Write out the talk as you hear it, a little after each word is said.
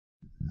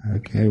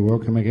Okay,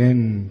 welcome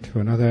again to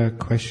another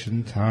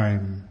question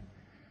time.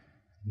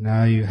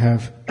 Now you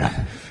have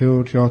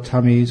filled your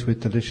tummies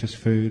with delicious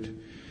food.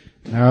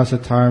 Now is the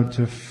time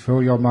to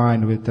fill your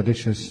mind with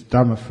delicious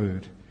Dhamma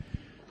food.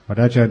 What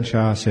Ajahn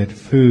Chah said,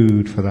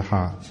 food for the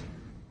heart.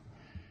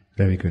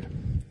 Very good.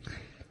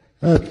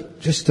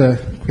 Just a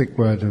quick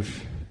word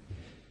of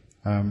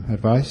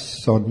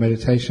advice on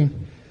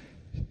meditation.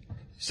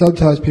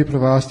 Sometimes people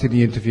have asked in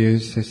the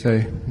interviews, they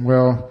say,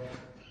 well,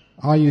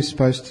 are you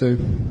supposed to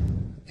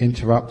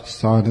interrupt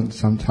silence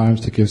sometimes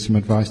to give some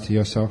advice to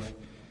yourself?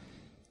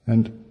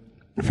 And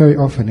very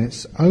often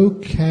it's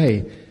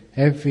okay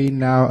every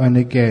now and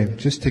again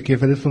just to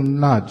give a little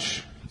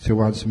nudge to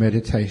one's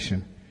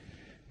meditation,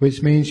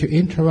 which means you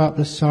interrupt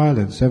the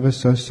silence ever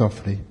so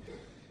softly,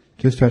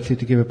 just to actually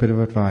to give a bit of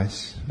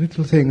advice.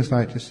 Little things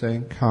like just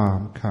saying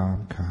calm,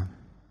 calm, calm.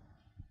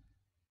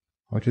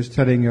 Or just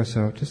telling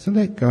yourself just to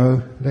let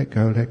go, let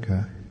go, let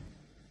go.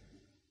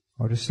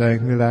 Or just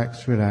saying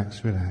relax,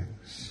 relax,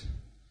 relax.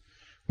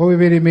 What we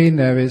really mean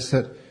there is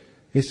that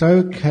it's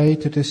okay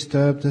to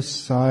disturb the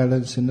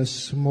silence in a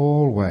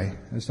small way,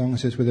 as long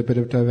as it's with a bit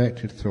of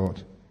directed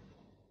thought.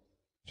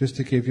 Just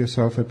to give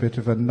yourself a bit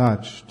of a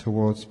nudge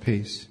towards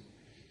peace.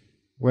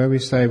 Where we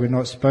say we're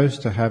not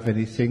supposed to have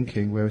any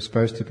thinking, we're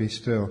supposed to be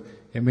still,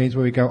 it means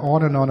where we go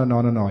on and on and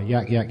on and on,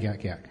 yak, yak,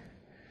 yak, yak.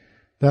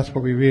 That's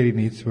what we really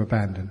need to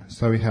abandon.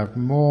 So we have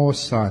more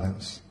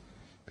silence.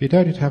 But you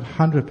don't need to have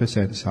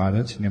 100%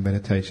 silence in your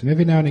meditation.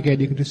 Every now and again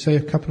you can just say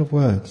a couple of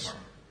words,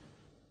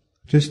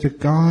 just to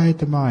guide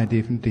the mind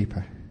even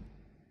deeper.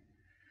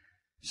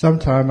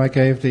 Sometime I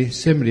gave the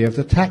simile of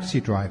the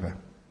taxi driver.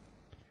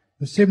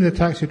 The simile of the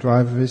taxi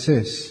driver is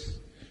this.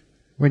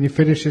 When you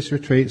finish this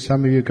retreat,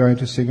 some of you are going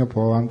to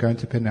Singapore, I'm going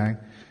to Penang.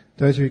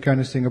 Those of you going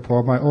to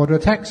Singapore might order a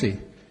taxi.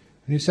 And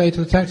you say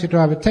to the taxi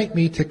driver, take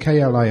me to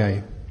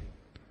KLIA.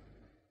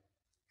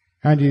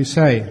 And you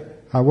say,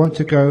 I want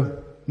to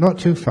go not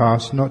too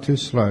fast, not too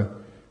slow,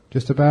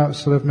 just about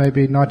sort of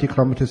maybe 90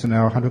 kilometers an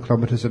hour, 100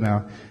 kilometers an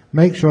hour.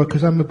 Make sure,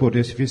 because I'm a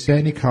Buddhist, if you see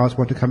any cars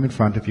want to come in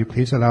front of you,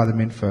 please allow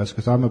them in first,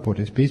 because I'm a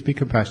Buddhist. Please be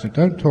compassionate.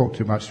 Don't talk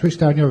too much. Switch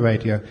down your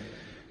radio.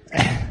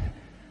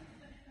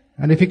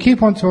 And if you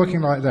keep on talking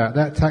like that,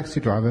 that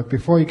taxi driver,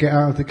 before you get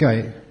out of the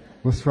gate,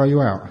 will throw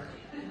you out.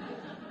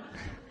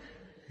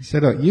 He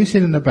said, look, you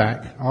sit in the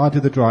back, I'll do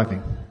the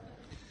driving.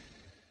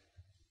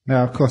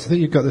 Now, of course, I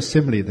think you've got the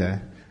simile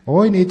there.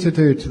 All you need to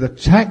do to the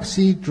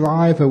taxi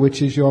driver,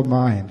 which is your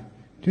mind,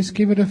 just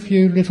give it a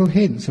few little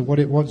hints of what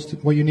it wants to,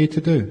 what you need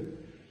to do.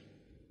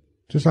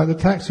 Just like the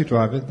taxi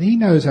driver, he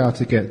knows how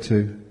to get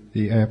to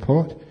the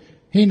airport.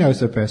 He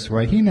knows the best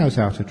way. He knows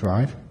how to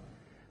drive.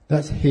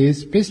 That's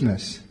his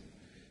business.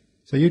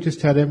 So you just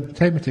tell him,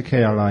 take me to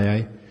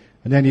KLIA,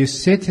 and then you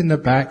sit in the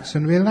backs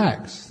and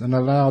relax and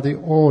allow the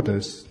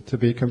orders to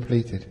be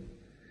completed.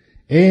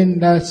 In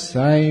the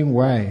same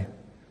way,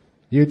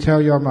 you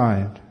tell your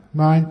mind,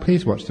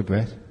 please watch the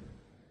breath.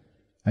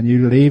 And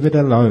you leave it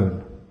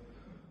alone.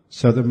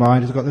 So the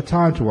mind has got the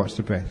time to watch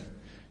the breath.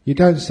 You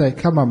don't say,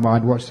 come on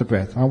mind, watch the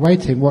breath. I'm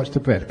waiting, watch the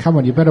breath. Come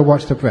on, you better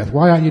watch the breath.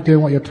 Why aren't you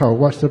doing what you're told?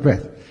 Watch the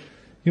breath.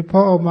 Your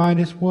poor old mind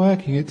is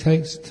working. It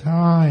takes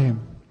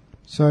time.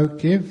 So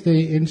give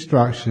the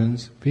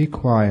instructions, be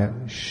quiet,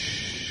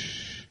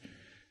 shh,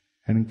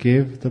 and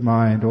give the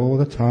mind all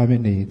the time it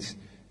needs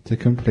to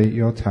complete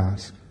your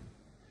task.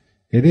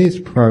 It is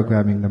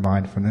programming the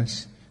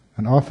mindfulness,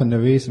 and often the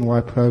reason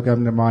why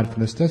programming the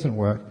mindfulness doesn't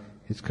work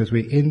is because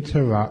we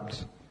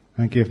interrupt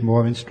and give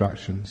more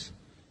instructions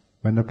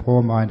when the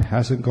poor mind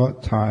hasn't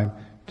got time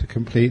to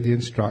complete the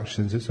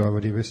instructions it's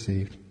already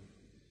received.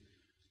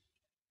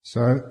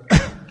 So,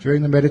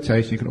 during the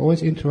meditation, you can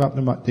always interrupt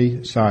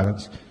the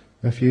silence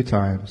a few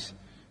times,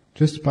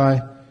 just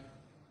by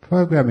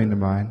programming the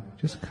mind,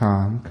 just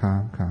calm,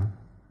 calm, calm.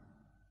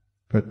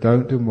 But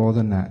don't do more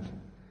than that.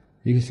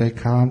 You can say,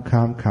 calm,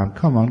 calm, calm.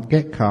 Come on,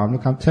 get calm.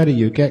 Look, I'm telling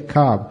you, get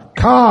calm.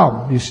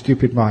 Calm, you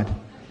stupid mind.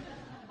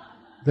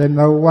 Then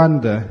no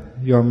wonder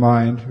your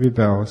mind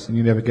rebels and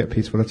you never get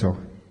peaceful at all.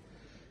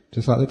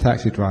 Just like the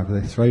taxi driver,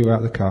 they throw you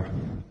out of the car.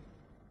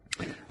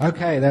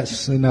 Okay,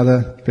 that's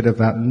another bit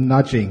about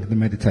nudging the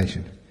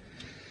meditation.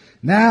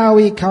 Now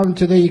we come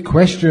to the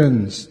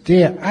questions.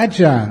 Dear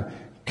Ajahn,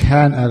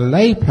 can a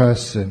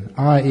layperson,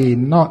 i.e.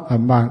 not a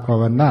monk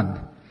or a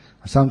nun,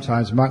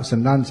 sometimes monks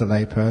and nuns are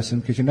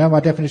layperson, because you know my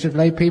definition of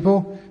lay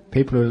people?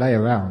 People who lay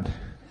around.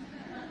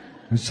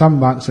 And some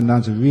monks and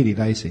nuns are really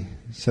lazy,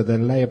 so they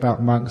lay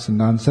about monks and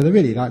nuns, so they're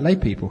really like lay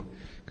people,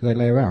 because they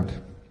lay around.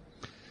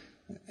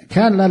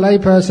 Can a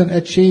layperson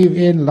achieve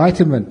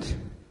enlightenment?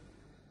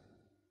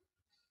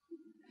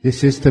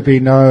 This is to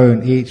be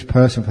known, each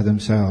person for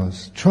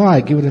themselves.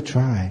 Try, give it a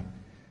try,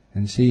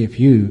 and see if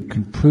you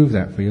can prove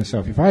that for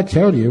yourself. If I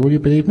tell you, will you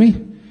believe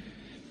me?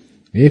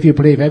 If you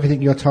believe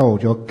everything you're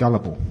told, you're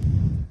gullible.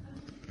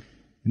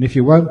 And if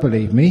you won't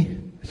believe me,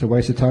 it's a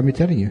waste of time me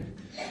telling you.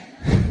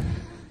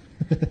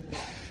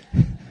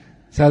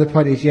 So the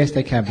point is, yes,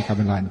 they can become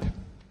enlightened.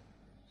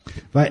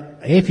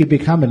 But if you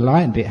become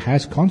enlightened, it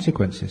has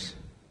consequences.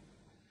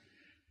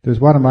 There was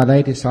one of my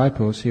lay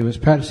disciples, he was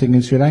practicing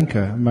in Sri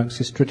Lanka amongst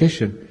this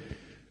tradition.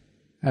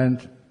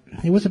 And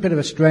it was a bit of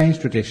a strange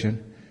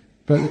tradition,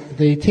 but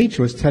the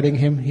teacher was telling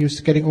him he was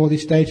getting all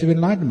these stages of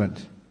enlightenment.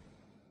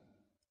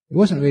 It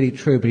wasn't really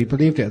true, but he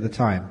believed it at the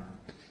time.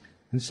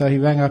 And so he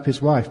rang up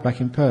his wife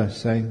back in Perth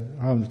saying,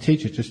 "Oh, the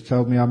teacher just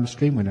told me I'm a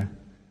stream winner."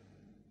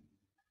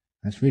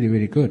 That's really,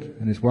 really good.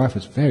 And his wife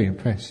was very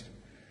impressed.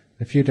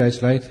 A few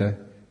days later,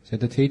 he said,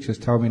 "The teacher's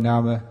told me now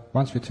I'm a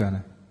once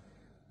returner."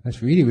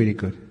 That's really, really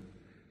good.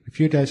 A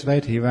few days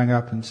later, he rang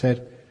up and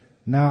said,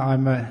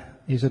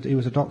 he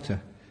was a doctor.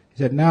 He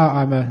said, "Now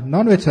I'm a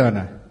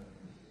non-returner."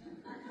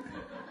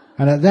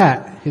 And at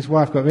that, his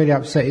wife got really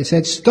upset. He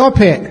said, "Stop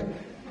it!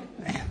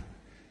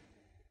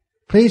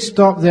 Please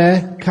stop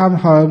there, come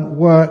home,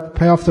 work,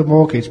 pay off the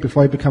mortgage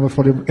before you become a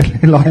fully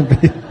enlightened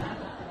being.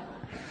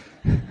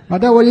 I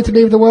don't want you to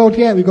leave the world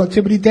yet, we've got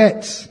too many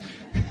debts."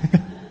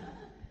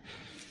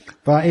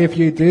 But if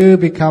you do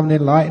become an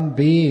enlightened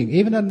being,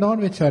 even a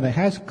non-returner,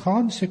 has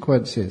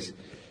consequences.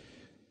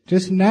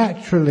 Just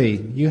naturally,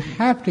 you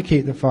have to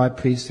keep the 5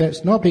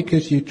 precepts, not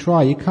because you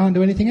try, you can't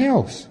do anything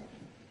else.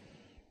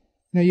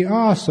 Now you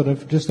are sort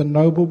of just a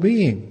noble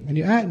being, and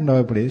you act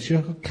nobly, it's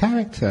your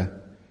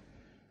character.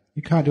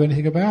 You can't do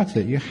anything about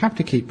it, you have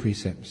to keep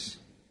precepts.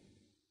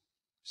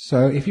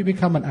 So if you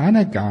become an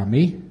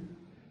anagami,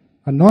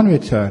 a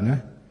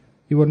non-returner,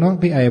 you will not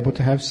be able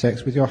to have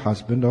sex with your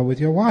husband or with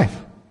your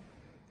wife.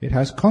 It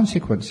has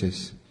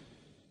consequences.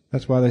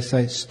 That's why they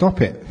say,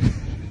 stop it.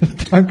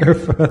 Don't go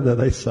further,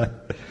 they say.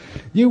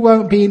 You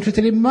won't be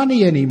interested in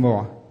money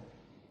anymore.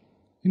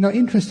 You're not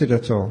interested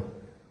at all.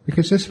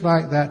 Because just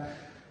like that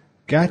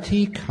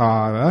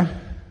Gatikara,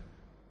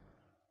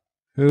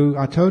 who,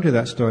 I told you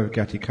that story of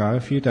Gatikara a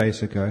few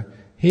days ago,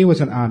 he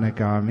was an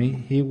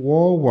anagami, he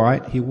wore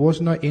white, he was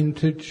not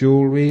into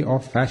jewellery or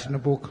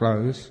fashionable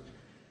clothes.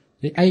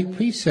 The 8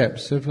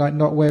 precepts of like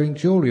not wearing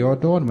jewellery or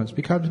adornments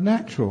becomes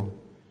natural.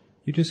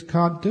 You just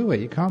can't do it,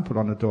 you can't put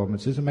on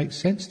adornments, it doesn't make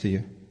sense to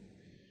you.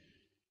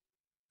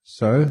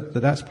 So,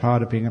 that's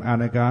part of being an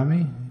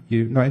anagami.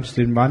 You're not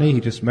interested in money, he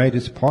just made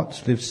his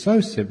pots, lived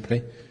so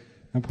simply,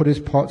 and put his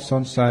pots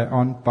on, say,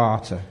 on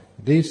barter.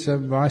 Leave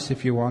some rice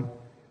if you want,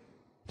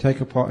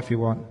 take a pot if you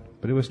want.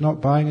 But it was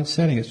not buying and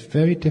selling. It's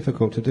very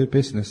difficult to do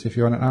business if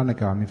you're an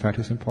anagami. In fact,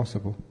 it's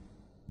impossible.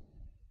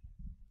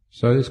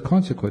 So there's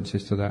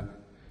consequences to that.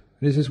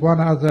 There's this one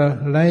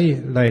other lay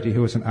lady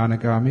who was an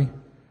anagami,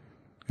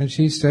 and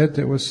she said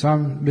there was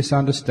some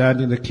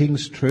misunderstanding. The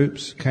king's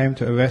troops came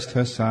to arrest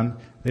her son.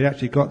 They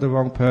actually got the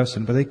wrong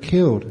person, but they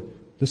killed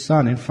the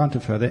son in front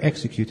of her. They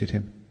executed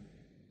him.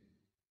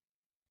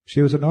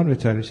 She was a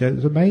non-returner. She said, it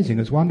was amazing,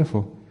 it was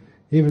wonderful.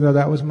 Even though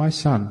that was my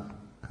son,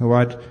 who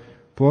I'd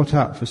brought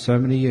up for so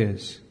many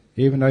years,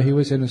 even though he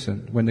was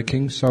innocent, when the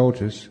king's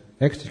soldiers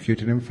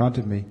executed him in front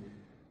of me,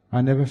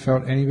 I never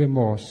felt any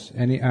remorse,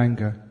 any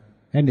anger,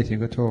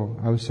 anything at all.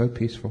 I was so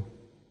peaceful.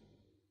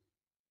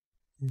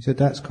 He said,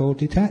 that's called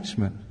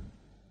detachment.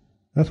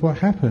 That's what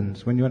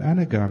happens when you're an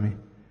anagami.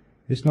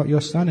 It's not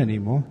your son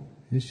anymore.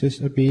 It's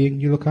just a being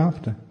you look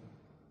after.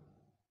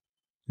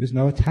 There's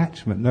no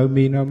attachment, no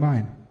me, no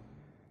mine.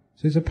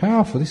 So it's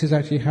powerful. This is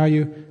actually how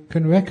you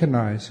can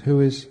recognize who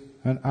is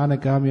an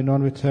anagami,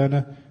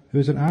 non-returner, who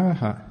is an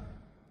arahat.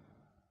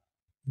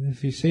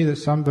 If you see that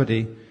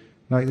somebody,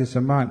 like there's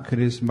a monk,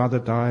 and his mother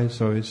dies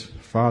or his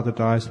father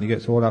dies and he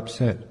gets all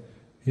upset,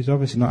 he's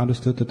obviously not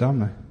understood the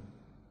Dhamma.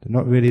 They're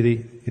not really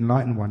the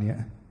enlightened one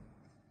yet.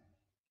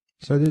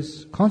 So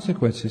there's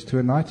consequences to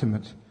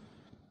enlightenment.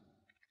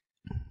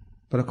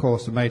 But of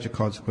course the major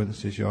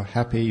consequence is you're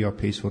happy, you're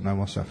peaceful, no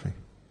more suffering.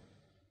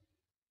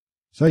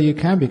 So you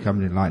can become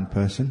an enlightened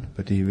person,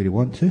 but do you really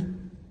want to? Do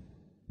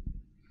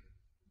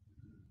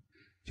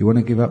you want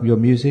to give up your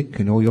music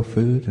and all your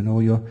food and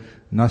all your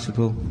nice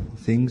little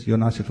things, your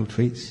nice little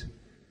treats?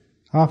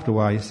 After a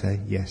while you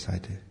say, yes, I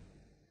do.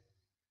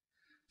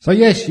 So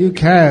yes, you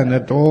can. The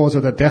doors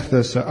of the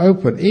deathless are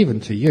open even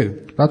to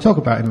you. I'll talk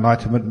about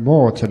enlightenment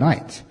more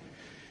tonight.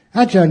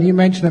 Ajahn, you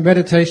mentioned that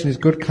meditation is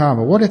good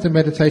karma. What if the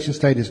meditation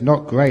state is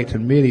not great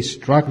and merely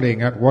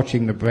struggling at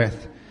watching the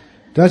breath?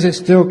 Does it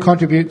still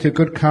contribute to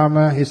good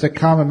karma? Is the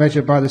karma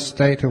measured by the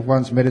state of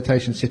one's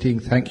meditation sitting?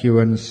 Thank you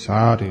and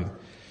sadhu.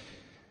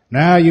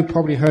 Now you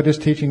probably heard this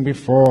teaching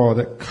before,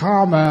 that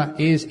karma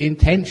is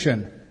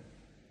intention.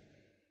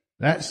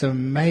 That's the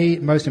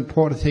most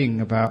important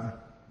thing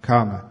about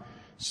karma.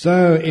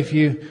 So if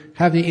you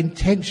have the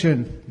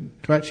intention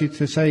to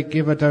actually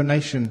give a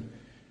donation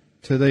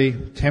to the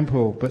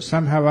temple, but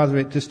somehow or other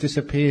it just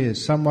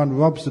disappears, someone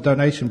robs the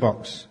donation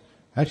box.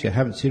 Actually, I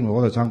haven't seen where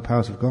all those Ajahn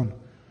Powers have gone.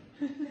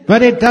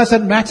 But it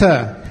doesn't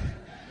matter,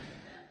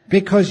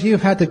 because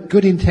you've had the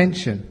good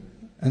intention,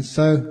 and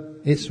so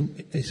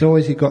it's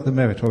always you got the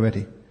merit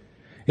already.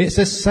 It's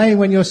the same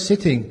when you're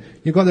sitting.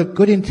 You've got the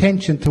good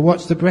intention to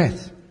watch the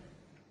breath.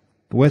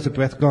 But where's the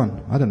breath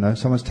gone? I don't know,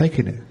 someone's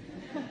taken it.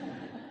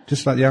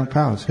 Just like the Ajahn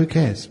Powers, who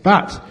cares?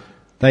 But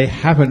they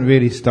haven't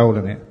really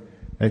stolen it.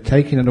 They've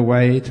taken it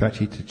away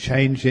to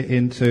change it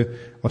into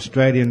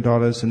Australian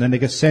dollars, and then they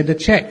can send a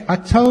check. I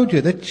told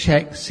you, the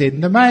check's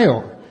in the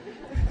mail.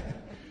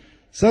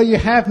 So you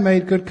have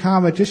made good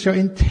karma, just your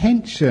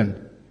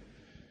intention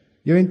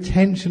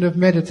of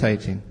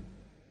meditating,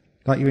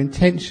 like your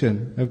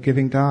intention of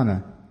giving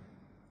dana.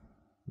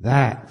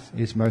 That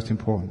is most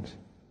important.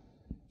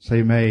 So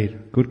you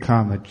made good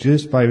karma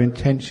just by your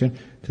intention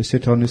to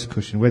sit on this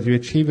cushion. Whether you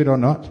achieve it or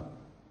not,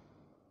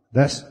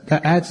 that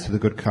adds to the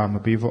good karma,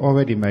 but you've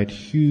already made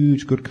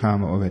huge good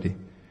karma already,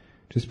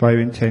 just by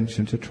your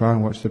intention to try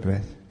and watch the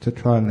breath, to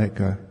try and let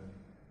go.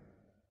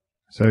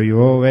 So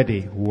you're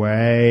already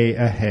way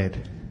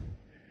ahead.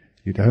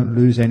 You don't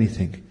lose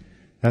anything.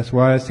 That's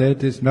why I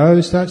said there's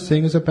no such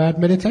thing as a bad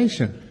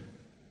meditation.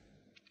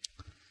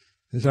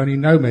 There's only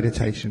no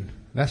meditation.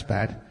 That's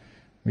bad.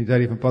 You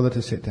don't even bother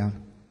to sit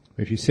down.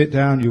 If you sit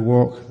down, you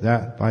walk,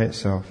 that by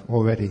itself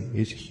already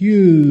is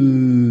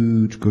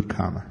huge good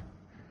karma.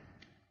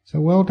 So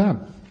well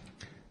done.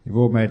 You've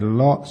all made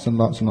lots and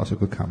lots and lots of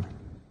good karma.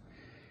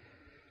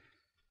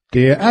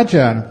 Dear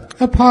Ajahn,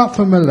 apart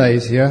from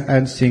Malaysia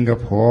and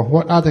Singapore,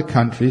 what other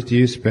countries do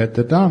you spread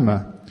the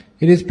Dharma?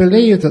 It is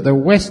believed that the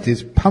West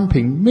is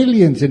pumping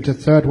millions into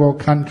third world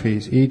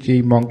countries,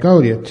 e.g.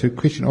 Mongolia, to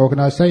Christian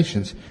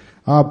organizations.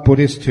 Are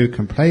Buddhists too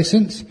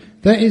complacent?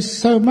 There is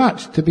so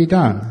much to be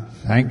done.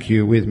 Thank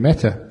you with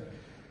metta.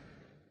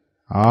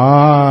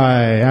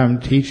 I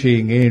am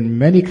teaching in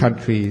many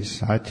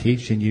countries. I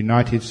teach in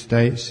United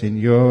States, in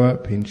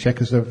Europe, in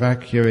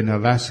Czechoslovakia, in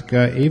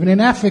Alaska, even in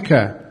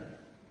Africa.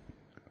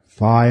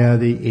 Via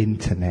the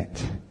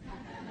internet.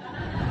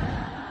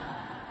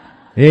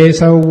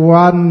 It's a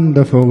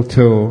wonderful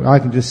tool. I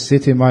can just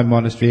sit in my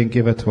monastery and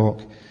give a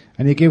talk.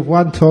 And you give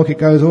one talk, it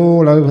goes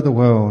all over the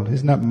world.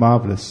 Isn't that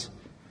marvellous?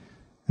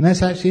 And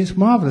it's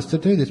marvellous to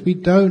do this. We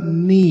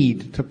don't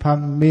need to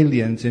pump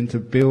millions into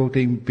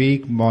building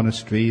big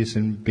monasteries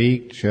and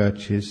big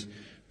churches.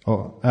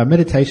 Or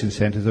meditation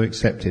centres are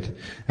accepted.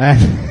 And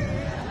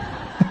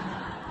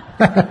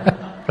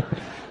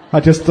I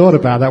just thought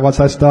about that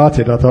once I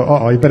started. I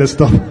thought, you better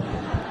stop.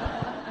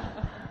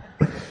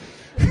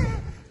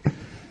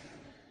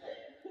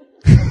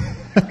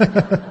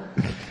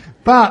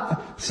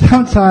 But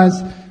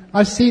sometimes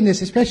I've seen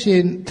this, especially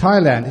in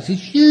Thailand. There's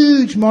these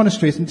huge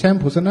monasteries and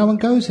temples and no one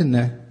goes in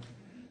there.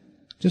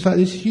 Just like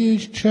these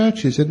huge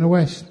churches in the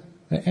West.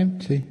 They're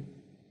empty.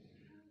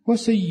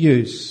 What's the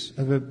use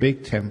of a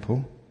big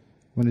temple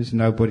when there's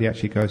nobody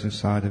actually goes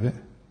inside of it?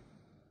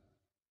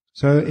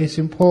 So it's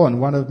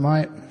important. One of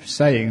my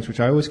sayings, which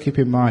I always keep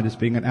in mind as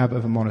being an abbot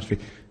of a monastery,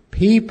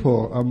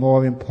 people are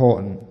more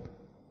important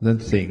than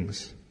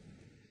things.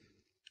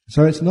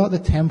 So it's not the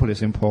temple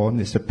that's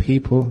important, it's the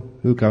people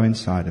who go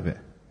inside of it.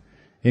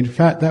 In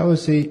fact, that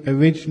was the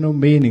original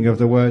meaning of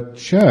the word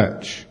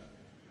church.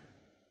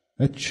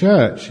 A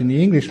church in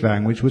the English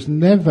language was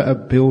never a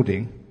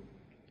building.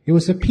 It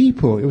was a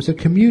people, it was a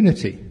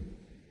community.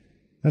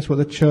 That's what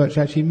the church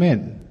actually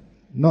meant.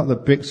 Not the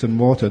bricks and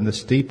mortar and the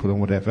steeple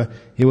and whatever.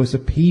 It was a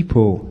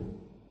people.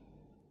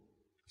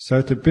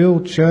 So to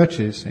build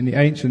churches in the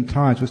ancient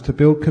times was to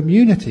build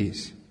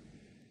communities.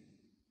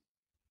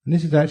 And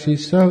this is actually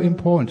so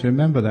important to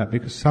remember that,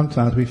 because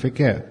sometimes we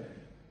forget,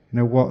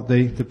 what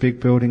the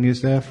big building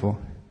is there for.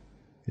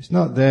 It's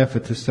not there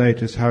to say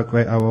just how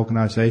great our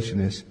organization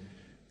is.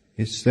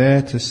 It's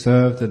there to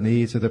serve the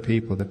needs of the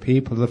people. The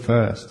people are the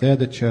first. They're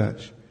the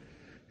church.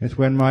 It's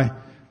when my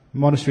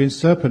monastery in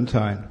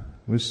Serpentine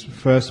was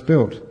first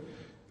built.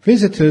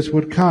 Visitors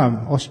would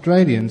come,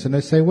 Australians, and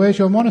they'd say, "Where's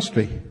your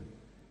monastery?"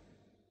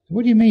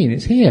 "What do you mean?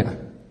 It's here."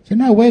 I said,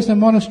 "No, where's the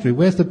monastery?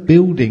 Where's the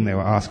building they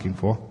were asking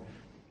for?"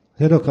 I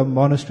said, "Look, a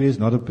monastery is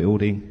not a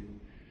building.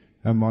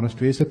 A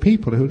monastery is the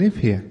people who live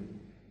here.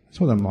 That's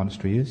what a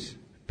monastery is.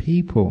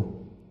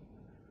 People."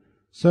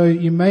 So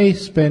you may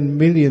spend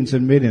millions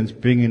and millions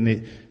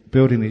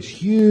building these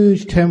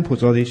huge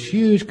temples or these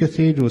huge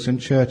cathedrals and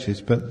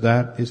churches, but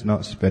that is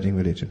not spreading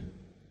religion.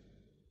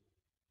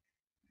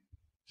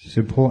 It's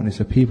important, it's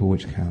the people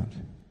which count.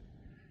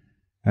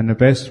 And the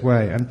best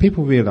way, and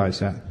people realize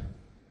that,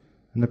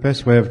 and the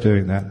best way of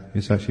doing that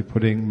is actually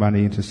putting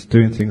money into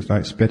doing things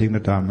like spreading the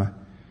Dharma,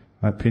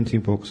 like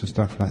printing books and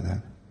stuff like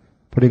that.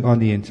 Putting on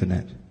the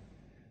internet.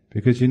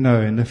 Because in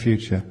the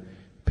future,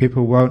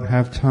 people won't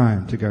have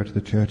time to go to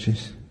the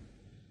churches.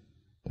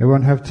 They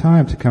won't have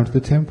time to come to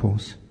the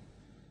temples.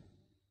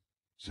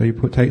 So you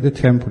take the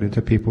temple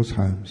into people's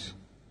homes.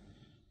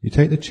 You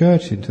take the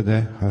church into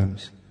their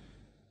homes.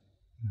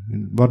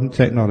 In modern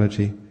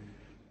technology,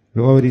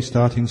 we're already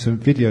starting some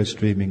video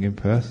streaming in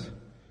Perth.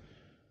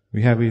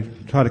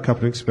 We've tried a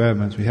couple of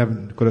experiments. We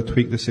haven't got to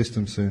tweak the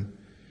system soon.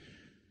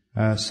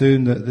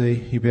 Soon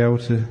you'll be able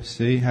to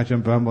see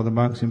Ajahn Brahm or the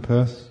monks in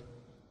Perth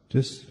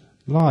just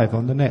live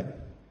on the net.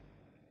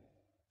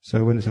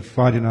 So when it's a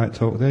Friday night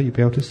talk there, you'll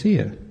be able to see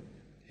it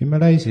in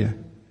Malaysia,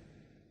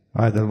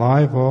 either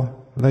live or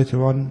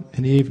later on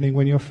in the evening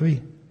when you're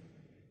free.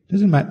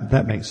 Doesn't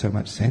that make so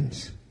much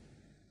sense?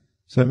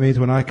 So it means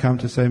when I come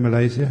to, say,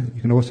 Malaysia,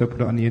 you can also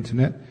put it on the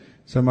internet,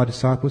 so my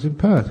disciples in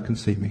Perth can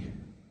see me.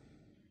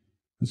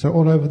 And so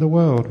all over the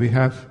world we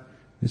have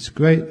this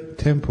great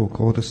temple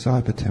called the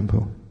Cyber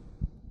Temple.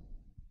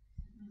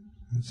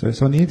 So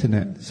it's on the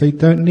internet. So you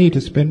don't need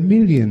to spend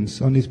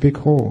millions on these big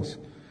halls.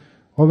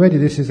 Already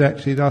this is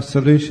actually our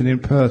solution in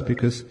Perth,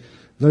 because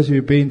those of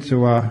you who've been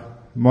to our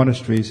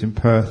monasteries in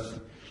Perth,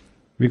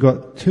 we've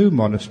got 2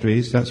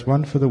 monasteries. That's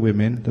one for the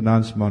women, the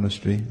nuns'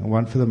 monastery, and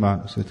one for the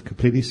monks. It's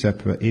completely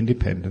separate,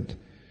 independent.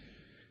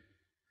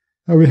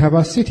 And we have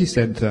our city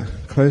centre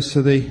close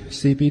to the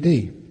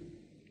CBD.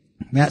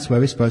 That's where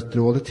we're supposed to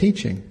do all the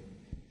teaching.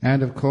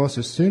 And of course,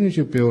 as soon as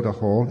you build a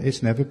hall,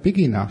 it's never big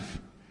enough.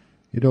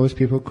 You'd always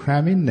people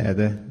cram in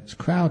there. It's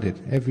crowded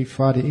every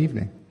Friday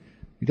evening.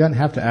 You don't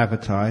have to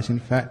advertise. In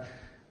fact,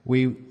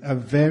 we are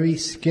very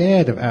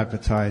scared of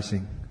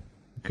advertising,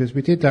 because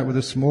we did that with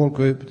a small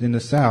group in the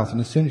south,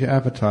 and as soon as you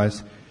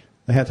advertise,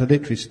 they had to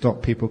literally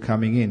stop people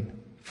coming in.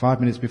 5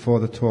 minutes before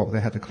the talk, they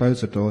had to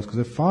close the doors because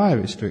of fire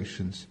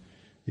restrictions.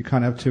 You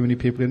can't have too many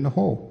people in the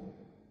hall.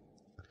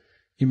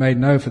 You may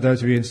know, for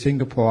those of you in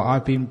Singapore,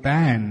 I've been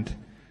banned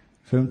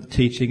from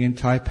teaching in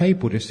Taipei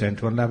Buddhist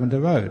Centre on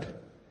Lavender Road.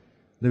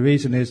 The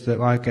reason is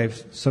that I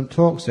gave some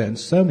talks there, and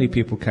so many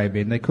people came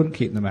in, they couldn't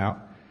keep them out,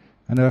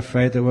 and they're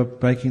afraid they were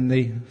breaking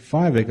the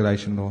fire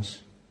regulation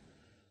laws.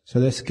 So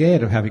they're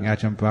scared of having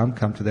Ajahn Brahm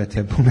come to their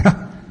temple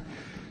now.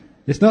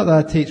 It's not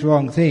that I teach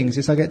wrong things,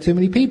 it's I get too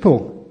many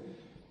people.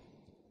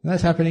 And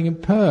that's happening in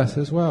Perth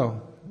as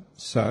well.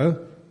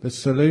 So, the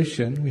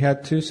solution, we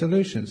had 2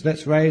 solutions.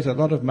 Let's raise a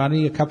lot of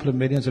money, a couple of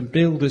millions, and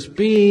build this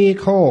big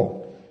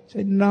hall. I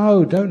said,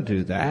 no, don't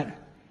do that.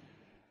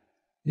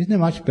 Isn't it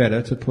much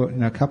better to put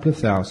a couple of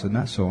thousand,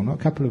 that's all, not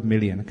a couple of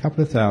million, a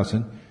couple of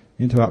thousand,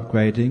 into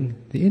upgrading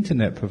the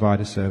internet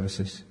provider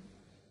services?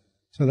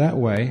 So that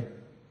way,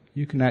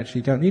 you can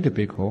actually don't need a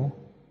big hall,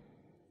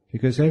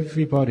 because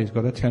everybody's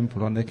got a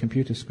temple on their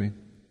computer screen.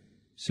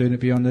 Soon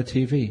it'll be on their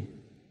TV,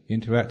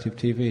 interactive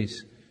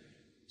TVs.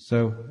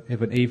 So,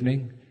 if an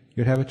evening,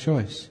 you'd have a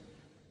choice.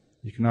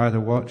 You can either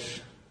watch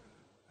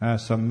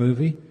some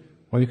movie,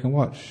 or you can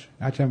watch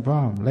Ajahn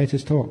Brahm,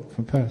 latest talk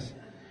from Perth.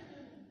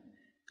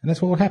 And that's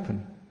what will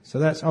happen. So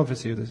that's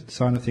obviously the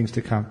sign of things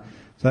to come.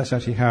 So that's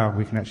actually how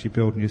we can actually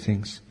build new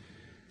things.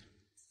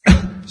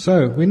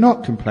 So we're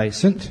not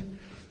complacent.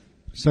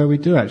 So we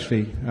do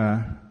actually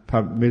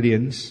pump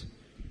millions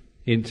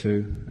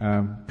into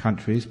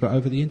countries, but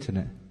over the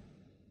internet.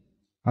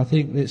 I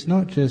think it's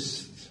not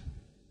just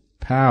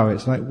power,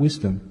 it's like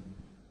wisdom.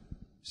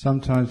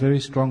 Sometimes very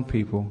strong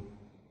people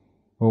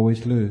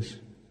always lose.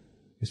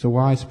 It's the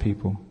wise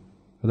people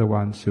are the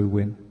ones who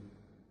win.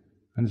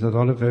 And there's a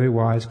lot of very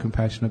wise,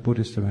 compassionate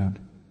Buddhists around.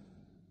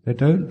 They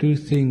don't do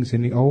things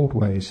in the old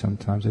ways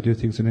sometimes, they do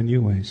things in the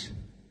new ways.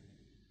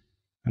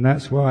 And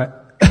that's why,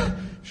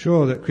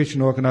 sure, that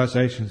Christian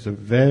organizations are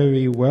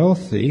very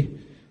wealthy,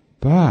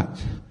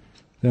 but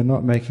they're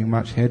not making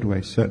much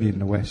headway, certainly in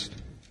the West.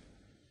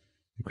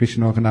 The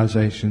Christian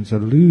organizations are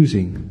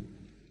losing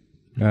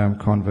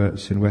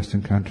converts in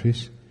Western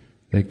countries.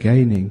 They're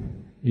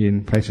gaining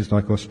in places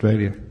like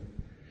Australia.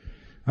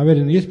 I read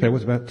in the newspaper, it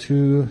was about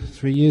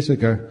 2-3 years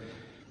ago,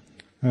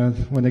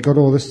 when they got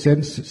all the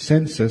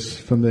census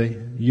from the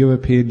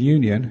European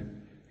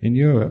Union in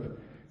Europe.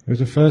 It was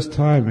the first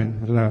time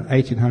in,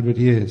 1800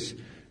 years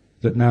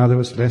that now there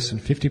was less than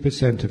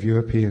 50% of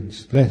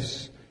Europeans,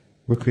 less,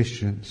 were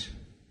Christians.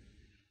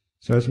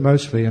 So it's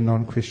mostly a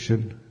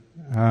non-Christian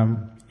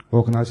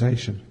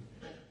organization,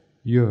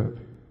 Europe.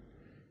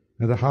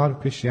 Now the heart of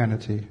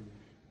Christianity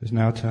is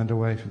now turned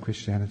away from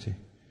Christianity,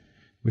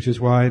 which is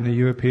why in the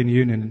European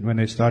Union, when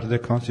they started their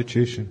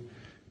constitution,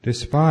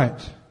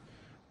 despite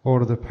all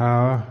of the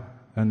power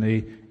and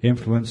the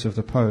influence of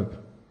the Pope,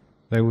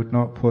 they would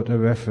not put a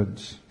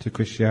reference to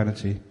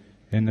Christianity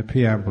in the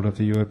preamble of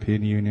the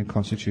European Union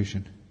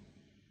Constitution.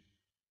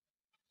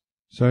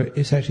 So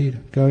it's actually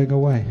going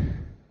away.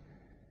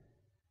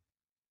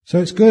 So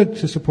it's good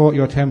to support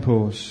your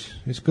temples,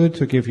 it's good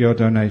to give your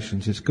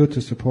donations, it's good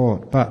to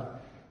support,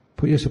 but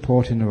put your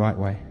support in the right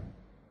way.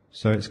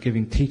 So it's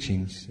giving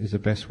teachings is the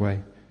best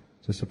way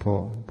to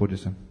support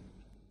Buddhism.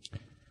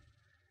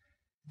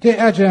 Dear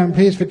Ajahn,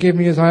 please forgive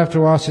me as I have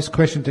to ask this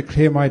question to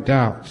clear my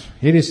doubt.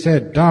 It is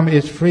said, Dharma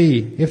is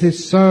free. If this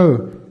is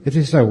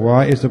so,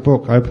 why is the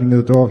book Opening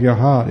the Door of Your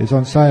Heart is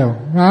on sale?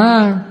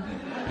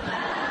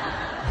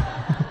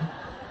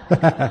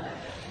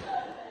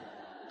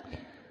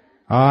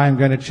 I'm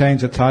going to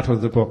change the title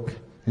of the book.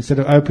 Instead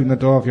of Opening the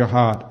Door of Your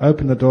Heart,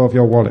 Open the Door of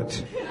Your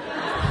Wallet.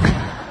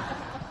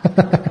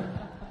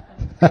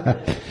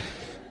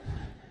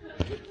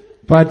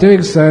 By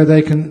doing so,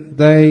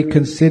 they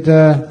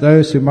consider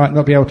those who might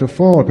not be able to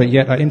afford, but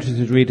yet are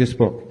interested to read this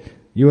book.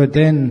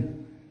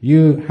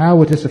 How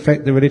would this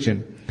affect the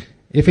religion?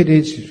 If it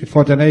is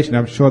for donation,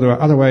 I'm sure there are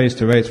other ways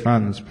to raise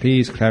funds.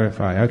 Please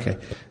clarify. Okay.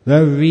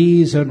 The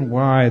reason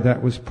why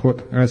that was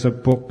put as a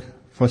book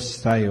for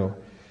sale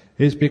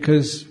is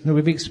because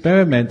we've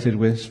experimented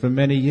with for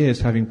many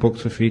years having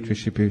books for free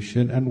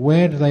distribution, and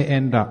where do they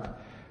end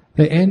up?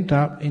 They end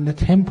up in the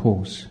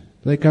temples.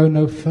 They go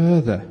no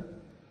further.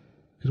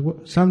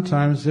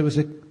 Sometimes there was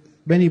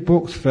many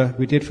books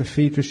we did for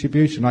free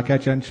distribution, like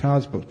Ajahn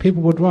Chah's books.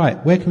 People would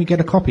write, where can we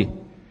get a copy?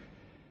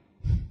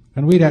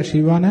 And we'd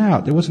actually run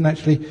out. There wasn't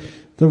actually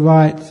the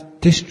right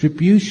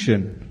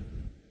distribution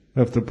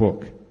of the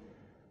book.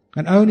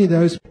 And only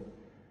those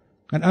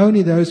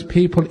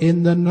people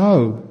in the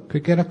know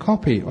could get a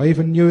copy or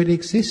even knew it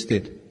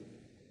existed.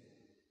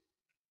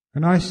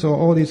 And I saw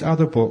all these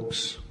other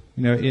books,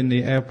 in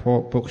the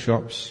airport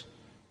bookshops,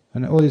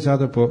 and all these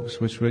other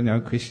books which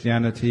were,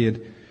 Christianity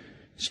and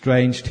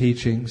strange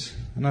teachings.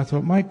 And I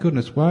thought, my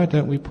goodness, why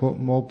don't we put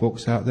more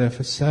books out there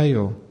for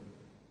sale?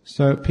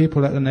 So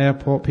people at an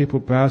airport, people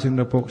browsing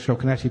the bookshop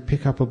can actually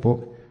pick up a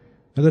book.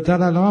 And the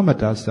Dalai Lama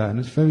does that, and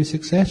it's very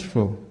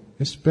successful.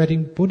 It's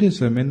spreading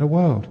Buddhism in the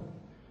world.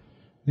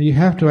 You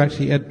have to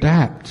actually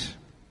adapt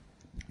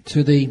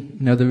to the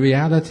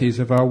realities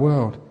of our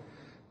world.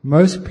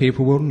 Most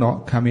people will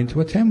not come into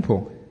a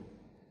temple.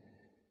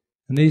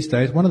 And these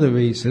days, one of the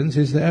reasons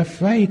is they're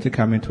afraid to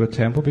come into a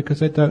temple because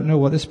they don't know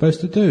what they're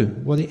supposed to do,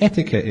 what the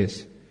etiquette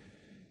is.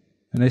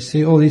 And they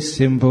see all these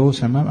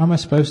symbols, and am I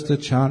supposed to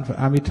chant for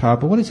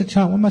Amitabha? What is a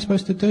chant? What am I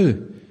supposed to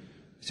do?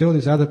 See all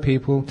these other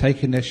people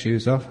taking their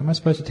shoes off. Am I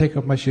supposed to take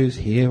off my shoes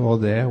here or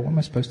there? What am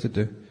I supposed to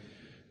do?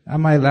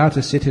 Am I allowed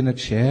to sit in a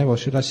chair, or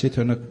should I sit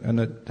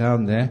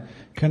down there?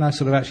 Can I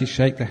sort of actually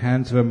shake the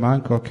hands of a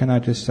monk, or can I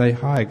just say,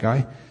 hi,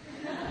 guy?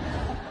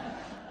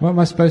 What am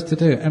I supposed to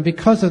do? And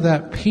because of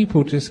that,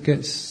 people just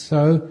get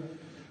so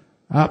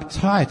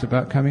uptight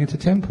about coming into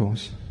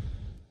temples.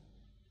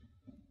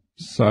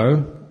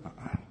 So,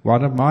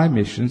 one of my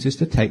missions is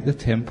to take the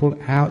temple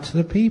out to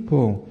the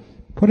people.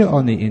 Put it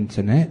on the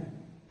internet.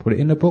 Put it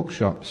in the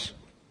bookshops.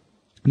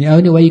 And the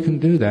only way you can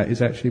do that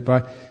is actually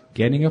by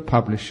getting a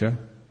publisher,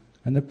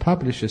 and the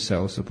publisher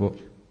sells the book.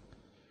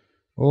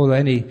 Of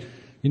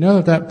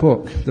that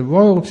book, the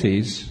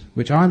royalties,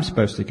 which I'm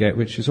supposed to get,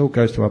 which all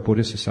goes to our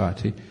Buddhist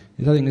society,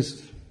 I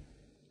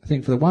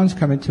think for the ones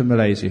coming to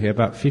Malaysia here,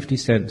 about 50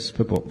 cents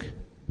per book.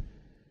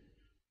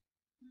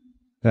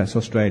 That's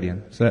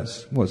Australian. So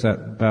what's that?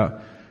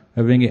 About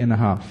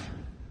 $1.50.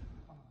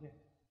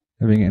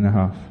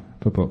 $1.50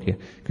 per book, yeah.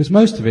 Because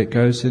most of it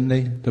goes in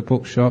the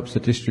bookshops, the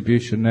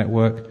distribution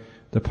network,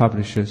 the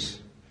publishers.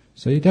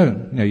 So you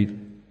don't,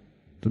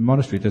 the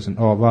monastery doesn't,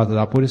 or rather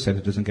our Buddhist centre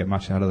doesn't get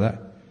much out of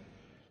that.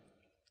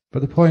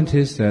 But the point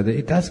is there that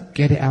it does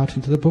get it out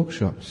into the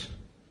bookshops.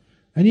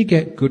 And you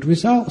get good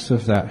results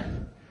of that.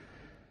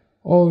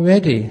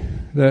 Already,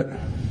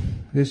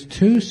 there's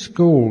 2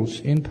 schools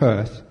in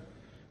Perth.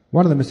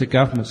 One of them is a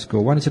government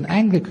school, one is an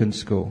Anglican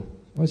school.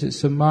 What is it,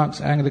 St Mark's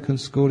Anglican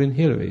School in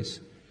Hillary's?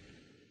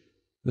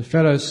 The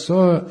fellows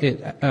saw it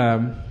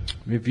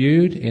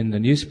reviewed in the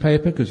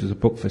newspaper because it was a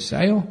book for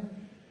sale.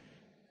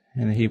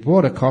 And he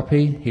bought a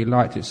copy, he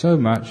liked it so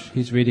much,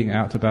 he's reading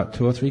out about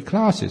 2 or 3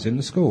 classes in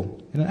the school,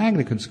 in an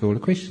Anglican school, a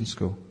Christian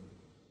school.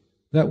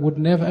 That would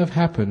never have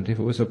happened if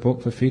it was a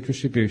book for free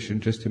distribution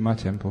just in my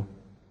temple.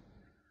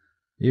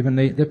 Even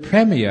the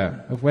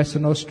Premier of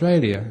Western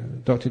Australia,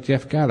 Dr.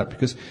 Jeff Gallup,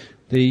 because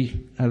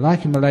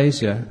like in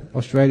Malaysia,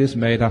 Australia is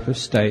made up of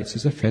states,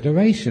 it's a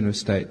federation of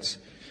states.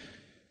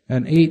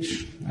 And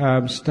each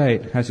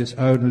state has its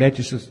own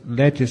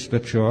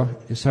legislature,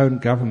 its own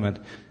government,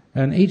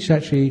 and each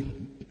state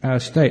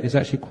is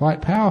actually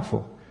quite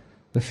powerful.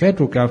 The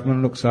federal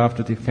government looks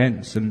after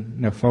defence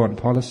and foreign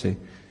policy,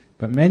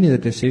 but many of the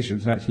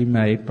decisions are actually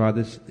made by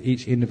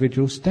each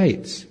individual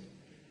states.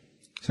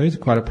 So he's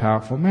quite a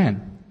powerful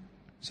man.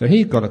 So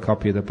he got a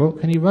copy of the book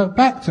and he wrote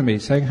back to me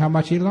saying how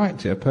much he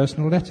liked it, a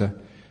personal letter.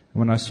 And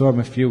when I saw him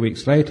a few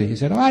weeks later, he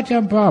said,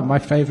 Ajahn Brahm, my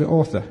favourite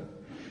author,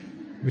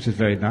 which is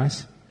very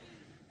nice.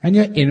 And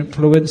you're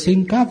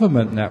influencing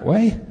government that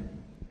way.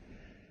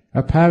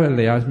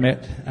 Apparently, I've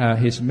met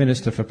his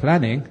Minister for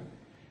Planning,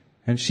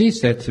 and she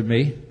said to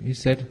me, he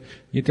said,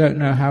 you don't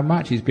know how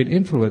much he's been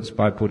influenced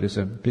by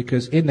Buddhism,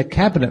 because in the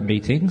cabinet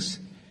meetings,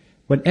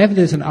 whenever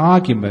there's an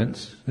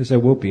argument, as there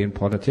will be in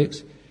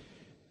politics,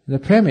 the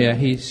Premier,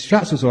 he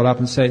shuts us all up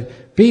and says,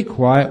 be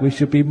quiet, we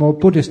should be more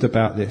Buddhist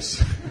about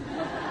this.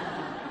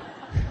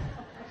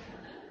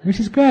 Which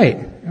is great.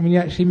 I mean, you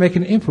actually make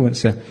an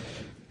influencer.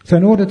 So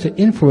in order to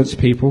influence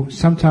people,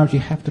 sometimes you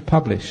have to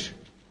publish.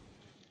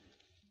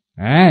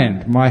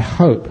 And my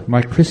hope,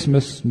 my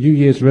Christmas, New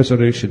Year's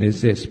resolution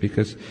is this,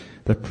 because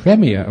the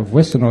Premier of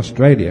Western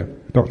Australia,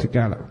 Dr.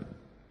 Gallo,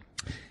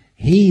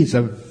 he's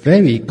a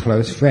very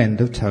close friend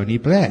of Tony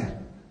Blair.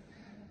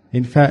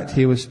 In fact,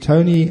 he was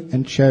Tony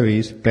and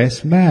Cherry's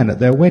best man at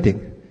their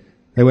wedding.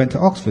 They went to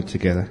Oxford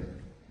together.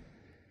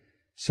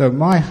 So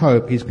my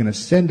hope, he's going to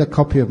send a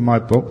copy of my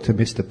book to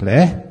Mr.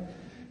 Blair.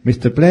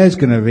 Mr. Blair's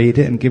going to read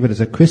it and give it as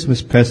a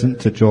Christmas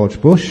present to George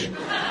Bush.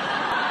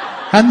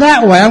 And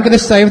that way I'm going to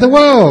save the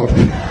world.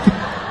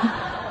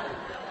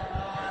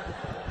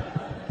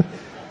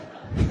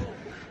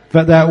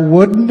 But that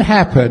wouldn't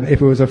happen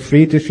if it was a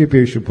free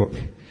distribution book.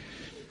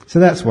 So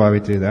that's why we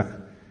do that.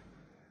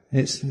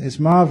 It's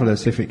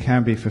marvellous if it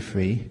can be for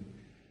free.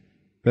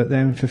 But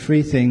then for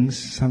free things,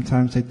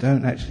 sometimes they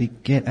don't actually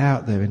get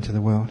out there into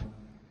the world.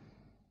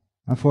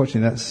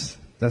 Unfortunately,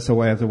 that's the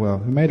way of the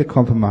world. We made a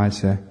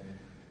compromise there.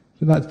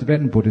 So like the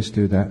Tibetan Buddhists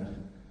do that.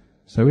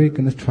 So we're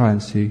going to try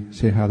and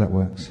see how that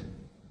works.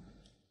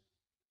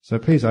 So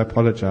please, I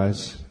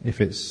apologize if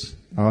it's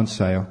on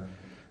sale.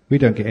 We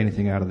don't get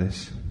anything out of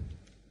this.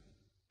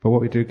 But what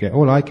we do get,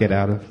 all I get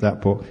out of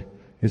that book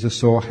is a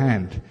sore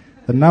hand.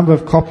 The number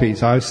of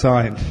copies I've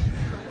signed.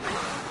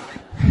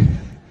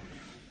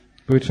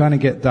 But we're trying to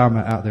get Dharma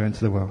out there into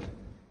the world.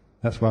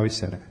 That's why we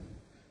said it.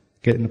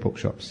 Get it in the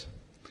bookshops.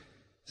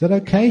 Is that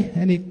okay?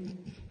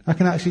 I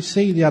can actually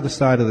see the other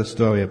side of the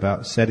story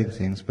about selling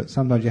things, but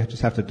sometimes you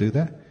just have to do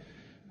that.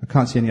 I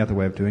can't see any other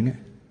way of doing it.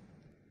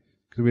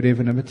 Because we live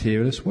in a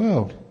materialist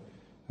world.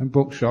 And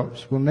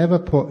bookshops will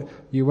never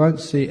you won't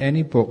see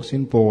any books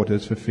in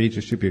borders for free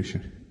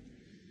distribution.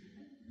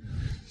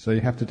 So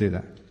you have to do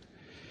that.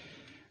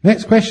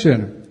 Next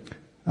question.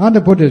 Under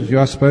Buddhism, you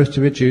are supposed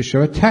to reduce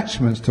your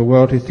attachments to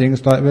worldly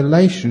things like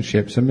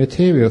relationships and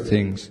material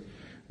things.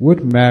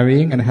 Would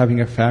marrying and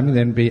having a family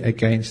then be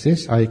against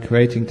this, i.e.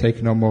 creating,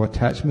 taking on more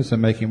attachments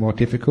and making it more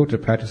difficult to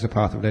practice the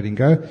path of letting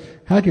go?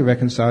 How do you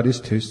reconcile these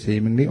two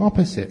seemingly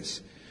opposites?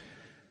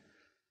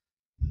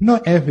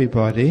 Not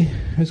everybody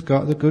has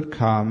got the good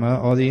karma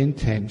or the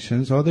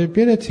intentions or the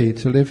ability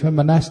to live a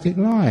monastic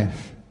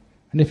life.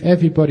 And if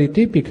everybody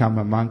did become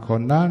a monk or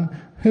nun,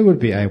 who would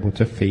be able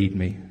to feed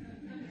me?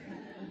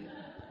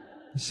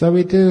 So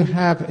we do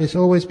have, it's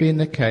always been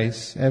the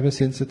case, ever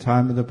since the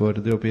time of the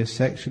Buddha, there will be a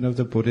section of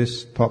the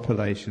Buddhist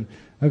population,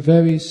 a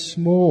very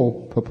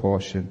small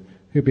proportion,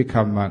 who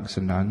become monks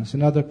and nuns,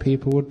 and other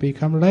people would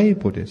become lay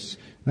Buddhists.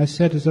 And I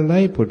said as a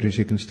lay Buddhist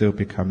you can still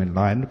become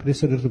enlightened, but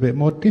it's a little bit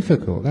more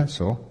difficult,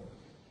 that's all.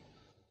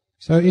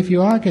 So if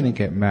you are going to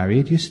get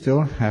married, you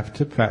still have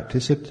to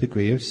practice a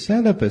degree of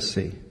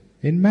celibacy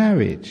in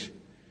marriage.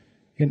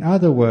 In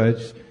other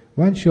words,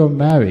 once you're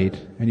married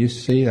and you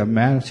see a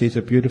man who sees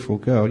a beautiful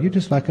girl, you're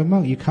just like a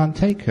monk, you can't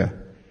take her.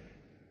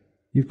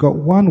 You've got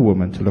one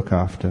woman to look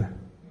after.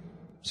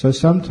 So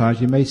sometimes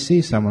you may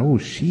see someone, oh,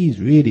 she's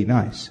really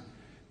nice.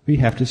 We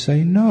have to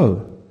say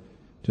no.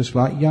 Just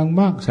like young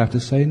monks have to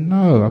say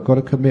no. I've got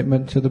a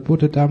commitment to the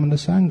Buddha, Dhamma and the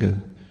Sangha.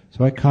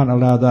 So I can't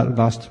allow that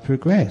lust to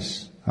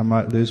progress. I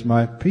might lose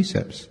my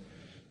precepts.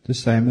 The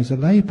same as a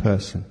lay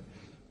person.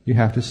 You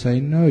have to say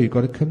no. You've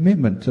got a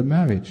commitment to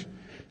marriage.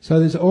 So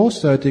there's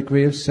also a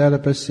degree of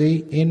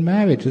celibacy in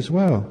marriage as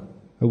well.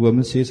 A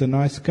woman sees a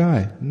nice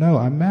guy. No,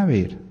 I'm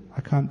married.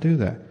 I can't do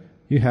that.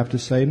 You have to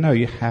say no.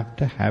 You have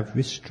to have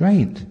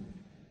restraint.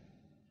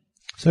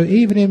 So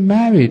even in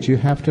marriage you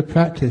have to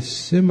practice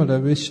similar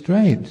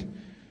restraint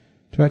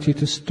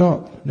to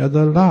stop the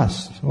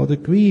lust or the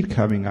greed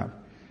coming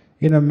up.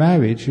 In a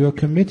marriage you are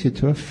committed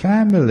to a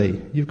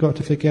family. You've got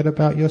to forget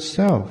about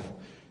yourself.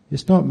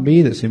 It's not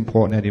me that's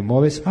important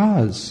anymore, it's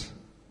us.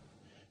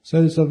 So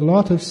there's a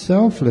lot of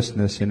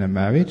selflessness in a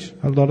marriage,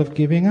 a lot of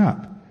giving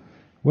up.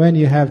 When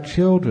you have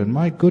children,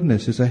 my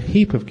goodness, there's a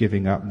heap of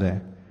giving up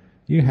there.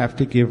 You have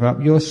to give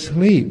up your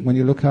sleep when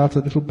you look after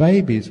little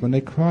babies, when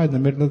they cry in the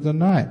middle of the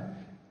night.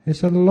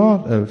 There's a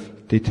lot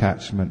of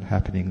detachment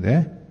happening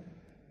there.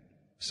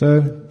 So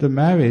the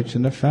marriage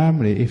and the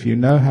family, if you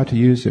know how to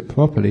use it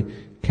properly,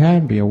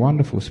 can be a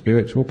wonderful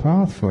spiritual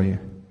path for you.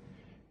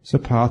 It's a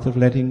path of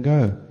letting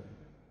go.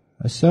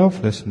 A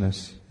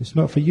selflessness. It's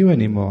not for you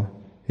anymore.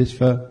 It's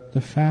for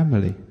the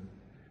family.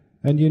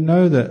 And you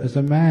know that as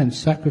a man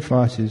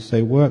sacrifices,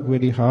 they work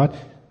really hard,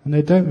 and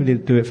they don't really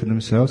do it for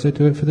themselves, they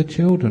do it for the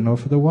children or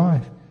for the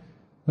wife.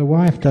 The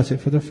wife does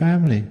it for the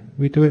family.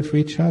 We do it for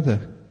each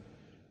other.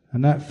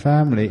 And that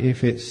family,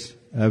 if it's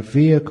a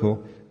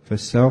vehicle for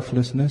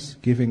selflessness,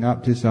 giving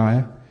up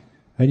desire,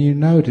 and you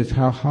notice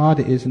how hard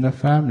it is in a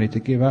family to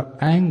give up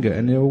anger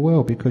and ill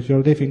will because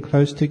you're living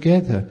close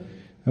together.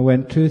 And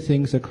when two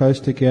things are close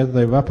together,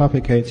 they rub up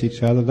against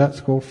each other,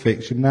 that's called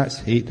friction, that's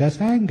heat,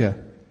 that's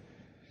anger.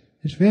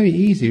 It's very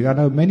easy. I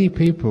know many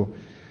people,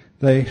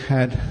 they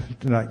had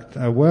like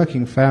a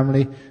working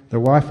family, the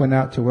wife went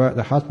out to work,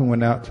 the husband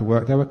went out to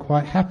work, they were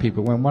quite happy,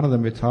 but when one of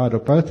them retired or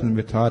both of them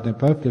retired and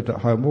they both lived at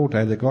home all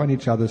day, they got on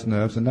each other's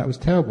nerves and that was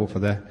terrible for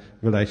their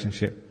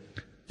relationship.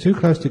 Too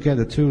close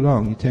together, too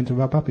long, you tend to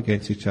rub up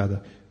against each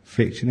other.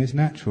 Friction is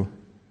natural.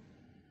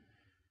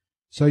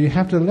 So you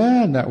have to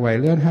learn that way,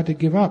 learn how to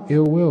give up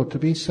ill will, to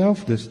be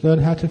selfless, learn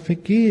how to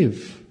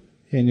forgive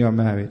in your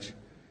marriage.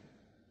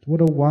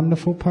 What a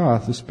wonderful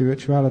path of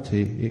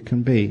spirituality it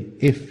can be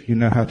if you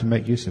know how to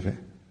make use of it.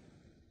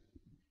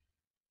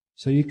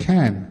 So you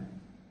can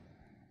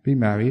be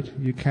married,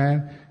 you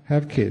can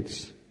have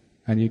kids,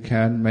 and you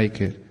can make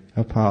it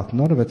a path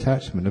not of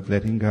attachment, of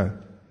letting go.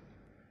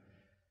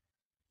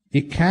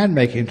 It can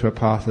make it into a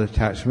path of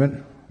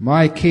attachment.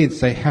 My kids,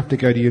 they have to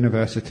go to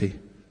university.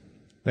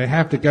 They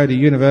have to go to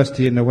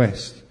university in the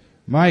West.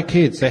 My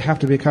kids, they have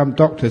to become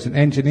doctors and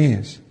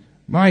engineers.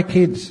 My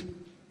kids,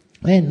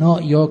 they're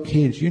not your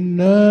kids. You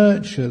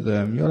nurture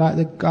them. You're like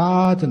the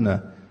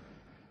gardener.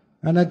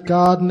 And a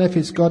gardener, if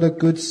it's got a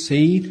good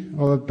seed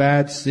or a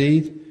bad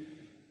seed,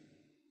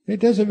 it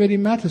doesn't really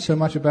matter so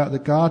much about the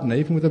gardener.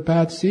 Even with a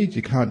bad seed,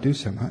 you can't do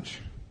so much.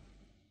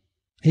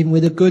 Even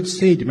with a good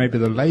seed, you may be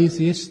the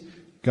laziest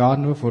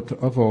gardener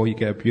of all, you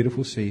get a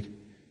beautiful seed.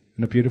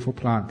 And a beautiful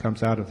plant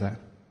comes out of that.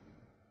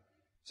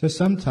 So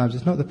sometimes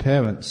it's not the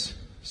parent's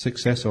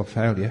success or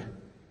failure.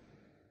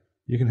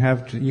 You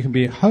can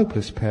be a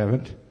hopeless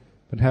parent,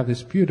 but have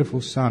this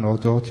beautiful son or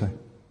daughter.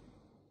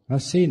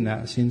 I've seen that.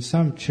 I've seen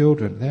some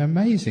children. They're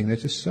amazing. They're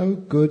just so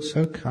good,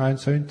 so kind,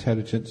 so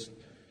intelligent.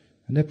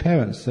 And their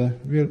parents are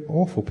real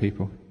awful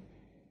people.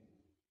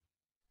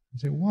 You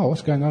say, wow,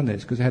 what's going on there?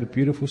 It's because they had a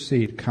beautiful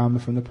seed, karma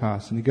from the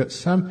past. And you got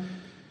some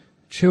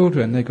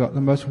children, they've got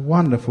the most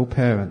wonderful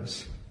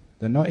parents.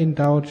 They're not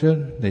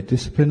indulgent, they're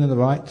disciplined at the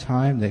right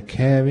time, they're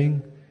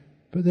caring,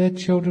 but their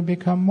children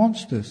become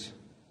monsters.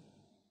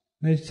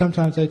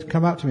 Sometimes they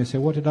come up to me and say,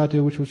 what did I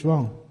do which was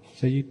wrong?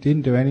 So you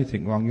didn't do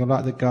anything wrong. You're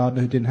like the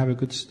gardener who didn't have a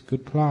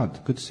good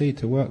plant, good seed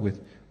to work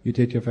with. You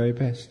did your very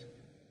best.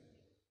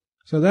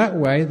 So that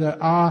way that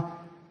our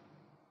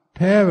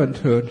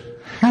parenthood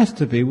has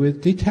to be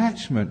with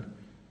detachment.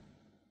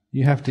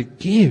 You have to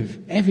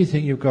give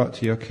everything you've got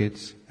to your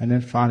kids and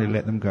then finally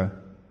let them go.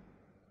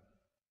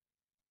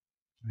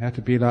 You have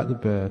to be like the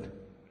bird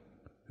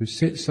who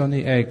sits on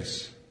the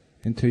eggs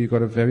until you've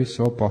got a very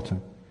sore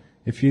bottom.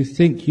 If you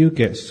think you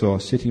get sore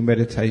sitting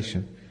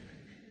meditation,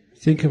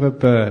 think of a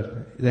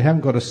bird. They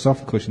haven't got a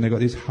soft cushion, they've got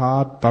these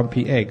hard,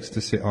 bumpy eggs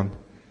to sit on.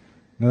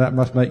 Now that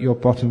must make your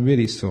bottom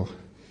really sore.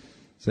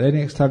 So any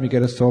next time you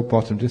get a sore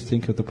bottom, just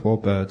think of the poor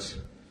birds.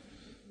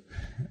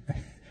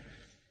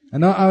 And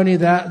not only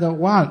that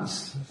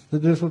once the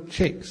little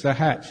chicks are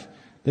hatched,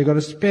 they've got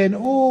to spend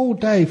all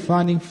day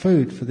finding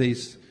food for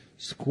these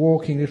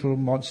squawking little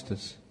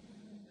monsters.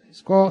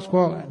 Squawk,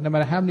 squawk. No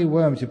matter how many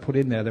worms you put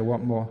in there, they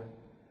want more.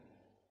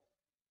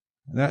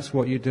 And that's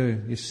what you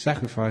do. You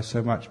sacrifice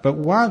so much. But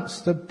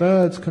once the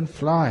birds can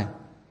fly,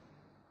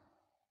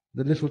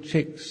 the little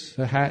chicks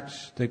are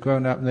hatched, they're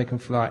grown up and they can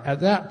fly. At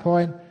that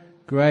point,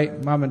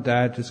 great, mum and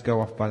dad just go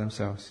off by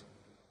themselves.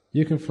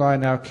 You can fly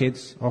now,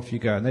 kids, off you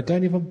go. And they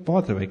don't even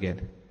bother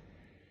again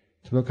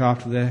to look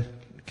after their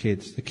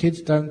kids. The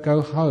kids don't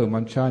go home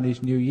on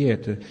Chinese New Year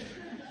to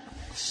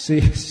see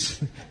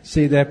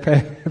their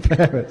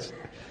parents.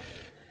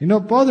 You're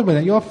not bothered with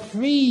them. You're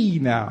free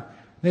now.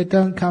 They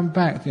don't come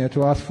back,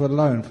 to ask for a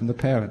loan from the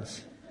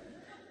parents.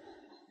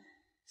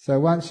 So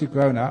once you've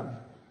grown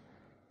up,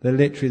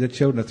 the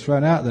children are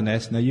thrown out of the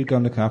nest. Now you go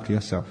and look after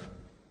yourself.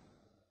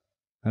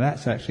 And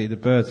that's actually, the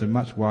birds are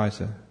much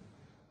wiser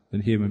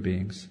than human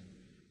beings.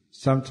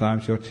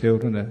 Sometimes your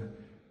children are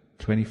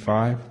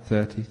 25,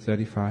 30,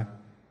 35.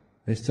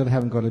 They still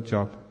haven't got a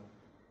job.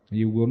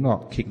 You will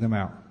not kick them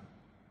out.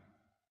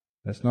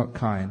 That's not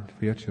kind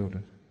for your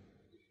children.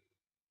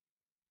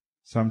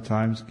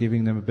 Sometimes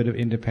giving them a bit of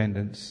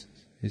independence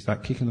is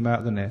like kicking them out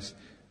of the nest.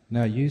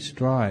 No, you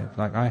strive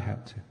like I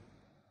had to.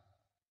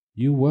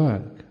 You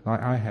work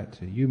like I had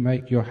to. You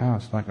make your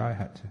house like I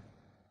had to.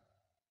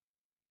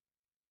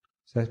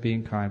 So that's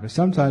being kind. But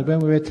sometimes when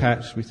we're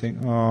attached, we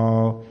think,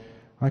 oh,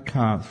 I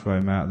can't throw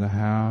him out of the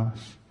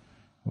house.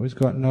 Or he's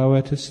got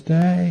nowhere to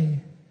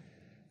stay.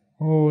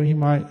 Or he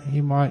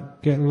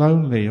might get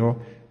lonely,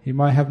 or he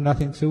might have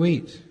nothing to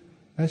eat.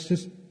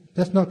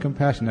 That's not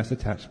compassion, that's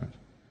attachment.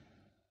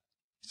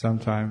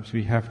 Sometimes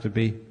we have to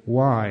be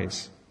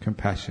wise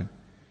compassion.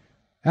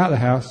 Out of the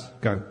house,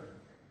 go.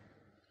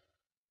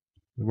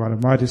 One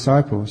of my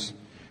disciples,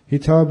 he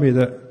told me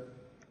that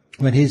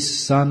when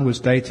his son was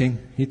dating,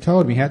 he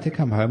told him he had to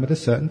come home at a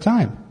certain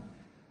time.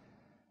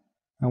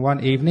 And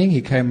one evening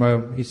he came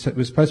home, he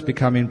was supposed to be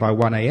coming by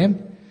 1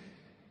 a.m.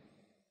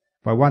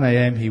 By 1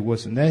 a.m. he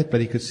wasn't there, but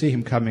he could see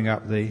him coming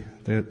up the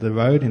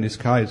road in his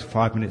car. He was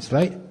 5 minutes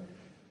late.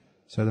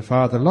 So the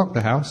father locked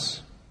the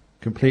house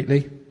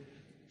completely.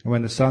 And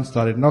when the son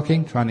started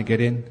knocking, trying to get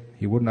in,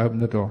 he wouldn't open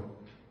the door.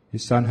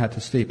 His son had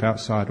to sleep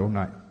outside all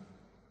night.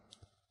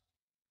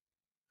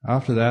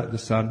 After that, the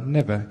son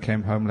never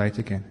came home late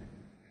again.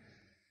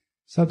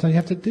 Sometimes you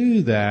have to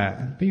do that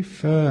and be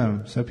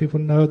firm so people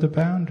know the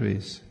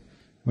boundaries.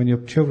 When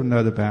your children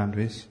know the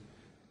boundaries,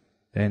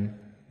 then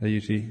they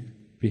usually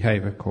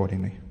behave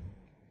accordingly.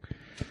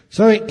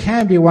 So it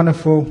can be a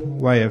wonderful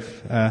way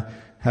of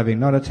having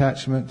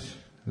non-attachment,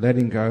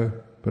 letting go,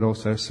 but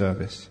also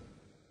service.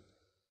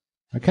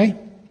 Okay?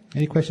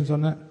 Any questions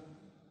on that?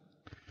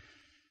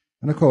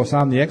 And of course,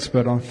 I'm the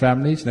expert on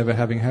families, never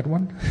having had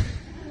one.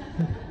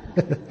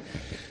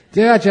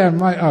 Dear Ajahn,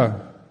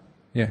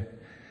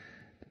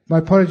 my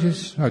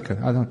apologies. Okay,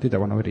 I did that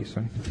one already,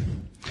 sorry.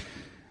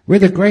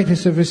 With the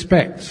greatest of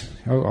respect,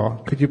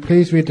 could you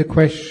please read the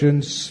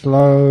question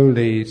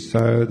slowly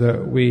so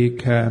that we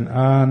can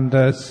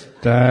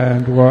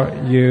understand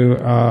what you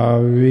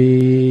are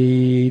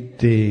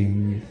reading?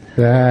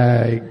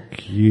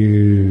 Thank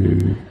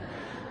you.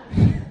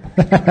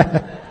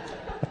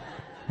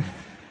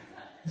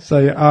 So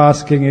you're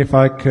asking if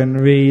I can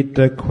read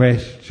the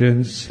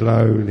question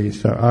slowly,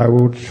 so I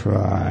will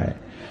try.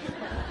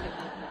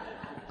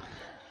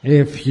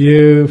 If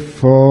you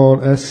fall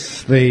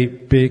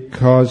asleep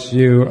because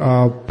you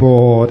are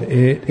bored,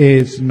 it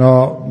is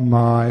not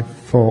my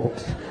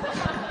fault.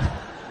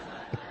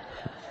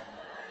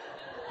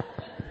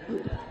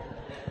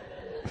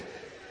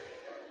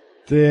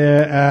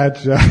 Dear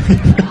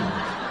Ajahn.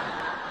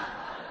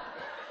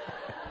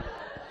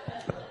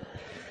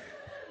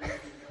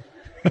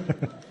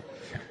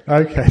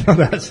 Okay, now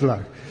that's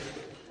low.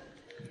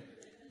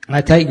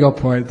 I take your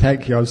point.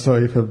 Thank you. I'm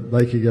sorry for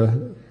making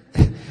a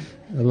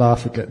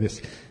laugh at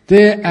this.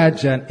 Dear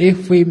Ajahn,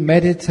 if we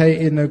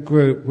meditate in a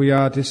group, we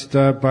are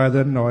disturbed by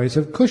the noise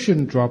of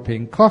cushion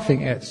dropping,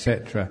 coughing,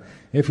 etc.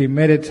 If we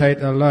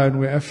meditate alone,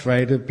 we're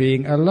afraid of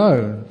being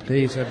alone.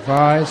 Please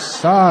advise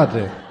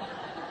sadhu.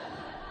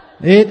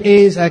 It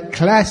is a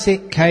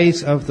classic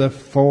case of the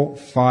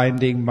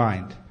fault-finding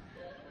mind.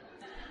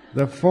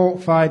 The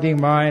fault-finding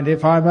mind,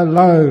 if I'm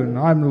alone,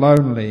 I'm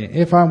lonely.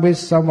 If I'm with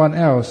someone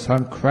else,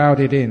 I'm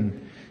crowded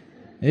in.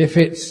 If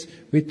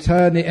we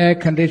turn the air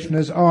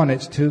conditioners on,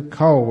 it's too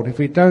cold. If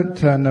we don't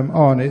turn them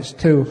on, it's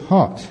too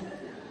hot.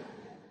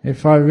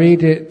 If I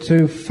read it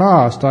too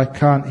fast, I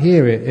can't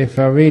hear it. If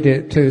I read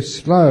it too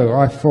slow,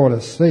 I fall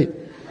asleep.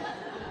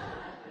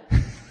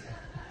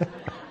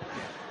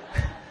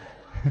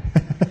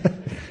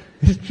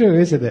 It's true,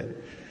 isn't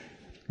it?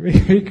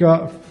 We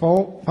got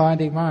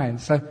fault-finding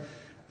minds. So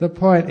the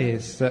point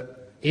is that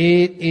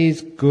it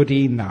is good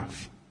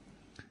enough.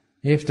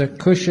 If the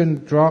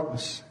cushion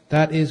drops,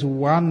 that is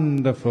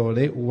wonderful.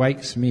 It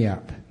wakes me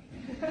up.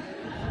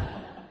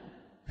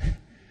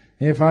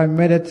 If I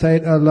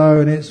meditate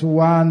alone, it's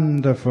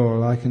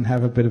wonderful. I can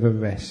have a bit of a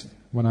rest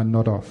when I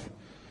nod off.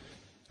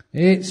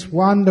 It's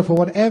wonderful.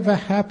 Whatever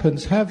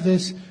happens, have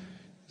this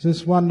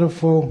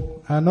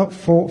wonderful, not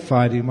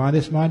fault-finding mind,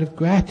 this mind of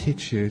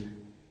gratitude.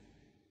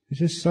 It's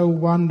just so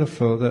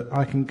wonderful that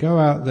I can go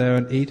out there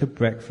and eat a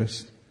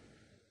breakfast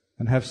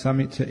and have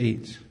something to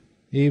eat,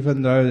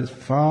 even though it's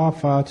far,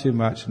 far too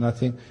much. And I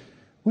think,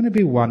 wouldn't it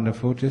be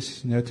wonderful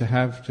just, to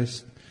have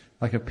just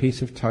like a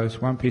piece of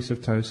toast, one piece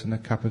of toast and a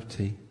cup of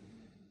tea?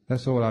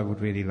 That's all I would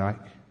really like.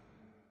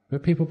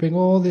 But people bring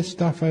all this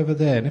stuff over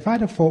there. And if I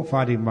had a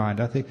fault-finding mind,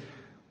 I think,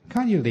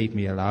 can't you leave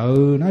me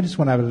alone? I just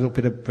want to have a little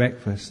bit of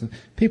breakfast. And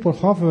people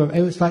hover.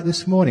 It was like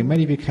this morning.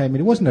 Many of you came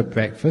in. It wasn't a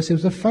breakfast. It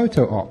was a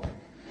photo op.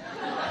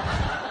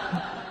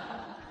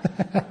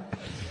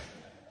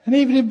 And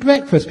even in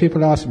breakfast,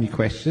 people ask me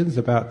questions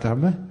about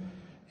Dhamma.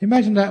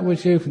 Imagine that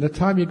was you from the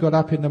time you got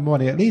up in the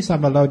morning. At least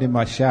I'm alone in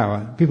my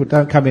shower. People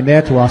don't come in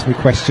there to ask me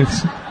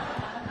questions.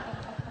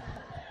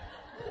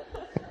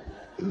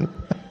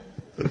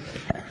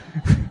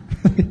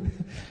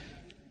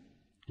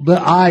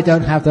 But I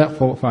don't have that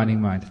fault-finding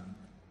mind.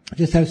 I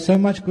just have so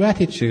much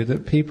gratitude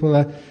that people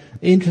are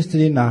interested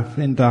enough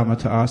in Dharma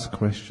to ask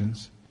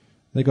questions.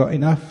 They got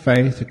enough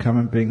faith to come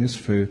and bring this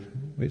food,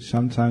 which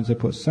sometimes they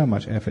put so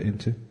much effort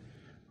into.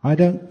 I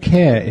don't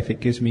care if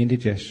it gives me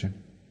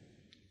indigestion.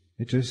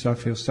 I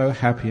feel so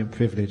happy and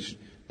privileged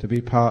to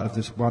be part of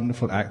this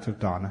wonderful act of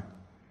dana.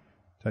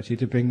 Actually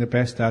to bring the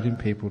best out in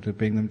people, to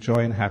bring them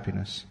joy and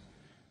happiness.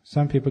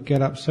 Some people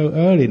get up so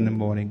early in the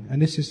morning,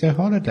 and this is their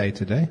holiday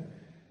today.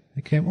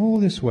 They came all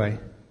this way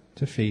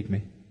to feed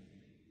me.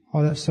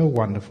 Oh, that's so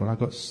wonderful. I've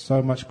got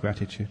so much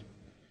gratitude.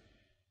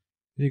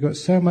 You've got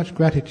so much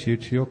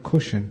gratitude to your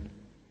cushion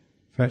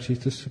for actually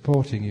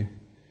supporting you.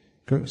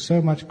 Got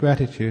so much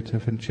gratitude to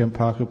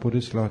Chempaka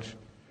Buddhist Lodge.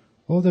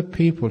 All the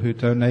people who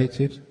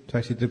donated to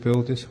actually to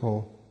build this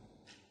hall.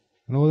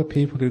 And all the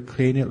people who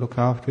clean it, look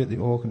after it, the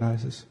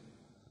organisers.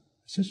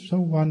 It's just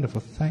so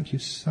wonderful. Thank you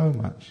so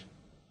much.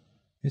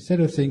 Instead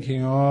of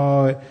thinking,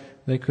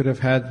 they could have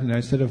had,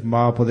 instead of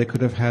marble, they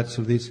could have had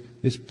this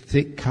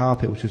thick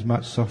carpet which was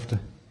much softer.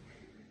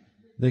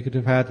 They could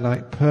have had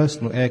like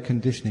personal air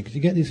conditioning. Because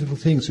you get these little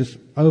things just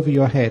over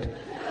your head.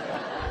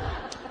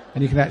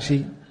 And you can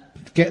actually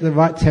get the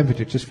right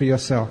temperature just for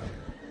yourself.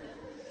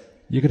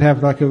 You could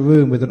have like a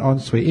room with an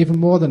ensuite. Even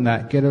more than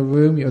that, get a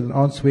room with an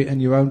ensuite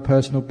and your own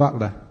personal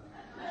butler.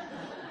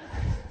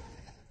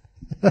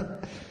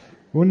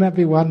 Wouldn't that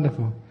be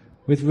wonderful?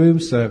 With room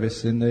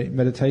service in the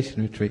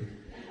meditation retreat.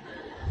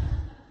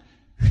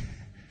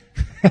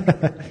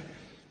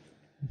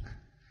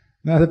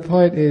 Now the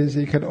point is,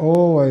 you can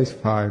always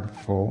find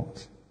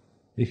fault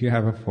if you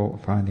have a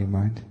fault-finding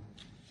mind.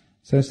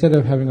 So instead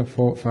of having a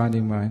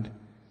fault-finding mind,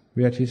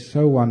 we're actually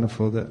so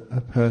wonderful that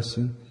a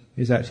person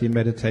is actually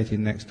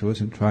meditating next to us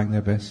and trying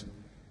their best.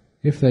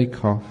 If they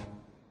cough,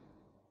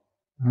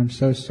 I'm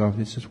so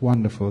sorry, it's just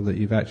wonderful that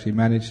you've actually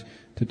managed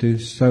to do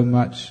so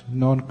much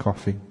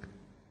non-coughing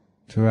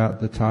throughout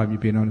the time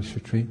you've been on this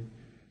retreat.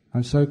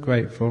 I'm so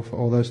grateful for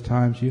all those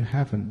times you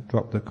haven't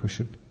dropped the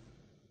cushion.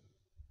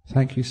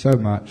 Thank you so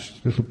much,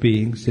 little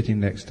being sitting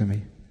next to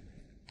me,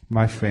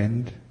 my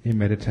friend in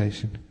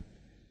meditation,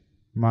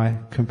 my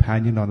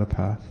companion on the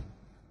path.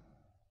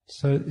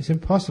 So it's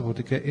impossible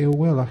to get ill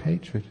will or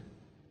hatred.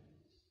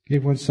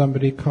 Even when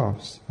somebody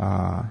coughs,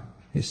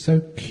 it's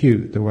so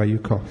cute the way you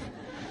cough.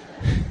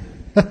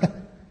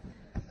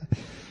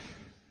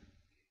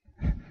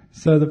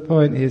 So the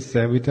point is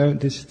that we don't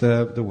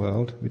disturb the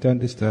world, we don't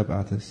disturb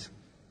others,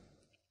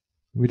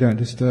 we don't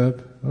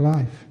disturb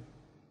life.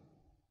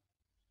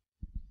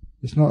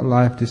 It's not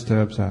life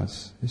disturbs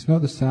us. It's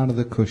not the sound of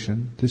the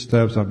cushion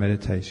disturbs our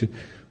meditation.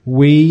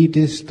 We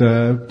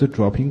disturb the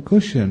dropping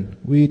cushion.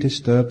 We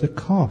disturb the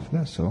cough,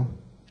 that's all.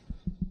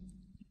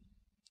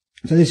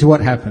 So this is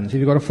what happens. If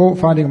you've got a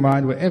fault-finding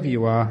mind, wherever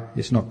you are,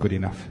 it's not good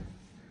enough.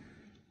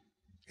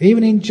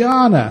 Even in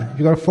jhana, if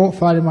you've got a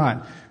fault-finding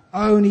mind,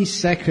 only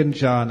second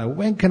jhana.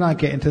 When can I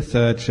get into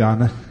third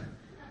jhana?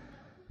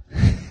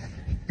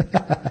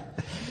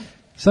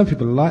 Some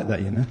people like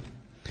that, you know.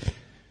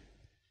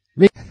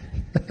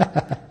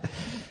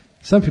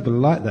 Some people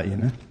like that, you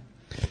know.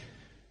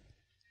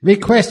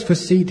 Request for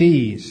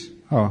CDs.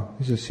 Oh,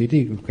 this is a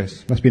CD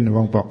request. Must be in the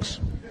wrong box.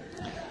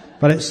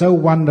 But it's so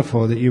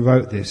wonderful that you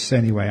wrote this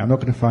anyway. I'm not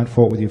going to find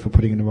fault with you for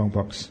putting it in the wrong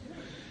box.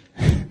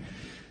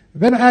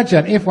 Venerable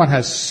Ajahn, if one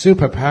has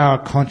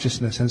superpower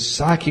consciousness and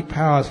psychic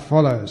powers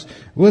follows,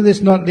 will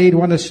this not lead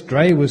one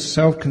astray with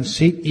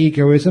self-conceit,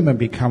 egoism, and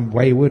become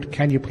wayward?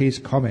 Can you please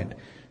comment?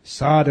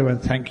 Sadhu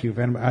and thank you,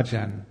 Venerable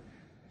Ajahn.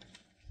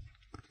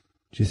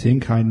 Do you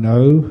think I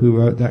know who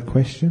wrote that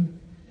question?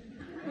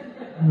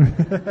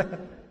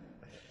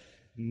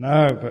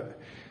 No, but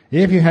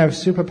if you have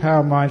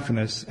superpower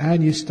mindfulness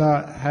and you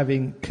start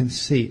having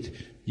conceit,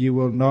 you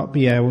will not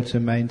be able to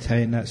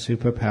maintain that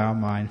superpower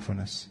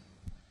mindfulness.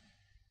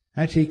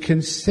 Actually,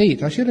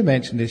 conceit, I should have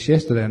mentioned this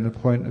yesterday on the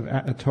point of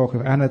a talk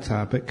of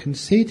anatta, but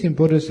conceit in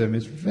Buddhism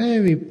is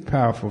very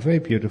powerful, very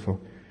beautiful.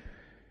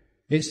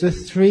 It's the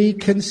three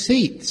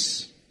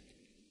conceits.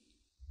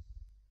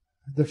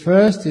 The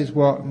first is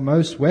what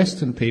most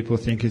Western people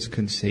think is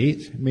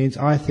conceit. It means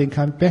I think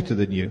I'm better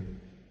than you.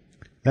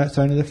 That's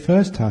only the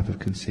first type of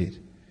conceit.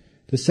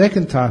 The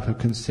second type of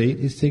conceit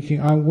is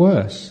thinking I'm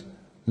worse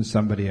than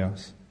somebody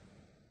else.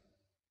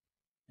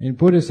 In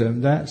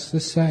Buddhism, that's the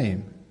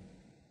same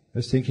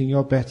as thinking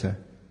you're better,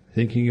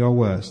 thinking you're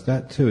worse.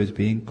 That too is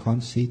being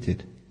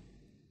conceited.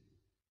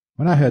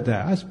 When I heard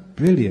that, that's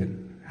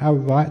brilliant. How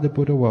right the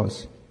Buddha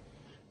was.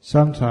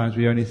 Sometimes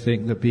we only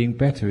think that being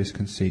better is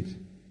conceit,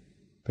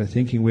 but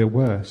thinking we're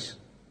worse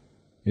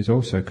is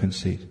also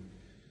conceit.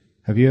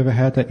 Have you ever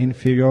had that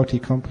inferiority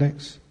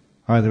complex,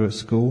 either at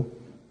school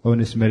or in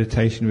this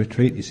meditation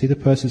retreat? You see the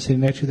person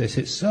sitting next to you, they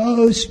sit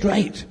so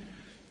straight.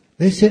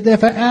 They sit there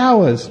for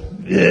hours.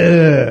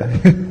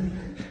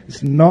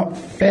 It's not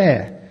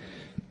fair.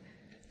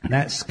 And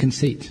that's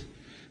conceit,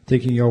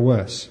 thinking you're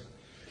worse.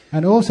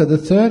 And also the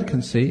third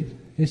conceit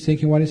is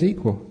thinking one is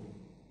equal.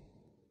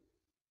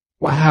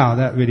 Wow,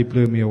 that really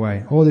blew me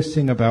away. All this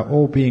thing about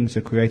all beings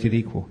are created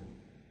equal.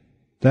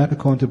 That,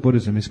 according to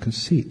Buddhism, is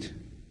conceit.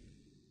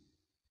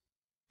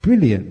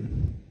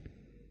 Brilliant.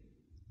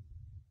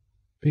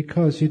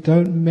 Because you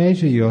don't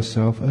measure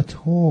yourself at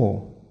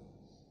all.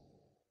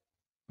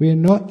 We're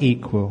not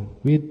equal.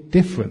 We're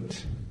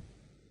different.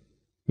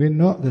 We're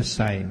not the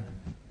same.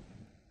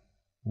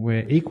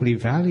 We're equally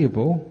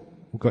valuable.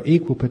 We've got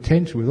equal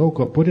potential. We've all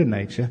got Buddha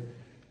nature.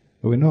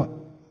 But we're not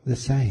the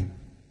same.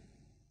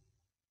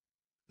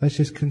 That's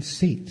just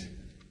conceit.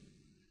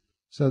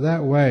 So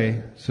that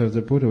way, so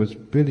the Buddha was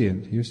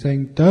brilliant. He was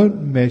saying,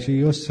 don't measure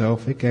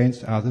yourself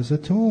against others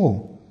at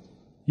all.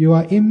 You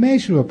are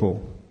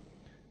immeasurable.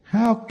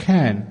 How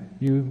can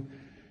you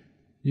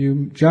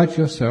judge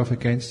yourself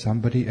against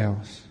somebody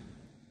else?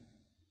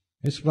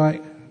 It's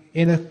like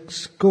in a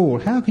school,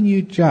 how can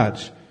you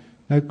judge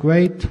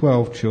grade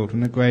 12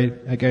 children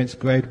against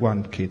grade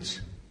 1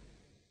 kids?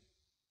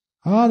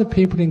 Are the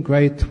people in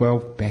grade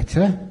 12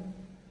 better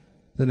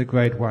than the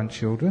grade 1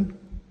 children?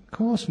 Of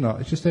course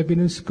not. It's just they've been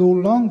in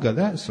school longer,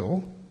 that's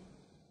all.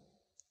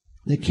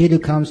 The kid who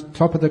comes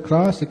top of the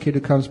class, the kid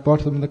who comes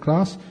bottom of the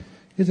class,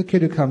 is the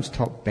kid who comes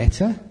top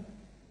better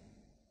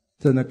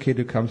than the kid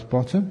who comes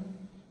bottom?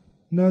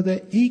 No,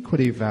 they're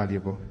equally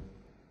valuable.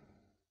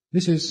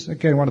 This is,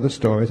 again, one of the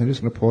stories. I'm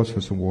just going to pause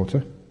for some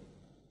water.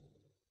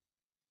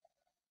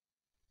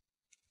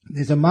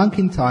 There's a monk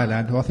in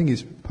Thailand who I think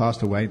he's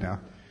passed away now.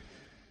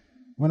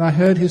 When I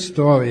heard his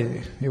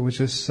story, it was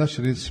just such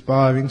an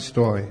inspiring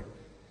story.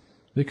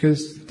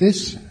 Because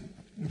this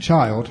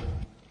child,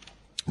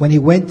 when he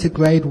went to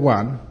grade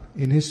 1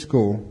 in his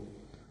school,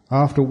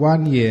 after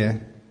 1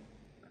 year,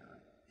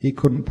 he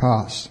couldn't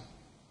pass.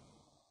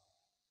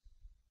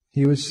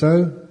 He was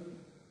so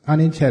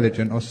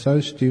unintelligent or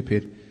so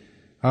stupid.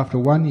 After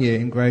 1 year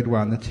in grade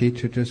 1, the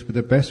teacher, just with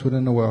the best will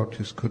in the world,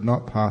 just could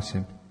not pass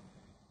him.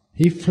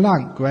 He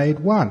flunked grade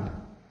 1.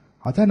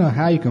 I don't know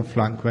how you can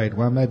flunk grade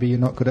 1. Maybe you're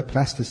not good at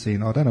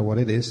plasticine, or I don't know what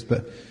it is,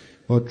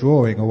 or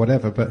drawing or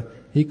whatever, but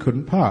he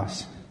couldn't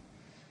pass.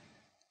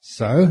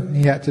 So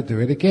he had to do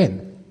it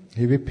again.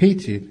 He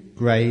repeated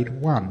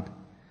grade 1.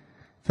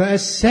 For a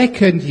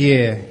second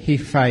year he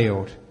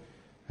failed.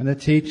 And the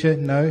teacher,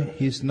 no,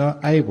 he's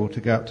not able to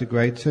go up to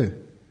grade 2.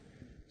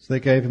 So they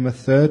gave him a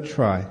third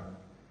try.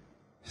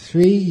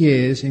 3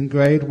 years in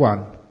grade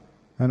 1.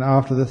 And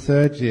after the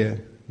third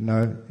year,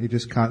 no, you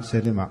just can't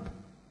set him up.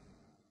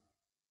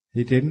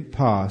 He didn't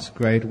pass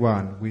grade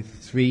 1 with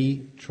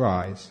 3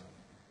 tries.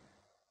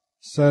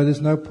 So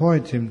there's no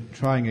point in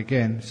trying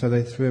again, so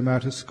they threw him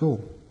out of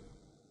school.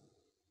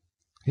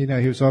 He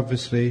was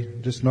obviously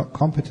just not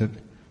competent.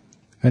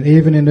 And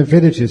even in the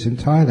villages in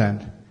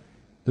Thailand,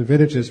 the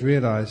villagers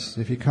realized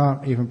if he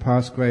can't even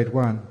pass grade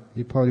 1,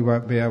 he probably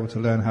won't be able to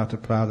learn how to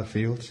plough the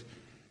fields.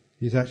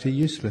 He's actually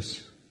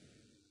useless.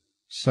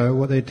 So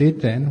what they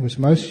did then was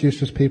most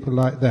useless people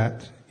like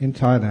that in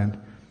Thailand,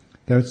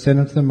 they would send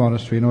him to the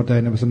monastery and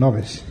ordain him as a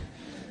novice.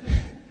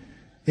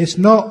 It's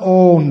not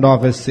all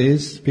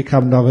novices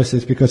become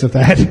novices because of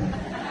that.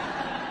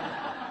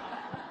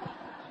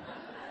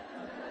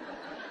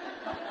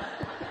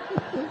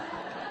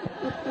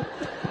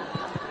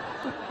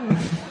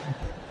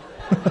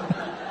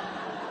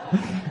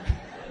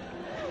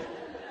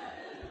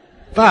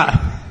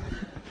 But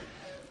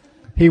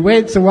he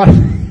went to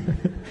one...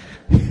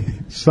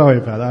 Sorry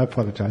about that, I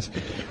apologize.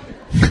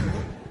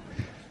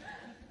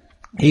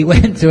 He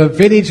went to a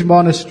village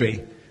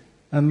monastery,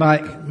 and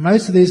like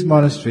most of these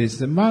monasteries,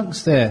 the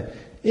monks there,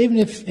 even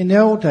if in the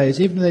old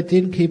days, even if they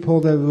didn't keep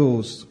all their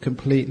rules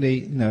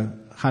completely,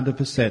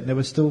 100%, they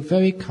were still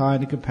very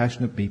kind and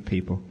compassionate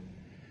people.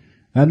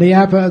 And the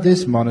abbot of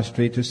this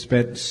monastery just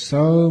spent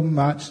so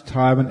much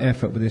time and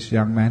effort with this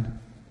young man.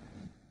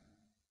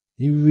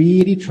 He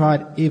really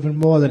tried even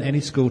more than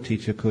any school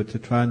teacher could to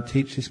try and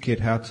teach his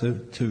kid how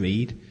to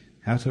read,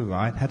 how to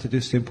write, how to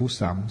do simple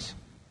sums.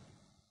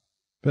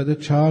 But the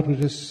child was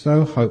just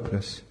so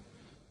hopeless.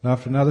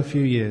 After another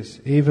few years,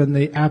 even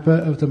the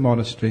abbot of the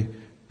monastery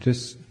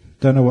just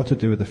don't know what to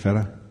do with the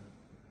fella.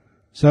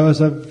 So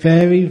as a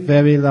very,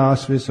 very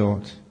last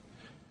resort,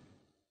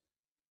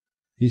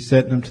 he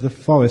sent them to the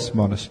forest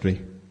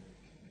monastery.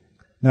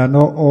 Now,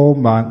 not all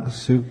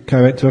monks who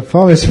go into a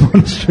forest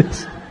monastery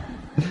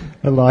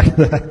are like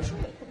that.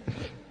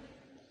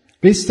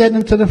 But he sent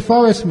them to the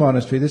forest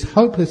monastery, this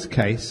hopeless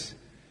case,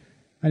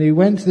 and he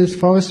went to this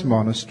forest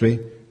monastery.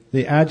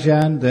 The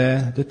Ajahn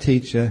there, the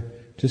teacher,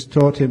 just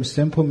taught him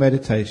simple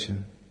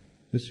meditation.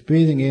 Just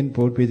breathing in,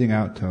 breathing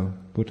out,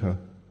 Buddha.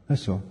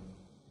 That's all.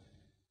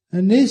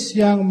 And this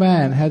young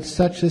man had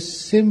such a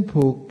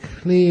simple,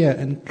 clear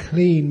and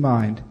clean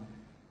mind.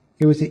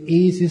 It was the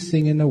easiest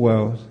thing in the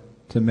world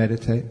to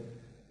meditate.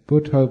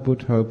 Buddha,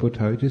 Buddha,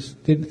 Buddha. He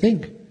just didn't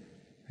think.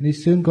 And he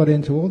soon got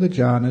into all the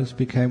jhanas,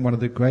 became one of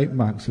the great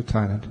monks of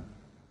Thailand.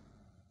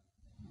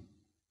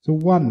 It's a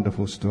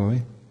wonderful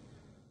story.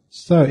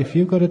 So if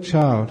you've got a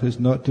child who's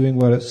not doing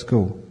well at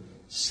school,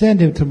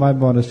 send him to my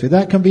monastery.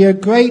 That can be a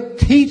great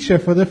teacher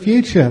for the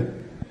future.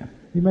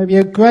 He may be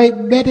a great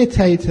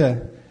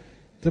meditator.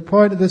 The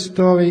point of the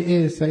story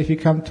is that if you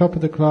come top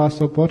of the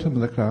class or bottom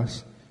of the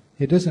class,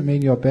 it doesn't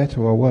mean you're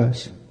better or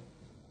worse.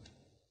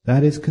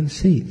 That is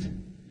conceit.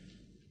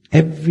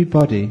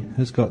 Everybody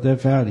has got their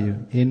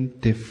value in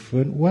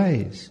different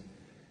ways.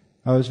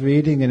 I was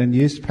reading in a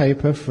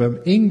newspaper from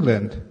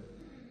England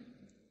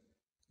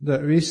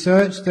that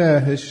research there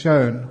has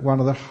shown one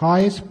of the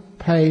highest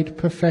paid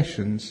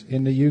professions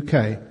in the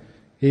UK,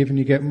 even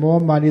you get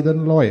more money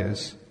than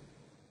lawyers,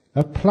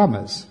 are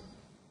plumbers.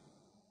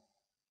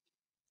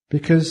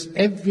 Because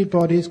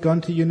everybody's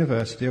gone to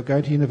university or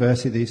going to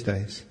university these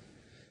days.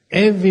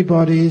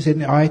 Everybody's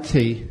in IT,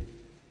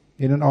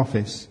 in an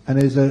office,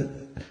 and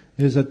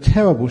there's a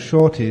terrible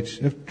shortage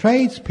of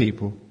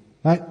tradespeople,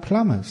 like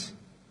plumbers.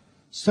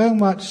 So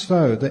much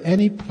so that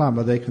any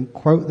plumber, they can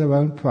quote their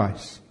own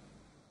price.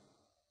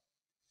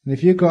 And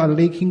if you've got a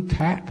leaking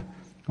tap,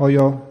 or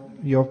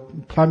your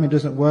plumbing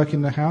doesn't work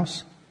in the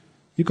house,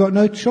 you've got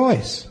no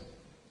choice.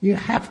 You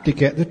have to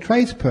get the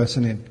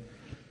tradesperson in.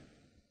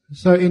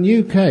 So in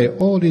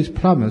UK, all these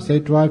plumbers, they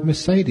drive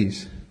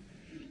Mercedes.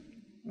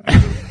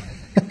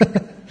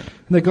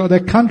 They've got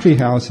their country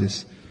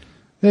houses.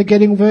 They're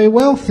getting very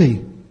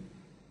wealthy.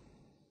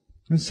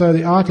 And so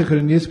the article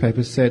in the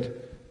newspaper said,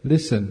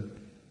 listen,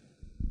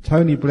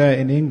 Tony Blair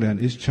in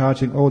England is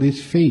charging all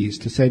these fees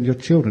to send your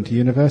children to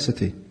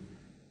university.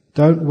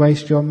 Don't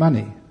waste your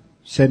money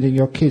sending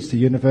your kids to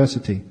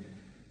university.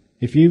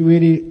 If you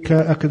really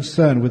are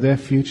concerned with their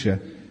future,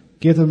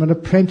 give them an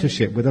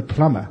apprenticeship with a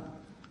plumber.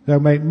 They'll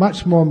make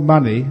much more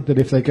money than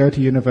if they go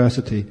to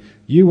university.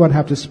 You won't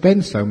have to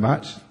spend so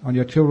much on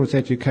your children's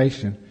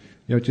education.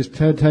 You'll just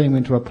turn them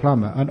into a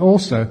plumber. And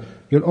also,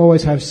 you'll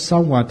always have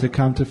someone to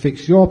come to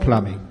fix your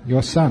plumbing,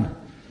 your son.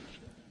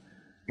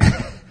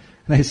 And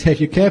they say,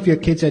 if you care for your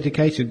kids'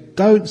 education,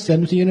 don't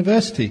send them to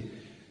university.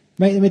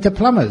 Make them into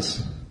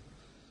plumbers.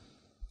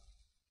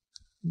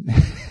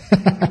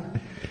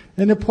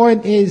 And the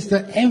point is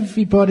that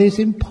everybody is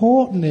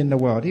important in the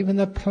world, even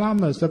the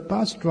plumbers, the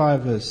bus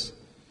drivers.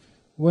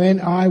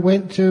 When I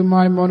went to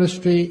my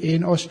monastery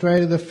in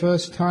Australia the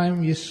first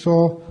time, you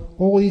saw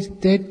all these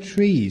dead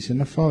trees in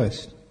the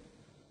forest.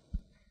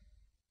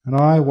 And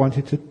I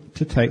wanted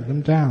to take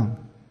them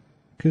down,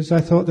 because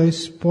I thought they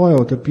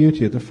spoiled the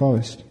beauty of the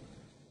forest.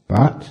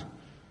 But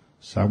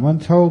someone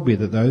told me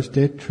that those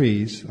dead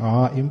trees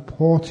are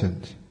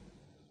important.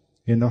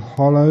 In the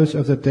hollows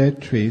of the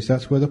dead trees,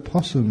 that's where the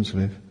possums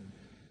live.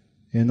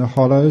 In the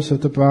hollows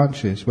of the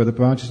branches, where the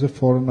branches have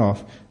fallen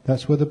off,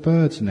 that's where the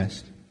birds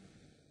nest.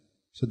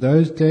 So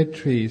those dead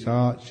trees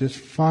are just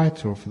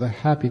vital for the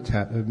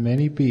habitat of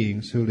many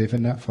beings who live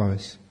in that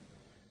forest.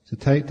 To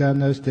take down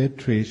those dead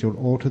trees, you'll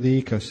alter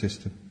the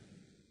ecosystem.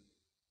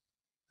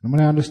 And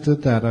when I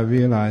understood that, I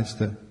realized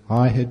that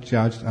I had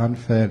judged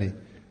unfairly.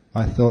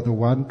 I thought the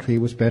one tree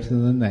was better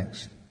than the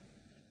next.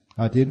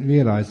 I didn't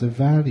realize the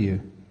value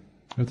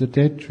of the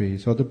dead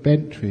trees, or the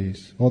bent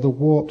trees, or the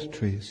warped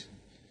trees.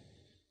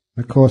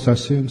 Of course, I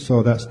soon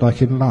saw that's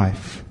like in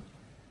life.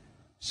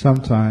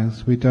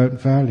 Sometimes we don't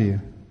value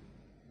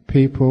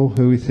people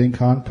who we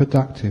think aren't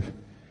productive,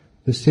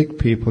 the sick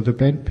people, the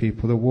bent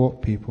people, the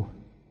warped people.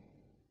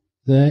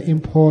 They're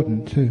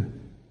important too.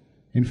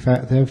 In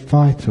fact, they're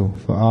vital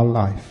for our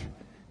life.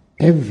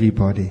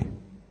 Everybody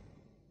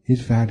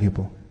is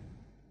valuable.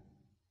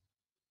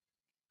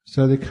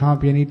 So there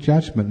can't be any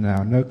judgment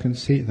now, no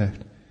conceit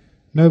left.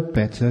 No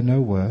better, no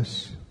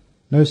worse.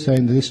 No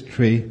saying that this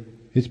tree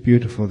is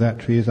beautiful, that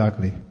tree is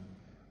ugly.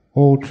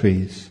 All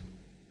trees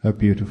are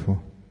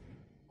beautiful.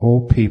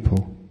 All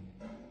people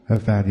are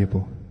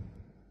valuable.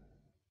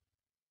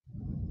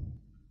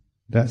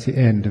 That's the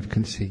end of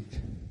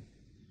conceit.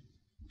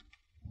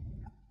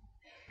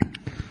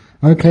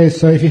 Okay,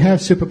 so if you have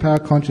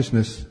superpower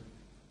consciousness,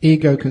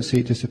 ego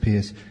conceit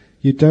disappears.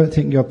 You don't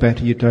think you're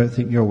better, you don't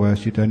think you're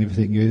worse, you don't even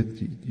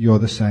think you're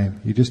the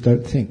same. You just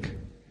don't think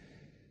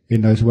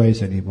in those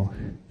ways anymore.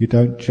 You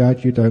don't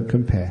judge, you don't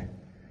compare.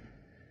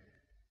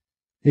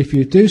 If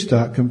you do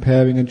start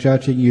comparing and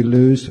judging, you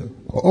lose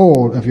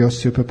all of your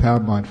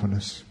superpower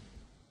mindfulness.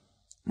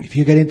 If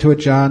you get into a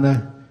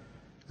jhana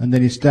and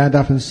then you stand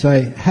up and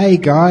say, "Hey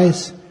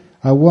guys,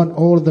 I want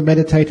all of the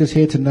meditators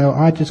here to know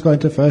I just got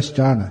into first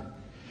jhana,"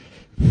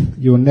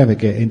 you'll never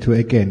get into it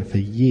again for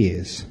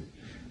years.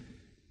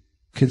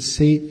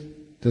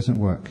 Conceit doesn't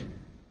work.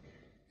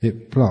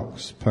 It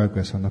blocks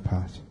progress on the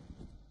path.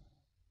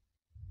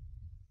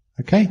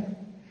 Okay?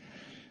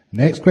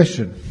 Next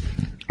question.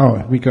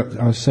 I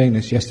was saying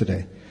this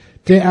yesterday.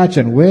 Dear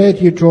Ajahn, where do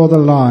you draw the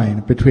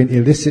line between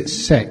illicit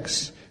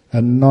sex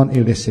and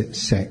non-illicit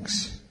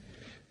sex?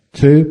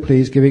 2,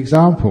 please give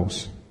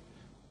examples.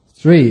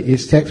 3,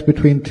 is sex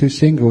between two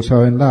singles who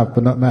are in love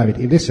but not married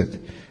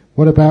illicit?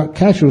 What about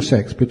casual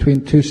sex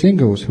between two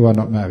singles who are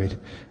not married?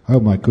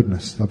 Oh my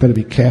goodness, I better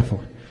be careful.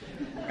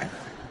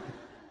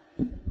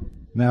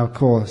 Now, of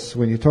course,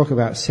 when you talk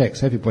about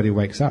sex, everybody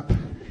wakes up.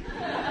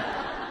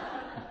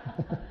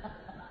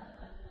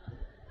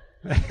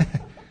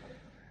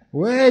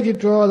 Where do you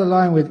draw the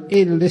line with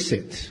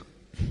illicit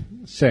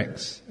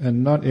sex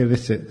and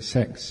non-illicit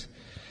sex?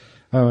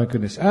 Oh my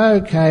goodness.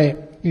 Okay,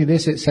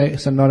 illicit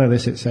sex and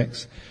non-illicit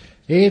sex.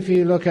 If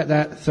you look at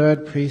that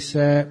third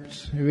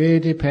precept, it really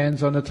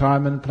depends on the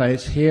time and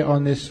place. Here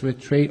on this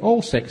retreat,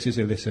 all sex is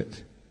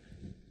illicit.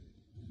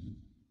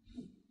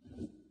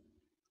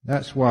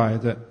 That's why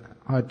that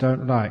I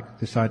don't like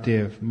this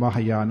idea of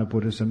Mahayana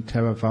Buddhism,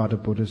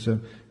 Theravada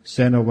Buddhism,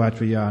 Zen or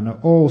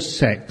Vajrayana. All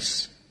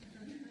sex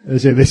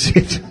is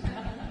illicit.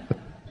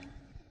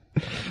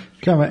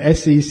 Come on,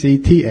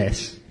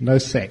 S-E-C-T-S, no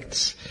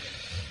sects.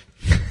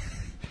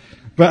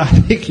 But I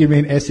think you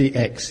mean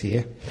S-E-X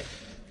here.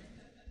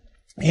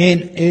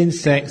 In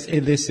sex,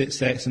 illicit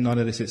sex and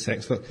non-illicit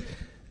sex. Look,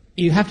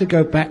 you have to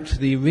go back to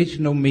the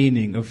original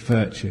meaning of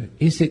virtue.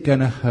 Is it going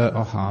to hurt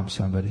or harm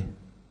somebody?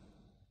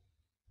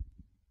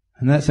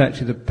 And that's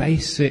actually the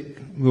basic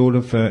rule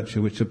of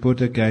virtue which the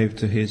Buddha gave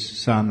to his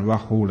son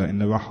Rahula in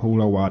the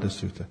Rahula Wada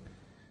Sutta.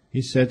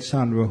 He said,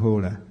 "Son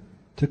Rahula,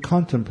 to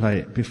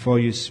contemplate before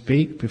you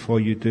speak, before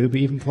you do, but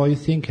even before you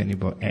think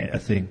a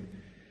thing.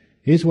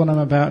 Is what I'm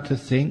about to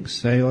think,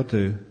 say or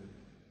do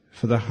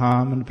for the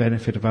harm and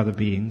benefit of other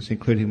beings,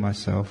 including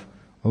myself,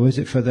 or is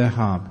it for their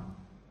harm?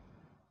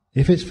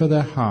 If it's for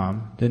their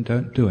harm, then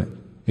don't do it.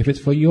 If it's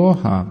for your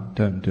harm,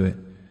 don't do it.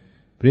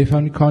 But if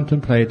on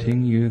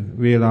contemplating you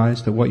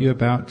realize that what you're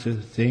about to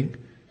think,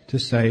 to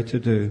say, to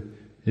do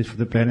is for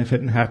the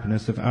benefit and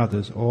happiness of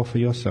others or for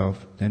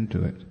yourself, then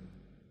do it."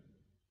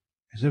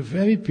 It's a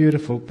very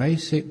beautiful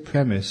basic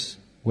premise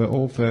where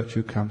all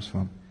virtue comes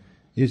from.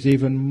 It is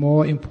even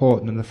more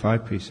important than the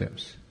 5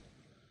 precepts.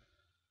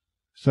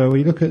 So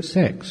we look at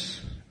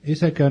sex. Is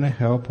that going to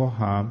help or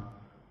harm,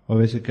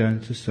 or is it going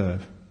to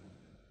serve?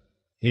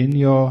 In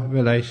your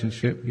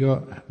relationship,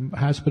 your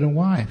husband and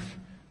wife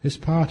is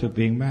part of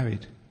being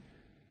married.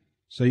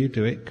 So you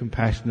do it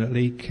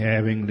compassionately,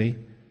 caringly,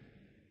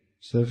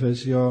 so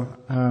there's your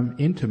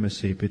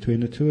intimacy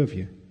between the two of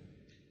you.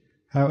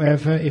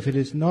 However, if it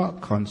is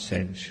not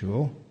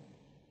consensual,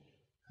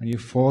 and you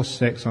force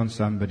sex on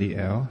somebody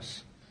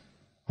else,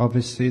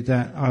 obviously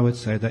that, I would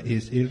say, that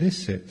is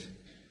illicit.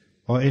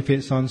 Or if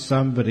it's on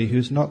somebody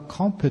who's not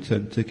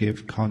competent to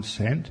give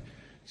consent,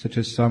 such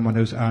as someone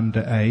who's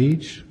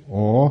underage,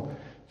 or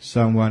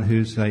someone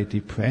who's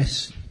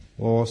depressed,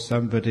 or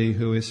somebody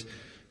who is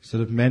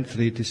sort of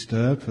mentally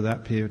disturbed for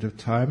that period of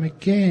time,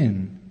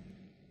 again,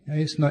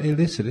 it's not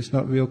illicit, it's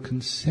not real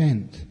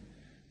consent.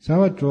 So I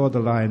would draw the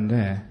line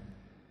there.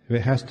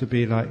 It has to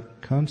be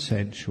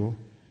consensual,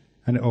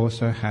 and it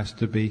also has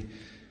to be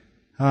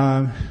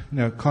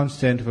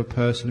consent of a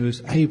person who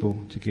is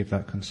able to give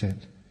that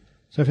consent.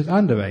 So if it's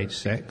underage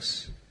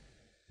sex,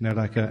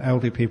 like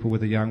elderly people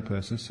with a young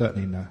person,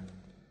 certainly no.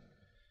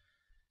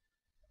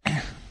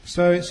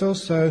 So it's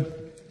also,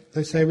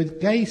 they say, with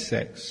gay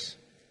sex,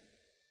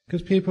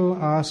 because people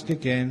ask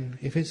again,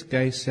 if it's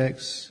gay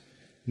sex,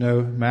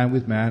 man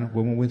with man,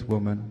 woman with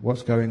woman,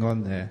 what's going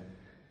on there?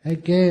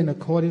 Again,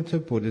 according to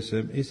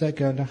Buddhism, is that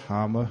going to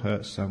harm or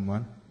hurt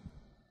someone?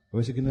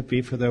 Or is it going to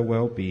be for their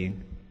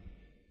well-being?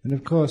 And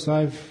of course,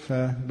 I've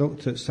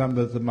looked at some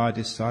of my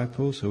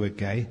disciples who are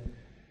gay,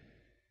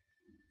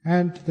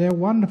 And they're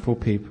wonderful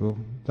people.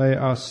 They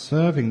are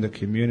serving the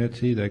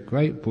community, they're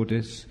great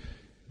Buddhists,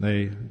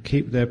 they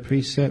keep their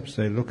precepts,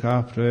 they look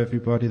after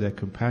everybody, they're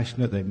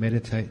compassionate, they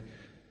meditate.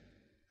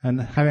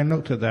 And having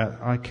looked at that,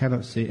 I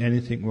cannot see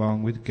anything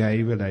wrong with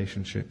gay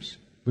relationships,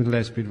 with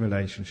lesbian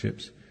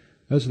relationships,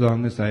 as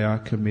long as they are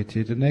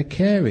committed and they're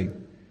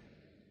caring.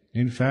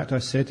 In fact, I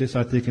said this,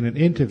 I think, in an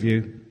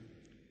interview.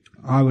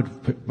 I would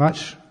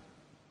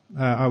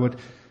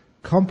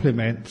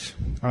compliment,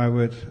 I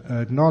would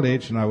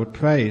acknowledge, and I would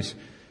praise,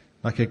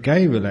 like a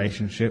gay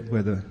relationship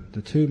where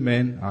the two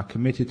men are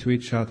committed to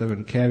each other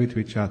and caring to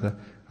each other.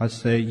 I'd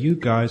say you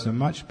guys are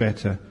much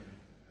better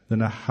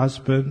than a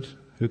husband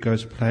who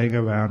goes playing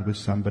around with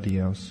somebody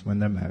else when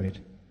they're married.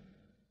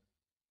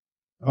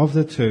 Of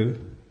the two,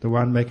 the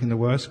one making the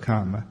worst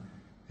karma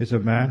is a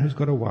man who's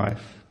got a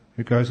wife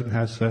who goes and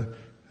has a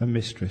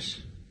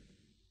mistress.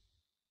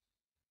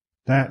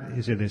 That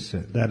is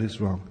illicit. That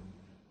is wrong.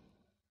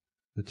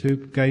 The two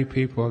gay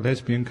people, a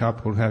lesbian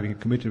couple having a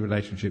committed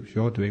relationship,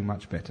 you're doing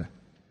much better.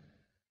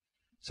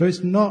 So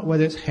it's not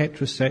whether it's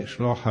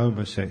heterosexual or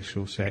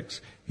homosexual sex,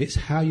 it's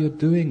how you're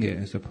doing it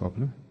is the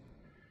problem.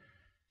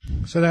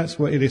 So that's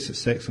what illicit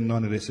sex and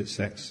non-illicit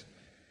sex.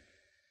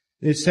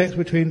 Is sex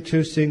between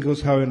two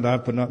singles who are in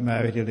love but not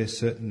married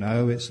illicit?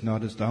 No, it's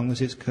not, as long as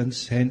it's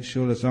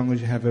consensual, as long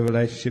as you have a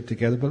relationship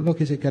together. But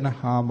look, is it going to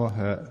harm or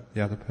hurt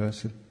the other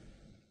person?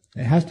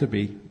 It has to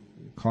be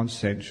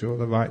consensual,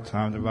 the right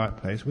time, the right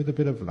place, with a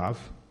bit of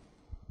love,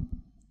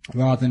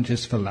 rather than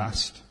just for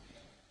lust.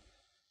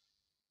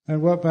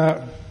 And what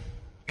about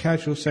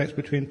casual sex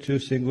between two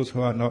singles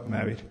who are not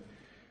married?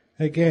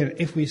 Again,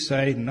 if we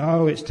say,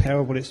 no, it's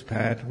terrible, it's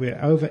bad, we're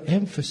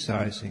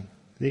overemphasizing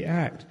the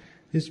act.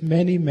 There's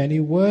many, many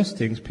worse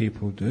things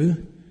people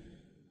do.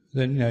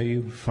 Then,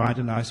 you find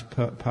a nice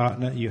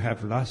partner, you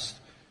have lust,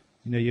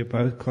 you're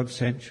both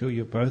consensual,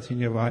 you're both in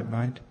your right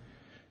mind.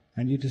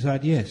 And you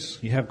decide, yes,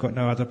 you have got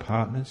no other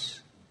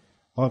partners.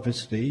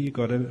 Obviously, you've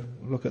got to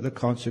look at the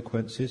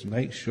consequences,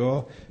 make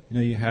sure,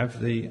 you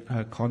have the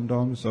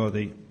condoms or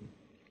the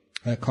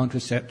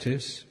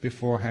contraceptives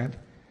beforehand.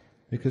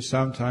 Because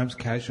sometimes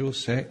casual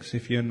sex,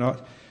 if you're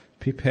not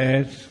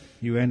prepared,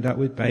 you end up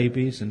with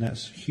babies, and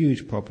that's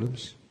huge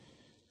problems.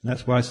 And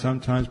that's why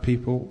sometimes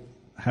people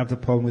have the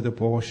problem with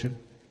abortion,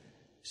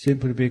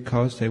 simply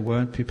because they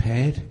weren't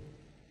prepared.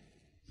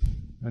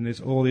 And there's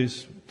all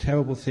these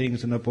terrible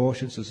things, and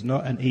abortions is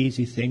not an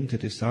easy thing to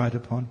decide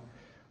upon.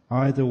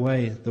 Either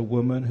way, the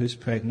woman who's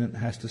pregnant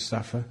has to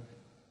suffer.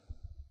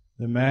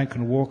 The man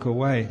can walk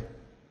away,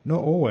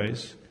 not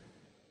always,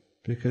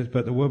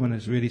 but the woman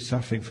is really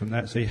suffering from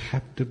that, so you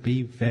have to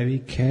be very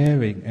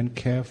caring and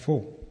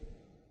careful.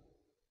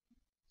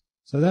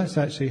 So that's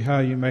actually how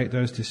you make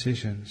those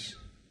decisions.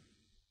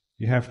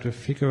 You have to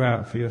figure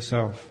out for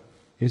yourself,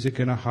 is it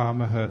going to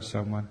harm or hurt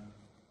someone?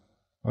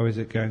 Or is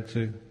it going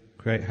to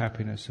create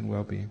happiness and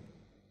well-being?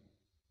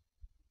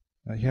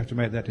 You have to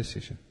make that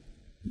decision.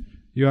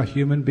 You are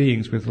human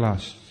beings with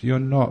lust. You're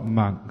not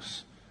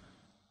monks.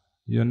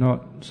 You're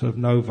not sort of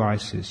no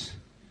vices.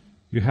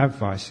 You have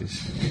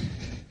vices.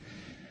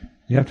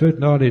 You have to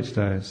acknowledge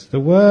those. The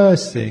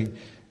worst thing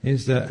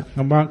is that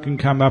a monk can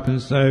come up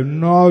and say,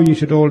 no, you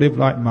should all live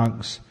like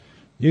monks.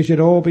 You should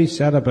all be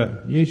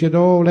celibate. You should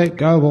all let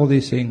go of all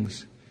these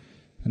things.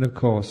 And of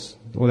course,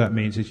 all that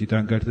means is you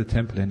don't go to the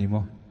temple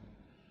anymore.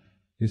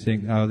 You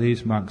think, oh,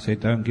 these monks, they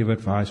don't give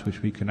advice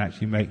which we can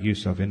actually make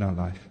use of in our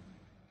life.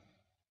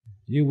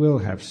 You will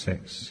have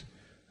sex.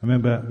 I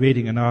remember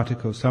reading an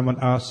article, someone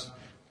asked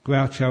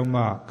Groucho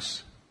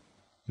Marx,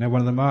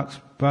 one of the Marx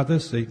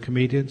brothers, the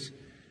comedians,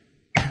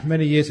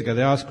 many years ago,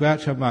 they asked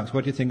Groucho Marx,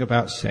 what do you think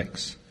about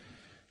sex?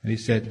 And he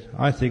said,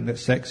 I think that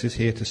sex is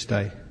here to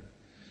stay.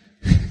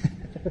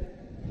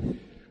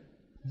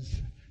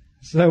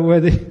 So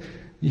whether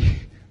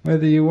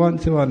you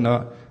want to or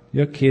not,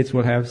 your kids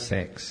will have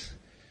sex.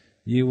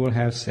 You will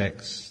have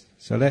sex.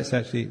 So let's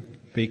actually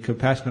be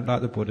compassionate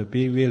like the Buddha,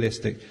 be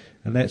realistic,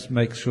 and let's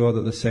make sure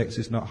that the sex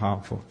is not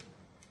harmful.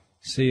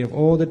 See of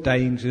all the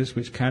dangers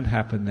which can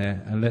happen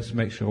there, and let's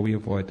make sure we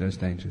avoid those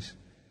dangers.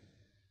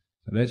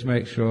 So let's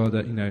make sure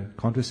that,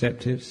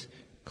 contraceptives,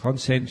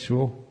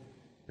 consensual,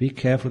 be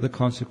careful of the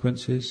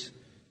consequences.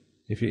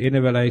 If you're in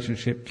a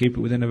relationship, keep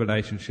it within a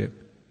relationship,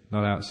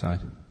 not outside.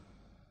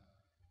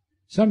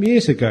 Some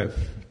years ago,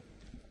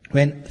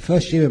 when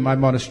first year in my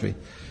monastery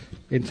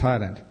in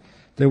Thailand,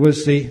 there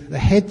was the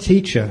head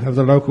teacher of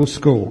the local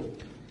school.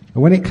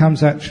 And when it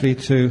comes actually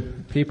to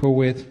people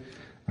with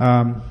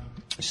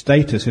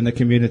status in the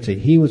community,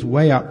 he was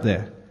way up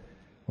there,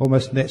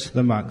 almost next to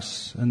the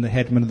monks and the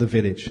headman of the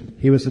village.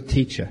 He was a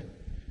teacher.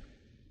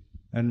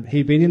 And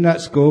he'd been in that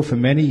school for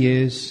many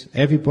years.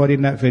 Everybody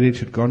in that village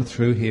had gone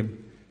through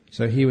him.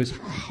 So he was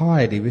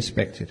highly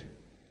respected.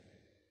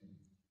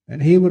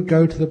 And he would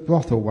go to the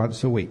brothel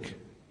once a week.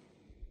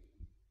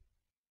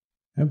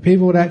 And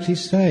people would actually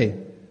say,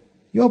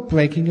 you're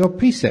breaking your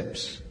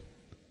precepts.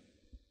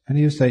 And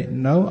he would say,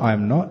 no,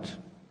 I'm not.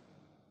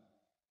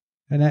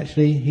 And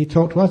actually, he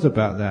talked to us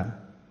about that.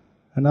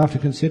 And after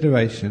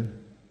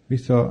consideration, we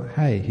thought,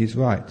 hey, he's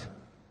right.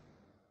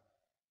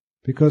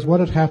 Because what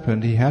had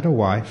happened, he had a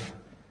wife,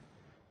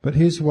 but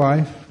his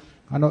wife,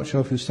 I'm not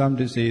sure if it was some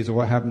disease or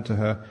what happened to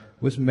her,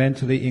 was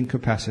mentally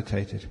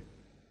incapacitated.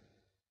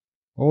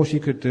 All she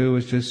could do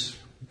was just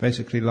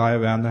basically lie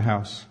around the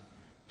house.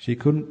 She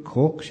couldn't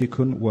cook, she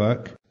couldn't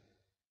work.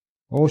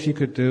 All she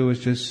could do was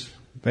just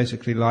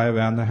basically lie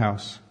around the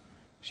house.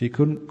 She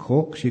couldn't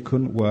cook, she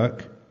couldn't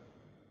work.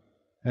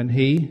 And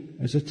he,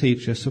 as a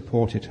teacher,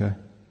 supported her.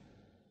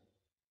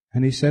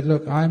 And he said,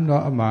 look, I'm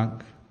not a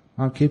monk.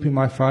 I'm keeping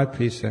my 5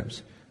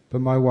 precepts.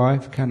 But my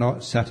wife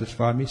cannot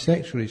satisfy me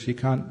sexually. She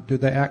can't do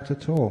that act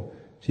at all.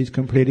 She's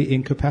completely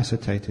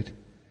incapacitated.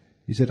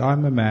 He said,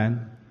 I'm a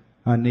man.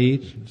 I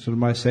need sort of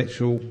my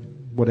sexual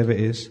whatever it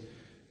is.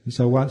 And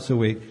so once a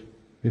week,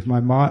 if my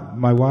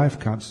wife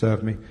can't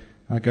serve me,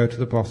 I go to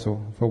the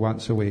brothel for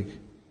once a week.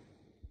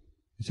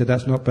 He said,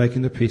 that's not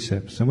breaking the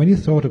precepts. And when he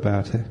thought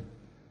about it,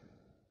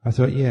 I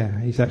thought, yeah,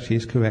 he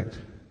is correct.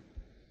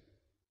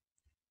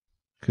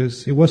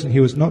 Because he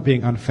was not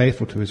being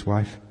unfaithful to his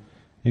wife.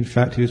 In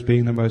fact, he was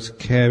being the most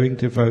caring,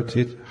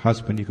 devoted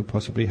husband you could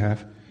possibly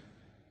have.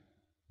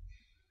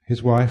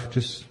 His wife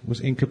just was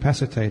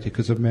incapacitated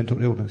because of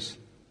mental illness.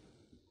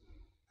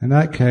 In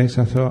that case,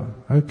 I thought,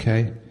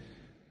 okay,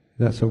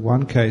 that's a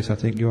one case, I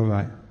think you're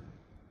right.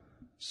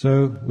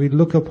 So we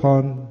look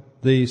upon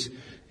these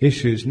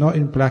issues not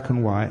in black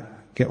and white,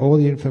 get all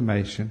the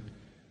information,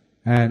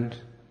 and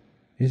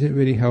is it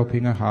really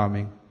helping or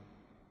harming?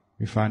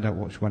 We find out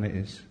which one it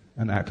is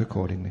and act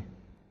accordingly.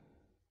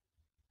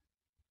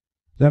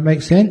 Does that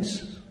make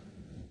sense?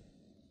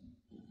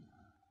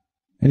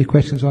 Any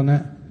questions on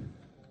that?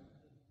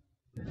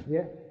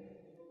 Yeah.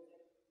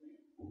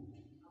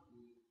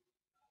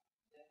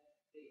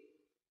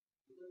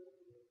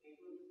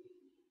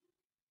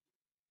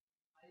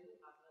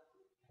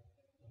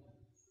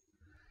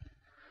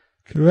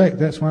 Correct.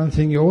 That's one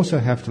thing you also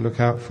have to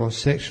look out for,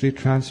 sexually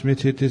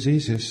transmitted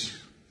diseases.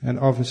 And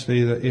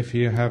obviously that if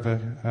you have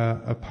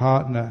a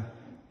partner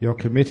you're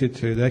committed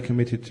to, they're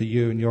committed to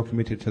you and you're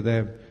committed to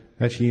them,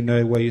 actually you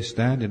know where you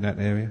stand in that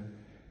area.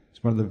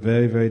 It's one of the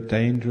very, very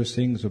dangerous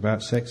things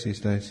about sex these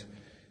days.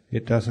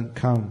 It doesn't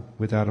come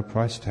without a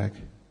price tag.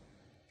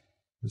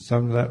 And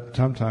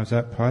sometimes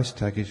that price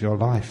tag is your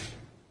life.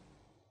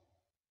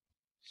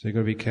 So you've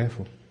got to be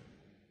careful.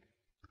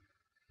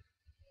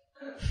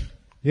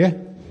 Yeah?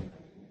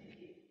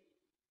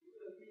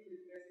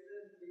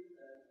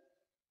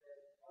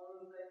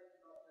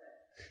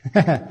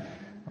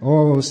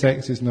 Oral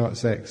sex is not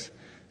sex.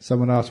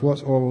 Someone asked,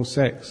 what's oral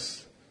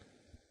sex?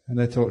 And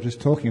they thought, just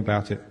talking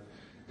about it.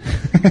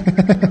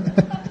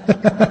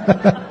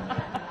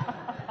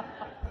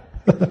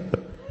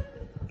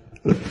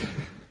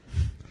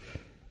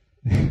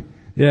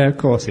 Yeah, of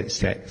course it's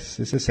sex.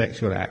 It's a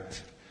sexual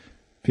act.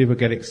 People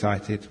get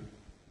excited.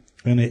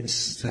 And it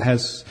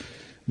has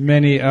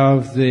many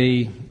of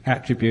the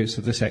attributes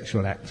of the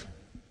sexual act.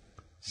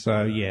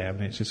 So yeah, I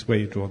mean, it's just where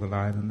you draw the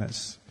line, and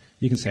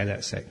you can say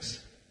that's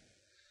sex.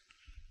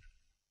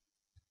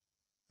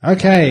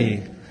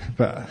 Okay,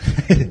 but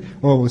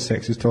oral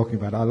sex is talking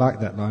about it. I like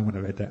that line when I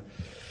read that.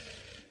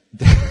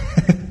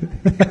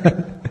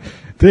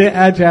 Dear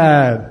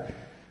Ajahn,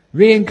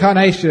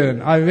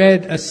 reincarnation. I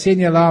read a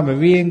senior lama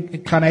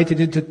reincarnated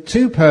into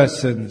 2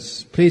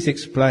 persons. Please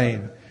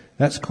explain.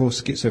 That's called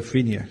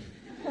schizophrenia.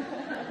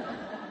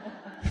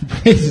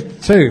 Please,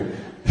 2.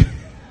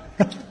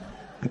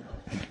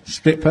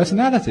 Split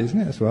personality, isn't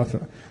it? That's what I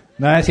thought.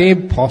 No, it's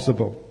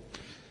impossible.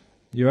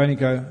 You only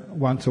go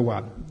 1 to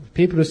 1.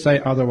 People who say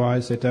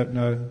otherwise, they don't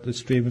know the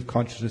stream of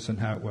consciousness and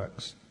how it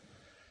works.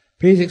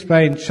 Please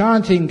explain.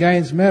 Chanting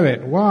gains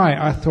merit. Why?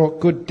 I thought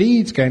good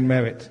deeds gain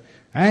merit.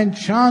 And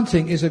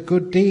chanting is a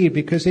good deed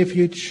because if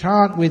you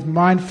chant with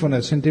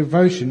mindfulness and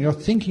devotion, you're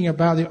thinking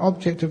about the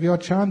object of your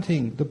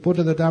chanting, the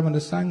Buddha, the Dhamma, and the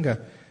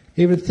Sangha.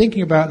 Even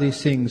thinking about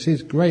these things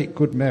is great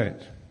good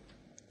merit.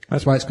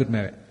 That's why it's good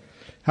merit.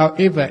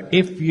 However,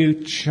 if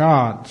you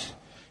chant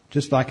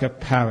just like a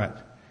parrot,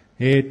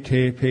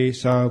 Iti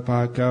piso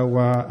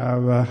bhagawa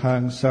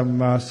arahang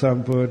samma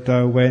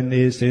sambuddha, when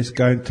is this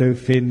going to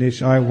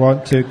finish? I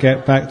want to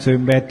get back to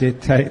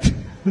meditate.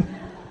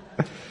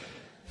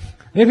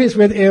 If it's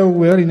with ill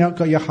will, you've not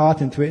got your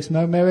heart into it, it's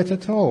no merit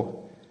at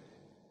all.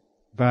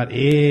 But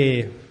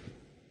if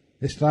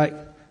it's like,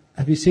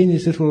 have you seen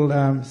these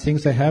little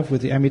things they have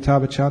with the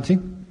Amitabha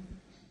chanting?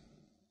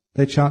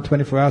 They chant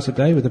 24 hours a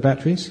day with the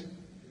batteries.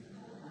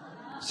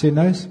 Seen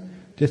those? Do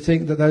you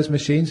think that those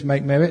machines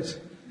make merit?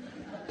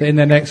 That in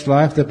their next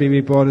life they'll be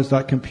reborn as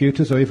like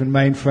computers or even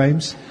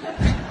mainframes?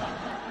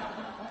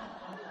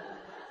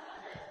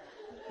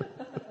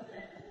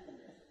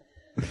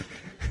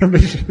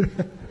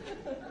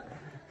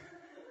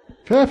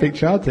 Perfect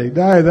chanting.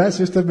 No, that's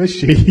just a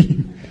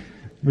machine.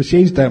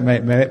 Machines don't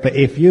make merit, but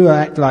if you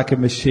act like a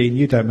machine,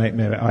 you don't make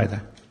merit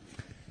either.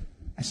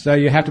 So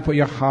you have to put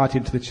your heart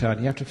into the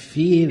chant. You have to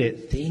feel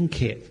it,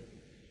 think it.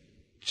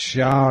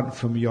 Chant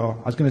from your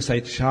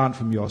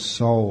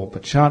soul,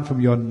 but chant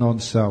from your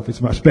non-self.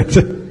 It's much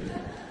better.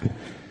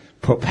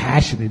 Put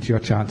passion into your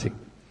chanting.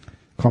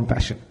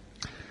 Compassion.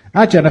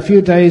 Ajahn, a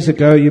few days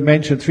ago you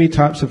mentioned 3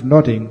 types of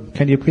nodding.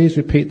 Can you please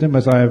repeat them,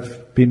 as I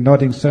have been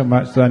nodding so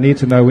much that I need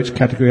to know which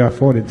category I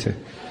fall into?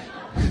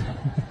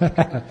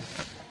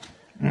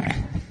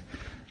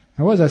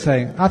 What was I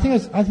saying? I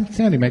think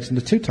I only mentioned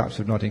the 2 types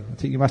of nodding. I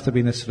think you must have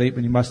been asleep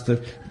and you must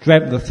have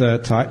dreamt the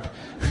 3rd type.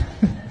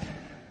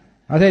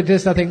 I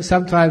think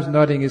sometimes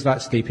nodding is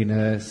like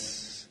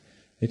sleepiness.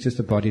 It's just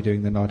the body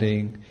doing the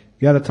nodding.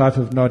 The other type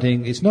of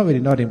nodding, it's not really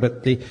nodding,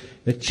 but the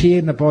chi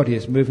in the body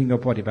is moving your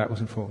body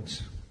backwards and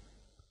forwards.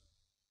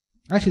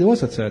 Actually, there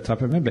was a 3rd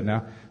type, I remember it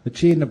now. The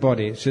chi in the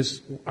body. It's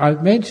just,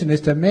 I've mentioned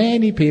this to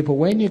many people,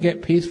 when you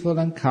get peaceful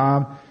and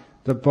calm,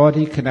 the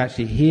body can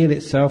actually heal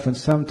itself, and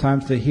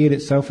sometimes to heal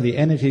itself for the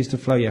energies to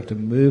flow, you have to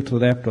move to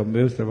the left or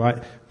move to the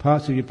right.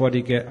 Parts of your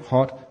body get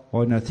hot,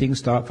 or things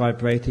start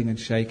vibrating and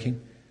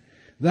shaking.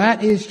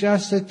 That is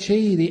just the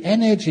chi, the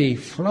energy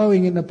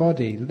flowing in the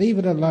body. Leave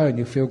it alone,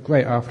 you'll feel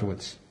great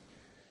afterwards.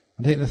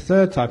 I think the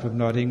 3rd type of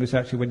nodding was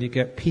actually when you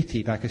get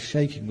piti, like a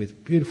shaking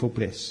with beautiful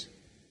bliss.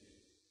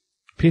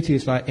 Piti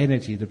is like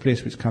energy, the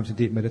bliss which comes in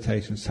deep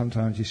meditation.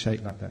 Sometimes you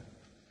shake like that.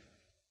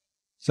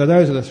 So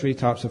those are the 3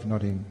 types of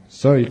nodding.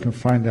 So you can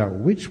find out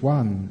which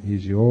one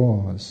is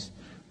yours.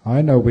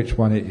 I know which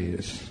one it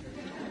is.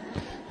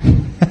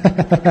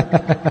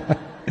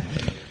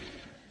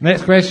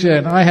 Next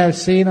question. I have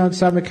seen on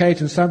some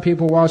occasions some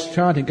people whilst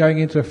chanting going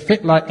into a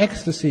fit-like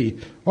ecstasy,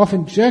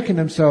 often jerking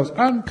themselves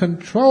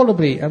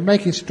uncontrollably and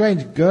making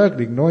strange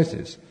gurgling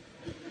noises.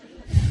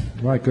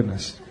 My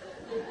goodness.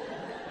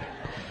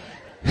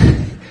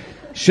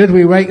 Should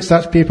we wake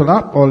such people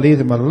up or leave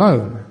them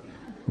alone?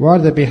 Why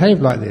do they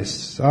behave like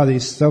this? Are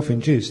these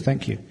self-induced?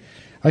 Thank you.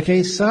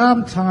 Okay,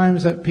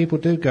 sometimes that people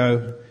do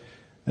go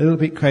a little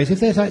bit crazy. If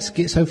they're like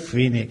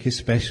schizophrenic,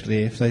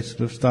 especially, if they sort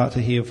of start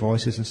to hear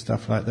voices and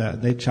stuff like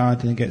that, they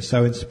chant and get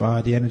so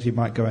inspired, the energy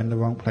might go in the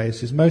wrong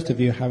places. Most of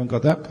you haven't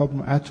got that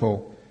problem at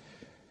all.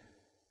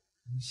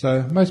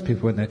 So most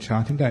people when they're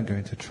chanting don't go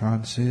into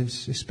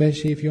trances,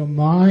 especially if you're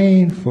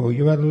mindful,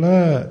 you're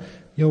alert,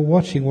 you're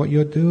watching what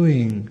you're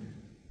doing.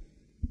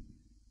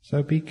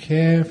 So be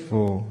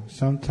careful.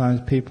 Sometimes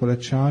people are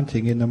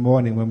chanting in the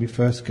morning when we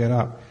first get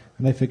up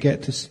and they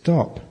forget to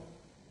stop.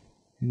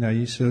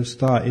 You sort of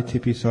start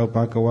Itipiso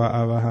Bhagava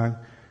Arahang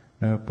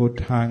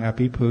Buddhang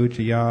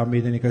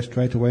Abhipujayami, then you go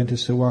straight away into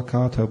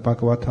Suwakato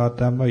Bhagavata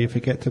Dhamma. You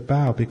forget to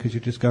bow because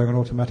you're just going on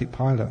automatic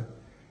pilot.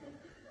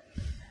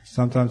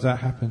 Sometimes that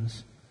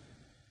happens.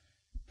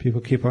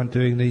 People keep on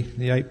doing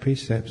the 8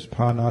 precepts,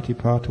 Parnati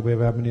Pata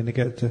Viramani, and they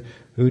get to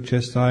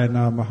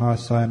Ujjasayana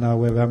Mahasayana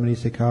Viramani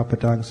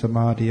Sikkhapadang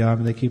Samadhiyami,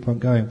 and they keep on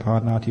going,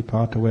 Parnati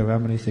Pata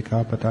Viramani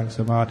Sikkhapadang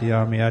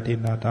Samadhiyami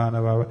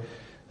Adinadana.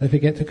 They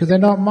forget to, because they're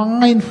not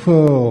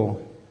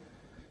mindful.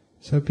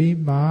 So be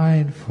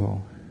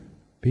mindful.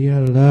 Be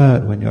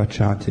alert when you're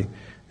chanting,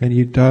 and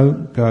you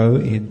don't go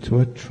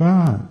into a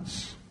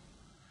trance.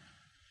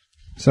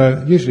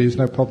 So usually there's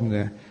no problem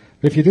there.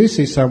 But if you do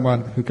see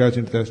someone who goes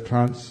into those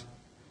trance,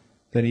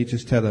 then you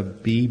just tell them,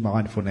 be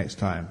mindful next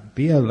time.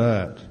 Be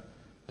alert.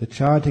 The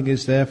chanting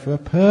is there for a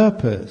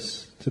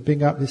purpose, to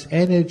bring up this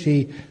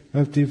energy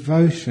of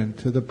devotion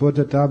to the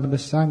Buddha, Dhamma and the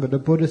Sangha. The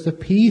Buddha is the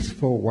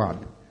peaceful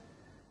one.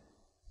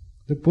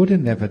 The Buddha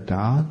never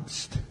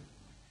danced.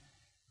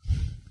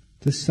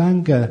 The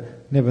Sangha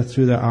never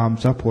threw their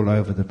arms up all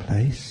over the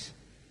place.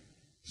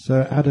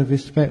 So out of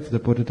respect for the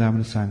Buddha, Dhamma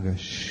and the Sangha,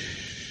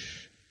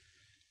 shh,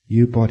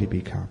 you body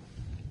be calm.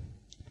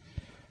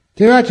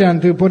 Dear Ajahn,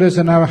 do Buddhas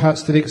and Arahats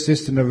still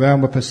exist in the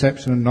realm of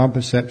perception and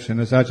non-perception,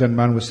 as Ajahn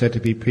Brahm was said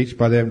to be preached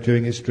by them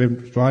during his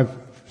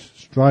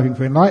striving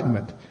for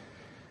enlightenment?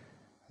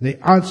 The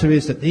answer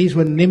is that these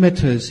were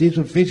nimittas, these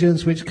were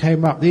visions which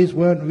came up, these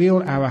weren't real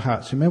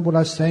Arahats. Remember what I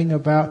was saying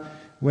about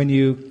when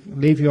you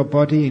leave your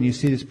body and you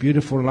see this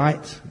beautiful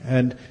light,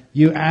 and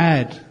you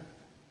add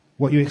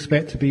what you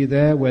expect to be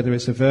there, whether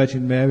it's the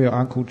Virgin Mary or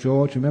Uncle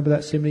George. Remember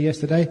that simile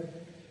yesterday?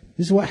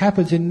 This is what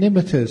happens in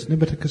nimittas.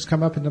 Nimittas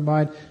come up in the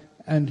mind,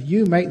 and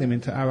you make them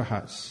into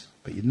arahats.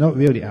 But you're not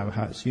really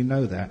arahats, you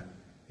know that.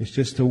 It's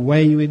just the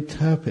way you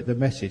interpret the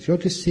message. You're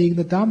just seeing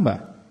the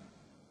Dhamma.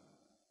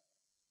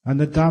 And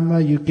the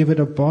Dhamma, you give it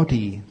a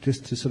body,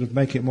 just to sort of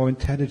make it more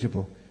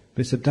intelligible.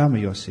 But it's the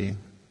Dhamma you're seeing.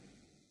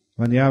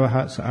 When the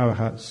arahats are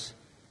arahats,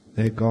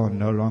 they're gone,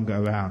 no longer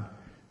around.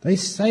 They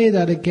say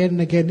that again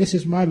and again, this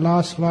is my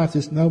last life,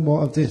 there's no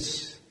more of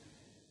this.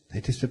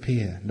 They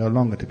disappear, no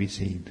longer to be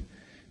seen.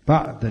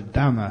 But the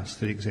Dhamma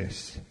still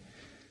exists.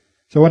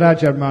 So what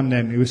Ajahn Brahm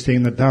then, he was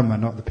seeing the Dhamma,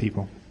 not the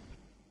people.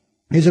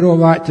 Is it all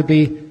right to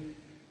be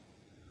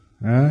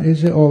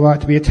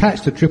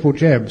attached to triple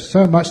gems?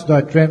 So much that I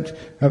dreamt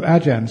of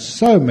Ajahn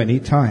so many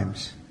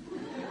times.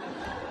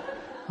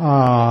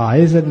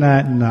 Isn't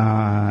that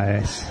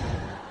nice?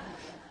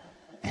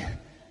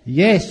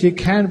 Yes, you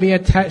can be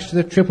attached to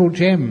the triple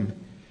gem.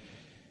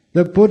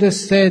 The Buddha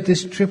said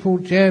this triple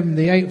gem,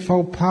 the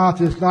Eightfold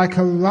Path, is like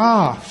a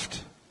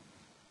raft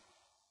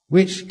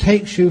which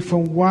takes you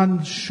from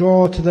one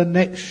shore to the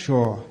next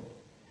shore.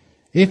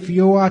 If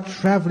you are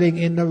travelling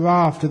in the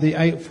raft of the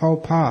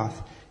Eightfold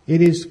Path,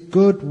 it is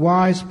good,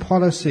 wise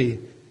policy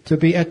to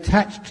be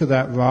attached to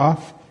that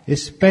raft,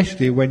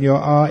 especially when you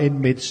are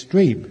in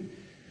midstream.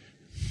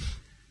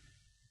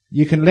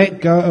 You can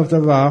let go of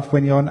the raft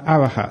when you're an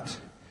arahat,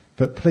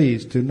 but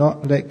please do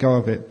not let go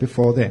of it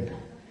before then.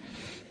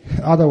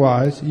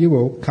 Otherwise, you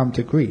will come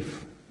to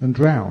grief and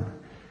drown.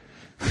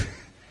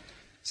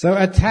 So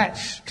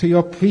attach to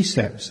your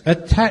precepts,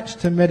 attach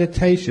to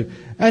meditation,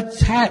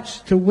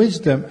 attach to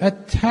wisdom,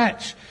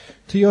 attach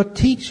to your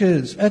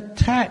teachers,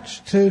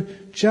 attach to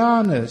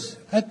jhanas,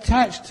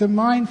 attach to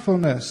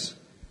mindfulness,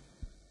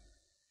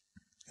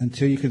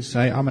 until you can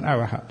say, I'm an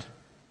arahat.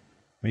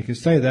 When you can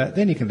say that,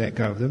 then you can let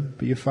go of them,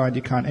 but you find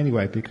you can't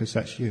anyway because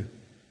that's you.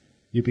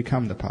 You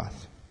become the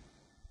path.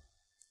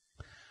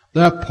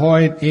 The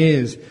point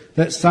is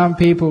that some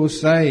people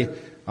say,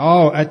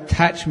 oh,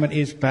 attachment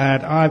is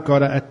bad, I've got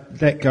to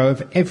let go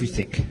of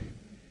everything.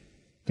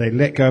 They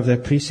let go of their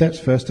precepts,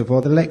 first of all.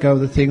 They let go of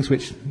the things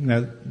which,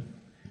 not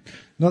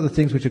the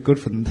things which are good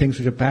for them, the things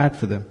which are bad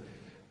for them.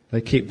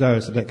 They keep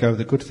those, they let go of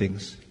the good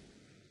things.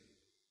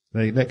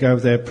 They let go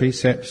of their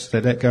precepts, they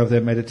let go of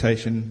their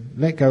meditation.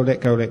 Let go, let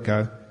go, let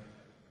go.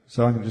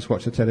 So I'm going to just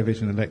watch the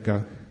television and let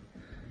go.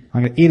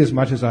 I'm going to eat as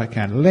much as I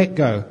can. Let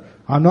go.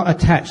 I'm not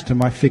attached to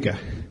my figure.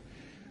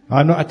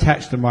 I'm not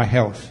attached to my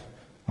health.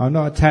 I'm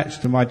not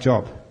attached to my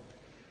job.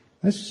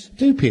 That's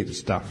stupid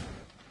stuff.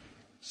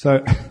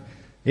 So,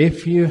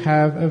 if you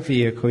have a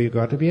vehicle, you've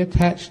got to be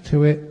attached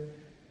to it.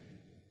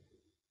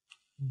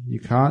 You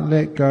can't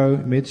let go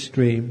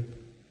midstream.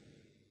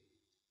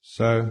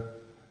 So,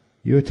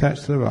 you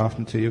attach to the raft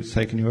until you've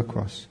taken you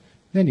across.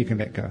 Then you can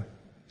let go.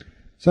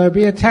 So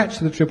be attached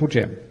to the triple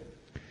gem.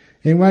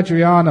 In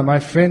Vajrayana, my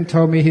friend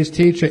told me his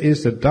teacher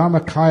is the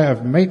Dharmakaya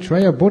of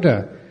Maitreya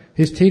Buddha.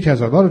 His teacher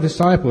has a lot of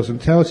disciples and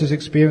tells his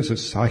experience of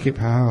psychic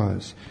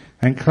powers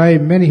and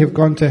claim many have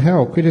gone to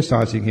hell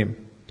criticizing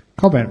him.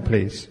 Comment,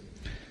 please.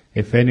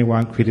 If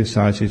anyone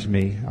criticizes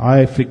me,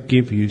 I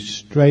forgive you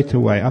straight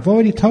away. I've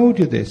already told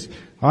you this.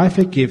 I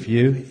forgive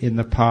you in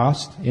the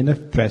past, in the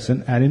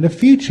present, and in the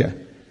future.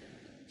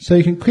 So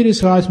you can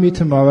criticize me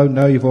tomorrow,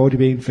 know you've already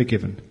been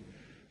forgiven.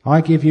 I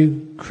give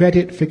you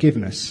credit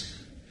forgiveness.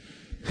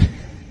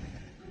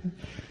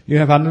 You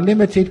have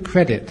unlimited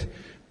credit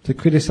to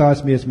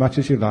criticize me as much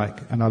as you like,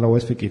 and I'll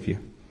always forgive you.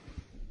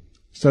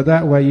 So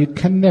that way you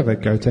can never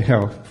go to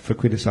hell for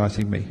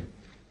criticizing me.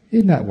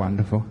 Isn't that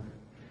wonderful?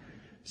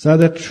 So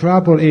the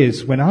trouble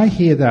is, when I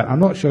hear that, I'm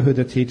not sure who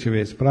the teacher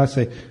is, but I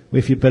say, well,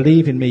 if you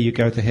believe in me, you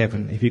go to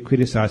heaven. If you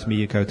criticize me,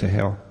 you go to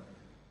hell.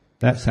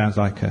 That sounds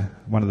like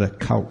one of the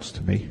cults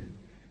to me.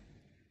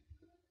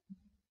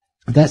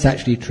 That's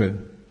actually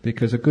true,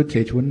 because a good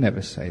teacher would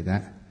never say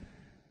that.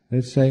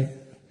 They'd say,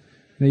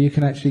 no, you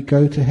can actually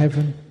go to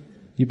heaven.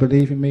 You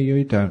believe in me or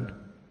you don't.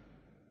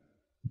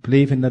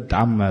 Believe in the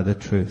Dhamma, the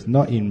truth,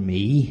 not in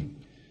me.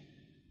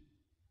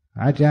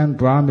 Ajahn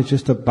Brahm is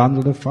just a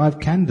bundle of 5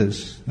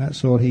 khandhas.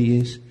 That's all he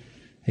is.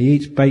 He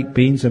eats baked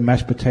beans and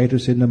mashed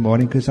potatoes in the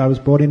morning because I was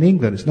born in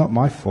England. It's not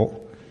my fault.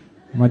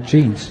 My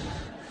genes.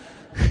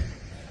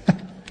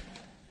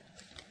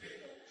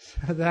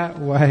 So that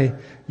way,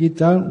 you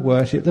don't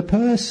worship the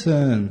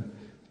person.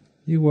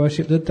 You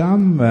worship the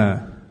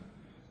Dhamma.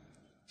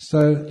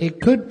 So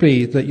it could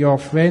be that your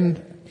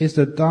friend is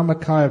the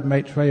Dharmakaya of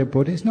Maitreya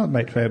Buddha. It's not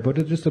Maitreya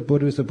Buddha, just the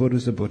Buddha is the Buddha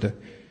is the Buddha.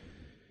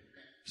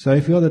 So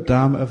if you're the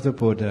Dharma of the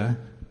Buddha,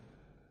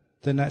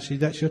 then actually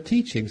that's your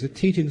teachings. The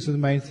teachings are the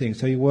main thing.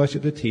 So you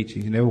worship the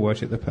teaching, you never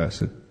worship the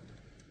person.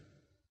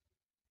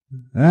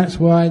 That's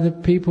why the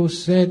people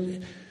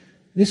said,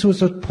 this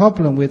was a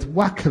problem with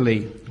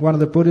Wakali, one of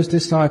the Buddha's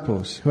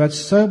disciples, who had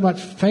so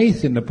much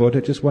faith in the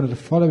Buddha, just wanted to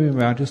follow him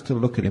around just to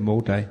look at him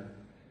all day.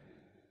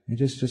 And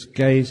just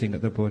gazing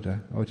at the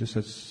Buddha, or just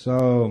had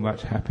so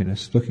much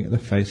happiness looking at the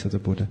face of the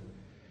Buddha.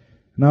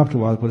 And after a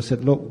while the Buddha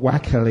said, look,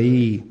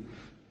 Wakali,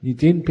 you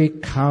didn't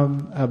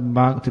become a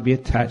monk to be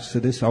attached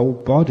to this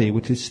old body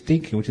which is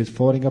stinking, which is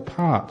falling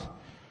apart.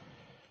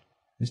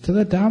 It's to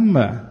the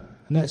Dhamma.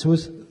 And that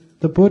was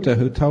the Buddha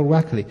who told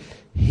Wakali,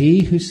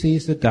 he who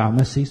sees the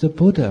Dhamma sees the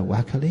Buddha,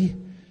 Wakali.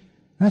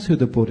 That's who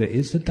the Buddha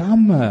is, the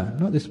Dhamma,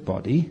 not this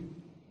body.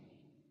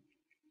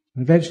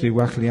 And eventually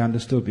Wakali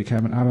understood,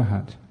 became an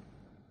arahat.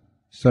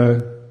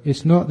 So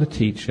it's not the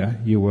teacher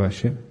you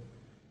worship,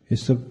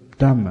 it's the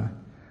Dhamma.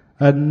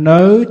 And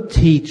no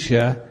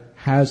teacher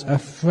has a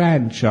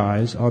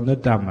franchise on the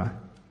Dhamma.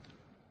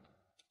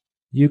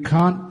 You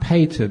can't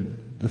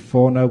patent the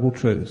Four Noble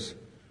Truths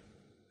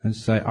and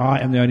say, I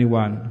am the only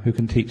one who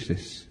can teach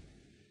this.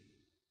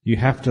 You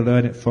have to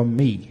learn it from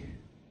me.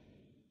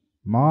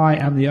 I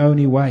am the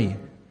only way.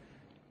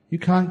 You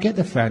can't get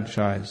the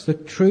franchise. The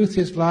truth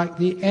is like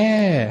the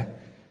air.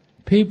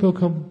 People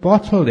can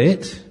bottle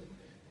it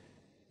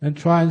and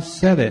try and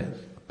sell it,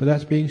 but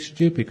that's being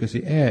stupid because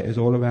the air is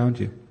all around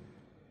you.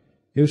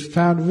 It was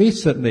found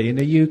recently in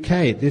the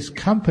UK, this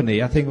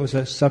company, I think it was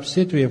a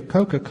subsidiary of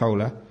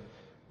Coca-Cola,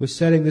 was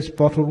selling this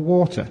bottled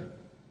water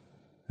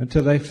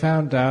until they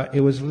found out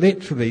it was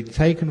literally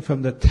taken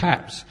from the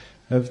taps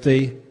of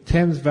the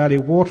Thames Valley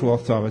Water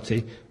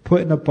Authority, put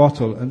in a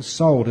bottle and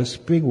sold as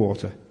spring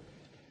water.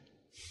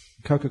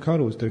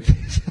 Coca-Cola was doing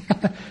this.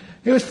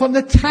 It was from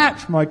the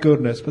tap, my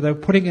goodness, but they were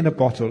putting it in a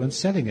bottle and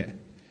selling it.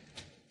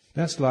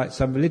 That's like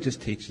some religious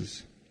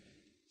teachers.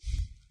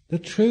 The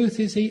truth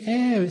is the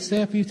air. It's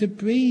there for you to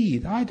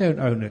breathe. I don't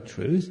own the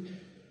truth.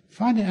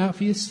 Find it out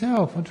for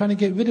yourself. I'm trying to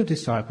get rid of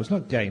disciples,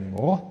 not gain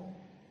more.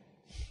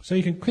 So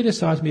you can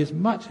criticize me as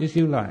much as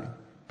you like.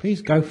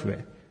 Please go for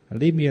it and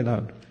leave me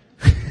alone.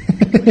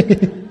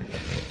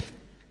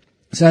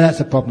 So that's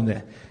the problem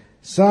there.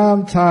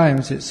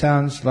 Sometimes it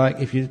sounds like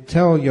if you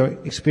tell your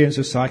experience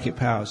of psychic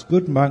powers,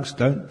 good monks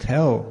don't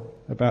tell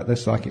about their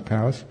psychic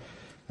powers.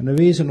 And the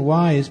reason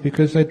why is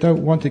because they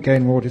don't want to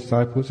gain more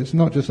disciples. It's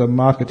not just a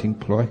marketing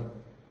ploy.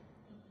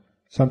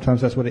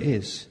 Sometimes that's what it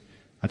is.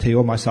 I tell you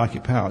all my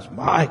psychic powers.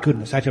 My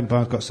goodness, Ajahn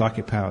Brahm's got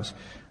psychic powers.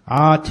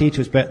 Our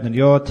teacher's better than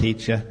your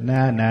teacher.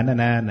 Nah.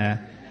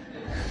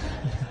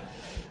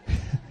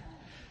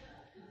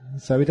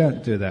 So we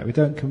don't do that. We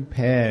don't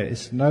compare.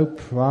 It's no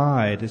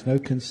pride. There's no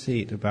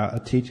conceit about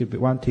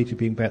one teacher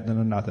being better than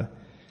another.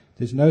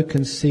 There's no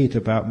conceit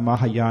about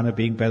Mahayana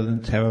being better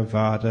than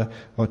Theravada,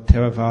 or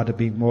Theravada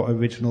being more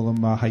original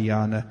than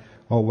Mahayana,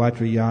 or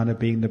Vajrayana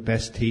being the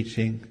best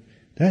teaching.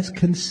 That's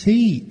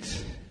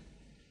conceit.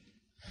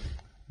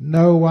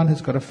 No one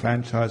has got a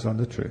franchise on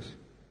the truth.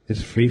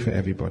 It's free for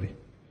everybody.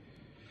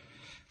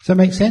 Does that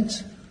make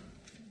sense?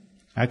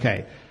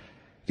 Okay.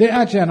 Dear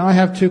Ajahn, I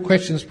have 2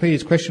 questions,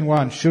 please. Question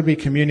 1, should we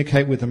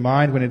communicate with the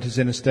mind when it is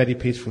in a steady,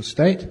 peaceful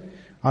state?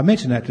 I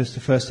mentioned that just the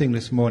first thing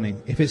this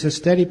morning. If it's a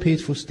steady,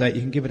 peaceful state,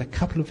 you can give it a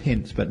couple of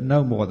hints, but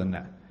no more than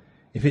that.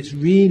 If it's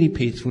really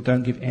peaceful,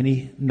 don't give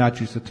any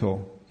nudges at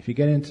all. If you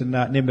get into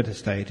nimitta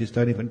stages,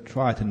 don't even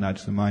try to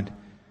nudge the mind.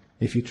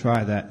 If you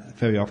try that,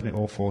 very often it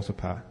all falls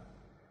apart.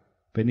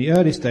 But in the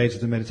early stages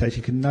of the meditation,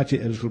 you can nudge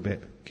it a little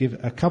bit.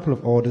 Give a couple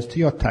of orders to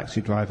your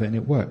taxi driver and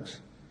it works.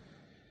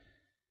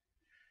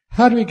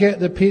 How do we get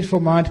the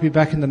peaceful mind to be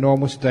back in the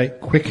normal state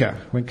quicker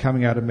when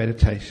coming out of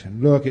meditation?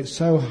 Look, it's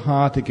so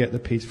hard to get the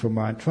peaceful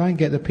mind. Try and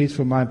get the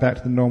peaceful mind back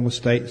to the normal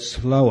state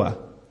slower.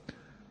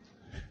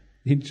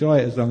 Enjoy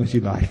it as long as you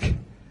like.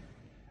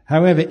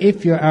 However,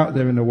 if you're out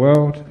there in the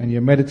world and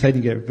you're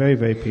meditating, you get very,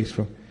 very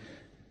peaceful.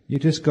 You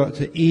just got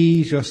to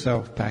ease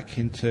yourself back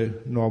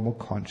into normal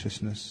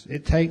consciousness.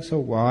 It takes a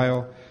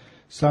while.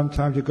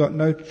 Sometimes you've got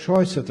no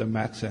choice of the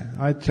matter.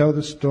 I tell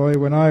the story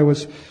when I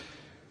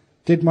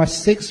did my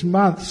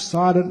 6-month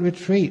silent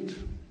retreat.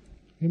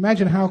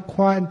 Imagine how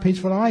quiet and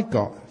peaceful I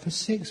got for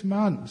 6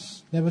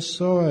 months. Never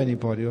saw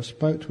anybody or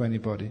spoke to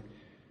anybody.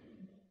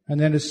 And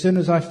then as soon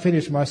as I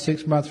finished my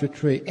 6-month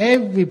retreat,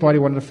 everybody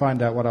wanted to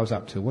find out what I was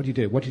up to. What did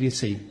you do? What did you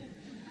see?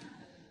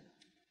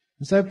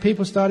 And so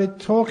people started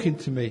talking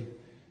to me.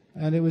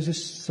 And it was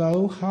just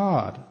so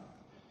hard.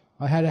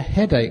 I had a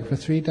headache for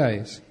 3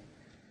 days.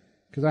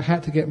 Because I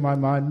had to get my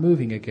mind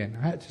moving again.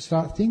 I had to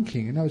start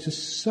thinking. And that was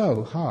just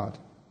so hard.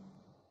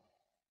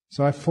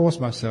 So I forced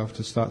myself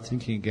to start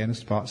thinking again and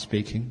start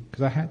speaking,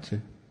 because I had to.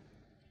 And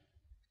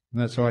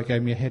that's why it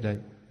gave me a headache.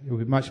 It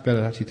would be much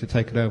better actually to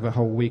take it over a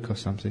whole week or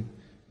something.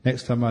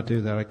 Next time I do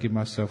that, I give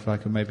myself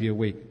maybe a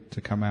week to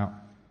come out.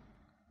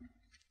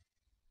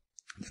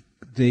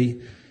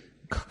 The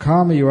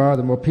calmer you are,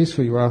 the more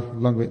peaceful you are, the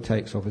longer it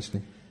takes,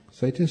 obviously.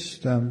 So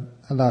just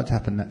allow it to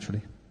happen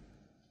naturally.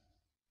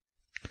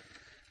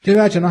 Dear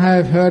Ajahn, I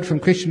have heard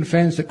from Christian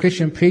friends that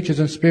Christian preachers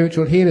and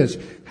spiritual healers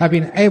have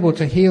been able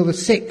to heal the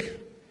sick.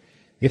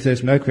 If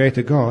there's no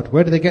creator God,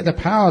 where do they get the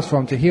powers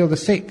from to heal the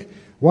sick?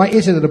 Why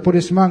is it that the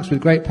Buddhist monks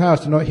with great powers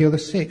do not heal the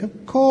sick?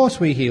 Of course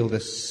we heal the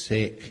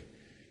sick.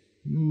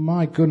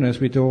 My goodness,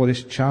 we do all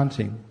this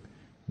chanting.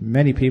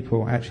 Many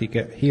people actually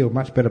get healed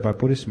much better by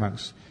Buddhist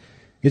monks.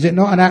 Is it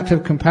not an act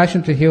of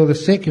compassion to heal the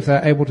sick if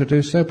they're able to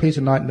do so? Please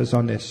enlighten us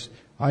on this.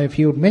 I have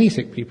healed many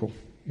sick people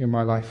in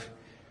my life.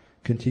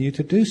 Continue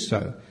to do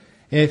so.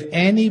 If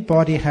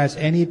anybody has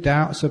any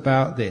doubts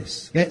about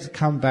this, let's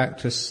come back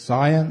to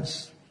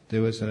science.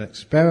 There was an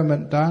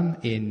experiment done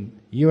in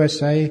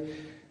USA.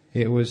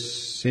 It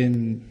was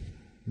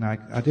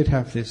I did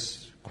have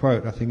this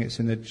quote, I think it's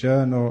in the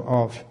Journal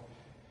of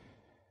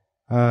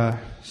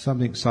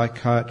something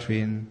psychiatry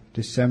in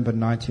December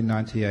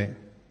 1998.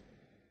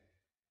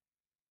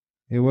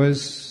 It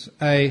was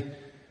an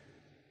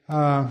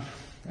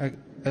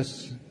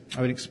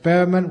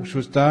experiment which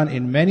was done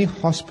in many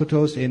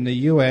hospitals in the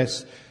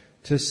US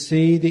to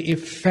see the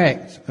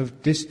effect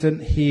of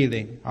distant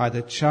healing,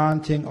 either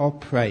chanting or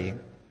praying.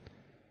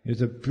 It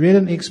was a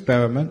brilliant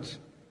experiment.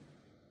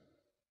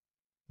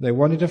 They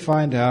wanted to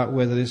find out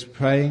whether this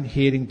praying,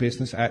 healing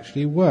business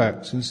actually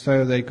works. And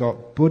so they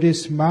got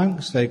Buddhist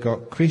monks, they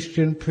got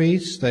Christian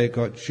priests, they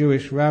got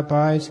Jewish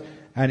rabbis,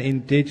 and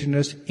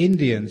indigenous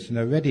Indians,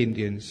 Red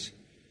Indians,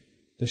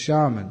 the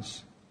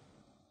shamans.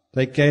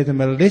 They gave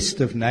them a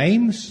list of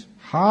names.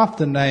 Half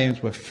the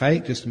names were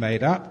fake, just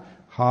made up.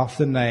 Half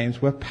the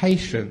names were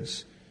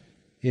patients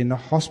in the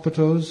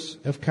hospitals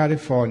of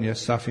California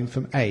suffering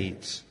from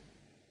AIDS.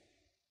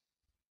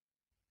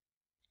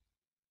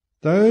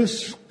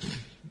 Those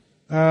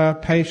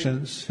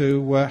patients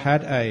who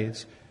had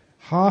AIDS,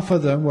 half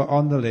of them were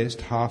on the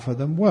list, half of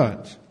them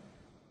weren't.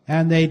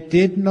 And they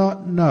did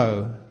not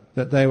know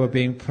that they were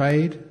being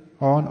prayed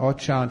on or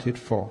chanted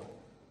for.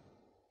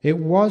 It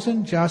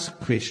wasn't just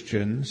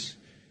Christians,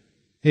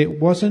 it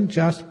wasn't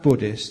just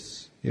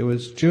Buddhists, it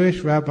was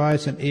Jewish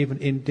rabbis and even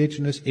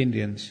indigenous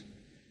Indians.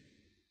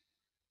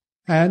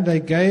 And they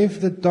gave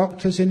the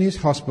doctors in his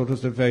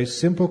hospitals a very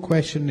simple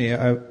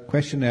questionnaire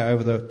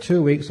over the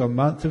 2 weeks or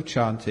month of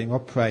chanting or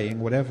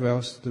praying, whatever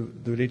else the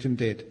religion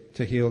did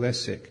to heal their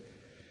sick.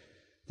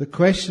 The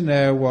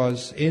questionnaire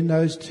was, in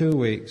those 2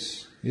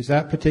 weeks, is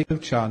that particular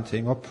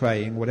chanting or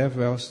praying,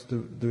 whatever else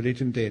the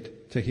religion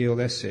did to heal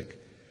their sick.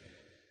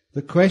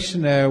 The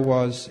questionnaire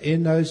was,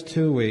 in those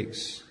 2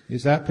 weeks,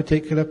 is that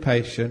particular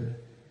patient,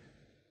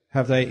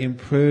 have they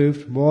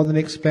improved more than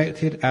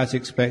expected, as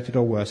expected,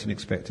 or worse than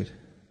expected?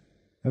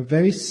 A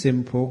very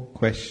simple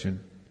question.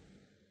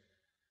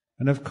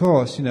 And of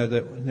course,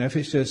 if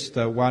it's just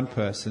one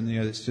person,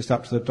 it's just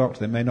up to the doctor,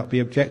 they may not be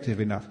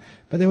objective enough.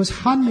 But there was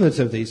hundreds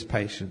of these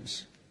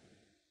patients.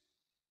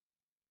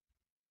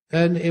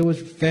 And it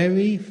was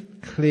came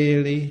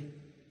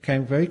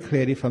very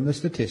clearly from the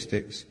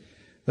statistics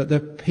that the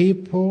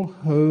people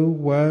who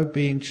were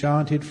being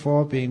chanted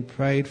for, being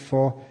prayed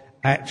for,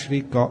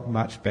 actually got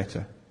much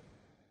better.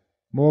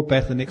 More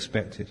better than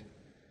expected.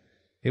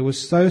 It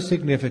was so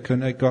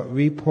significant it got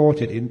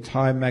reported in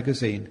Time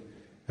magazine.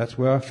 That's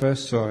where I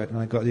first saw it, and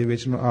I got the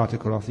original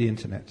article off the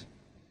internet.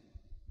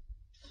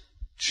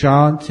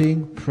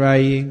 Chanting,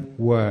 praying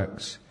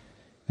works.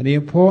 And the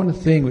important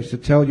thing which to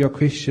tell your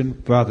Christian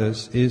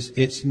brothers is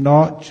it's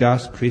not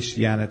just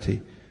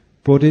Christianity.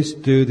 Buddhists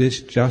do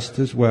this just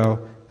as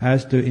well,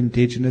 as do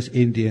indigenous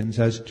Indians,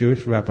 as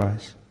Jewish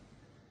rabbis.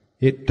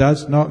 It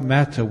does not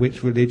matter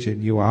which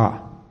religion you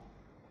are.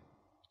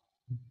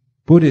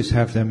 Buddhists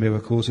have their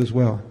miracles as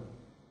well.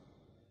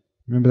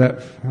 Remember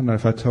that? I don't know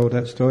if I told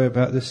that story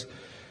about this.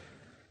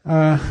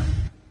 One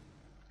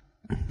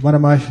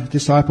of my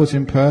disciples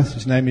in Perth,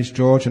 his name is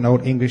George, an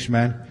old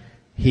Englishman,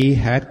 he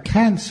had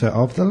cancer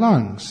of the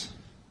lungs.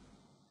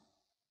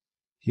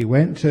 He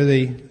went to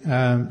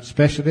the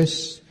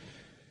specialist.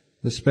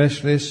 The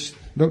specialist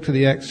looked at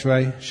the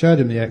x-ray, showed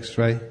him the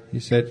x-ray. He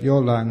said,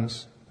 your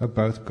lungs are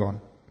both gone.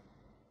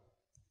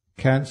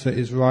 Cancer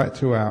is right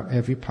throughout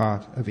every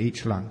part of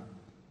each lung.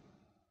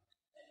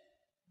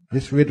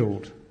 It's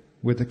riddled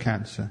with the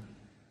cancer.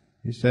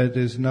 He said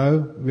there's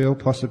no real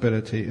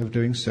possibility of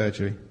doing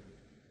surgery.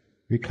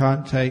 We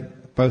can't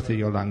take both of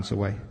your lungs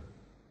away.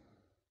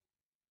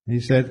 He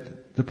said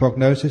the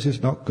prognosis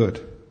is not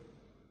good.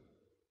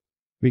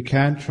 We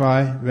can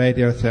try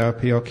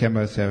radiotherapy or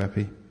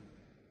chemotherapy.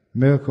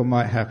 Miracle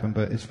might happen,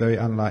 but it's very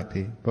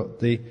unlikely.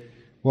 But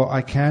what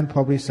I can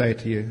probably say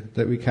to you,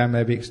 that we can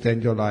maybe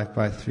extend your life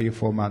by 3 or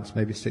 4 months,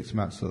 maybe 6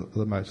 months at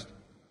the most.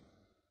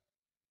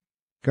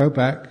 Go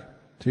back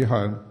to your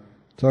home,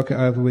 talk it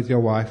over with your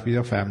wife, with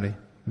your family,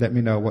 let me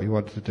know what you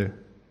wanted to do.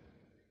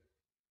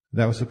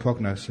 That was the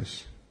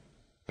prognosis.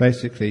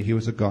 Basically, he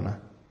was a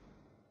goner.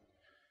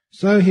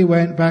 So he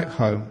went back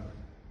home.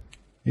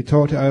 He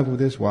talked it over with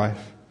his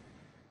wife.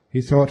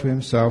 He thought to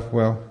himself,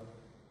 well,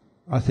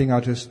 I think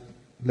I'll just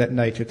let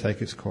nature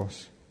take its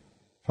course.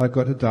 If I've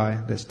got to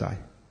die, let's die.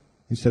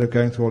 Instead of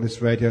going through all this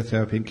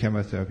radiotherapy and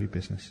chemotherapy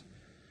business.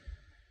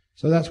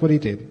 So that's what he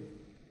did.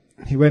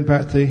 He went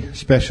back to the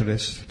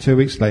specialist 2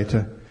 weeks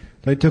later.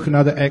 They took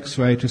another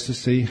x-ray just to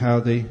see how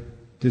the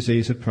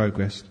disease had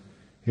progressed.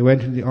 He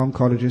went into the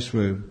oncologist's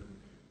room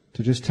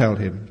to just tell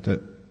him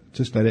that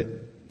just let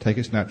it take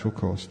its natural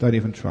course. Don't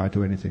even try to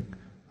do anything.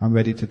 I'm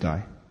ready to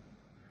die.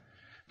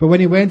 But when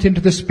he went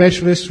into the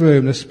specialist's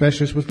room, the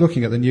specialist was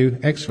looking at the new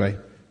x-ray,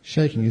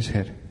 shaking his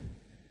head.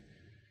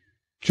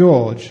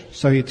 George,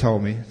 so he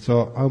told me,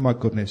 thought, oh my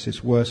goodness,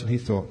 it's worse than he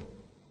thought.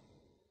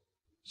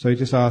 So he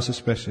just asked the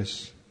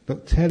specialist,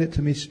 look, tell it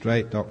to me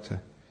straight,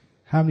 doctor.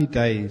 How many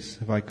days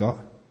have I got?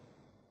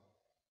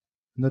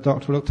 And the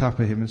doctor looked up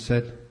at him and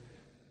said,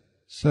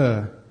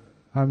 sir,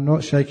 I'm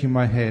not shaking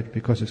my head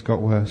because it's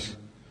got worse.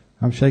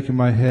 I'm shaking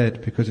my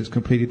head because it's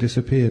completely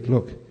disappeared.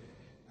 Look,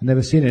 I've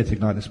never seen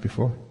anything like this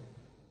before.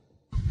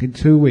 In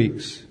 2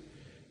 weeks,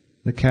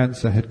 the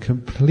cancer had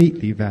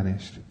completely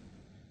vanished.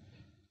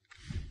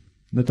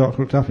 And the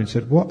doctor looked up and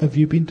said, what have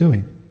you been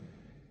doing?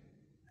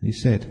 And he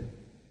said,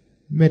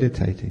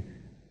 meditating.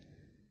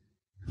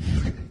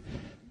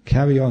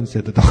 Carry on,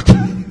 said the doctor.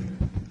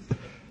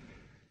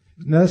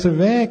 Now, that's a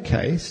rare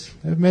case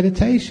of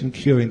meditation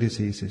curing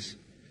diseases.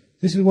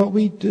 This is what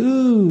we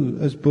do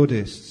as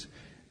Buddhists.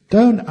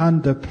 Don't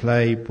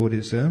underplay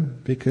Buddhism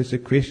because the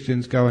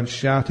Christians go on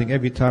shouting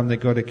every time they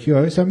got a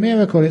cure. It's a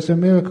miracle, it's a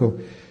miracle.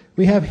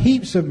 We have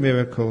heaps of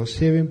miracles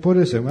here in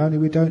Buddhism, only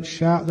we don't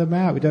shout them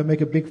out. We don't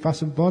make a big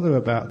fuss and bother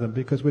about them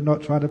because we're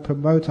not trying to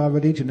promote our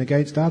religion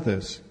against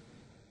others.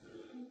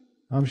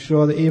 I'm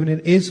sure that even in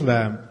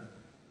Islam,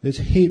 there's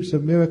heaps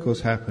of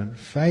miracles happen.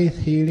 Faith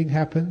healing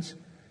happens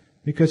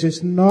because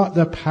it's not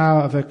the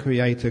power of a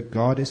creator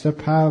God, it's the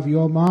power of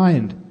your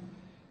mind.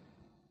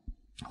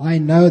 I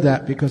know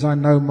that because I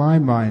know my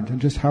mind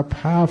and just how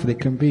powerful it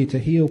can be to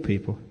heal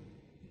people.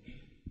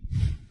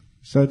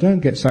 So don't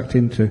get sucked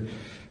into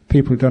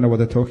people who don't know what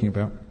they're talking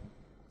about.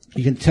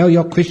 You can tell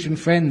your Christian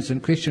friends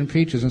and Christian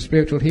preachers and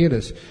spiritual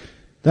healers,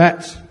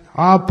 that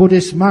our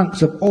Buddhist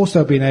monks have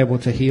also been able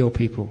to heal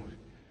people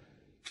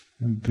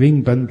and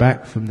bring them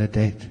back from the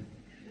dead.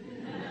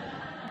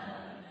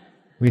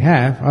 We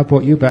have. I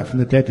brought you back from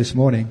the dead this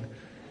morning.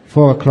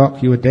 4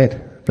 o'clock you were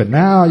dead, but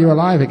now you're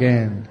alive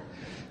again.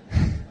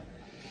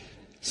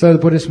 So the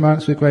Buddhist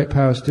monks with great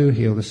powers do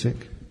heal the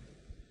sick.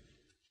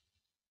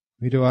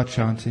 We do our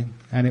chanting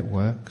and it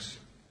works.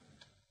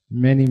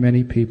 Many,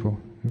 many people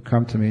have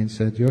come to me and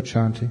said, "You're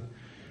chanting."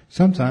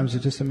 Sometimes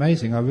it's just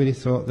amazing. I really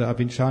thought that I've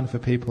been chanting for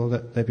people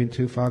that they've been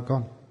too far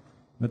gone.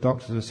 The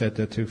doctors have said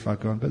they're too far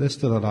gone, but they're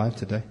still alive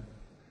today.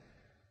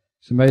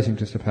 It's amazing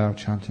just the power of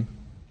chanting.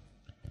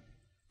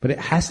 But it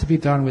has to be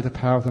done with the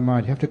power of the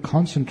mind. You have to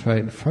concentrate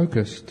and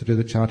focus to do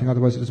the chanting,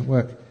 otherwise it doesn't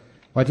work.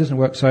 Well, it doesn't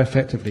work so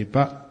effectively,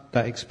 but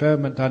that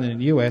experiment done in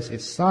the US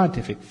is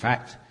scientific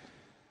fact.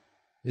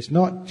 It's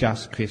not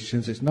just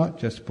Christians, it's not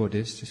just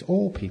Buddhists, it's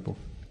all people.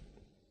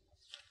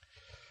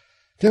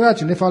 Dear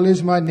Ajahn, if I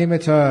lose my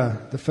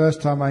nimitta the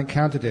first time I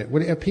encountered it,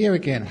 will it appear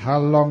again? How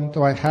long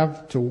do I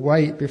have to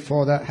wait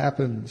before that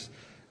happens?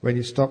 When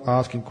you stop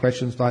asking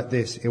questions like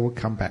this, it will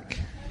come back.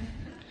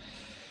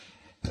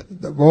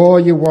 The more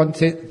you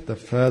want it, the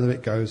further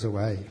it goes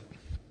away.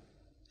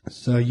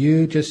 So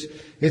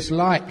it's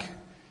like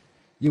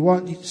you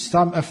want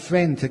a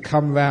friend to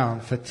come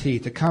round for tea,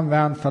 to come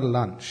round for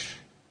lunch.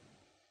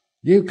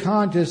 You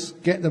can't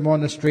just get them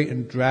on the street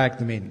and drag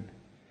them in.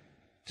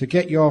 To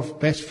get your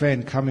best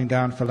friend coming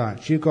down for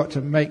lunch, you've got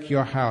to make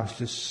your house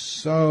just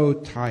so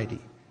tidy,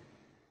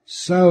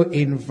 so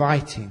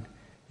inviting.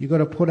 You've got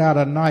to put out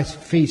a nice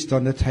feast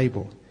on the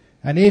table.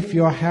 And if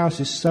your house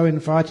is so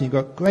inviting, you've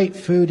got great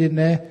food in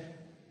there,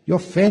 your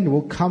friend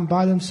will come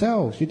by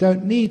themselves. You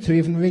don't need to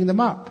even ring them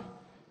up.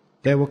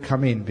 They will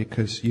come in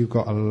because you've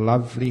got a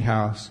lovely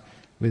house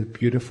with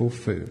beautiful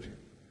food.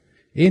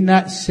 In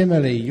that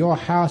simile, your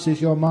house is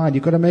your mind.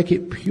 You've got to make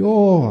it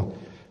pure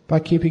by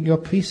keeping your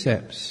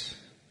precepts.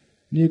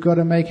 You've got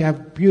to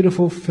have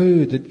beautiful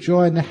food, the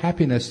joy and the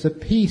happiness, the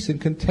peace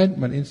and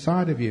contentment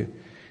inside of you.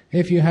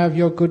 If you have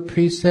your good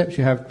precepts,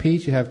 you have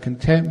peace, you have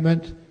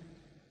contentment,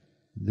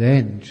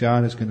 then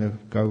jhana is going to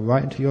go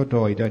right into your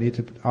door. You don't need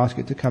to ask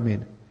it to come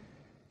in.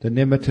 The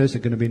nimittas are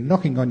going to be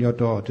knocking on your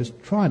door,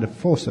 just trying to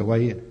force their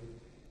way in.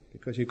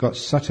 Because you've got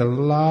such a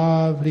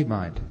lovely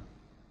mind.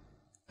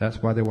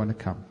 That's why they want to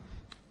come.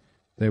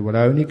 They will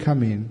only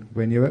come in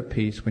when you're at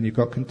peace, when you've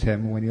got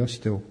contentment, when you're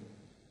still.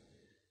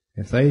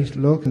 If they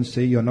look and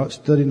see you're not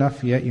still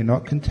enough yet, you're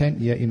not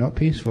content yet, you're not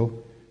peaceful,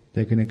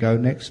 they're going to go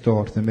next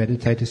door to the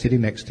meditator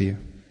sitting next to you.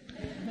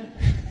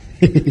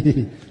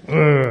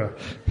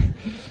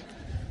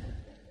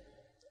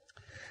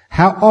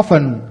 How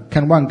often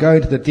can one go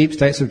into the deep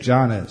states of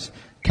jhanas?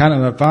 Can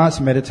an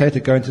advanced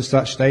meditator go into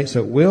such states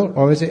at will,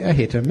 or is it a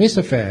hit and miss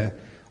affair?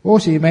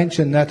 Also, you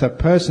mentioned that a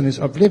person is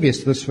oblivious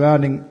to the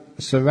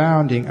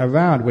surrounding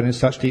around when in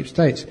such deep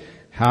states.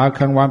 How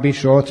can one be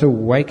sure to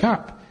wake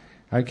up?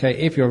 Okay,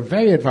 if you're a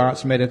very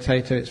advanced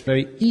meditator, it's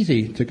very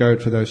easy to go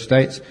to those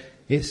states.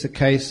 It's a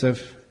case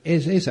of,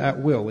 is at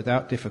will,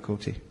 without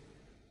difficulty.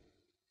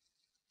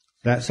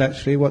 That's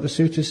actually what the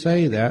sutras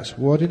say, that's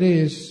what it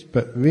is.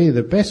 But really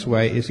the best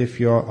way is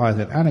if you're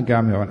either an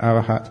anagami or an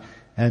arahat,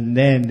 and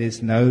then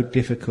there's no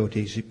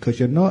difficulties, because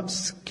you're not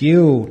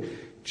skilled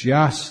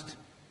just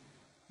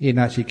in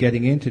actually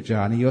getting into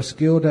jhana, you're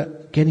skilled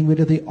at getting rid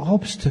of the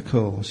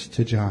obstacles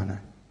to jhana.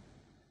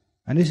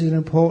 And this is an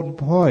important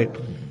point.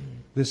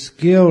 The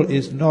skill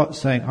is not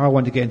saying, I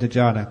want to get into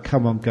jhana,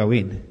 come on, go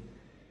in.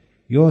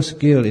 Your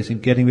skill is in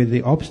getting rid of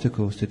the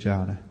obstacles to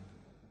jhana.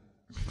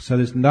 So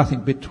there's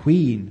nothing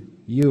between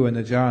you and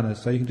the jhana,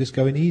 so you can just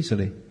go in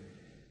easily.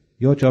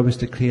 Your job is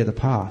to clear the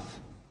path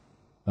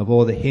of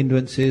all the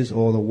hindrances,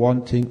 all the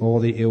wanting, all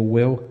the ill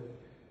will,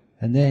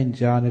 and then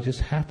jhana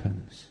just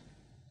happens.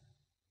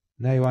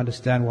 Now you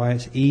understand why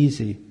it's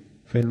easy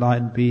for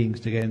enlightened beings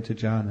to get into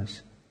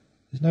jhanas.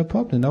 There's no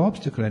problem, no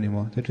obstacle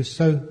anymore. They're just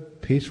so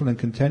peaceful and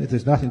content. If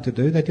there's nothing to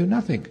do, they do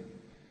nothing.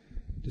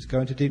 Just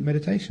go into deep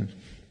meditation.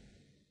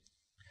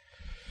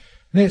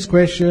 Next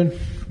question.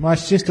 My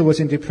sister was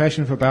in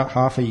depression for about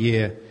half a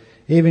year.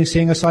 Even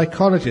seeing a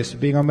psychologist,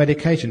 being on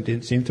medication,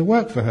 didn't seem to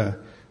work for her.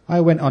 I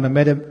went on a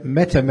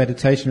metta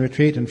meditation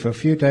retreat, and for a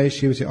few days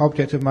she was the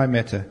object of my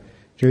metta.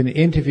 During the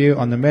interview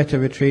on the metta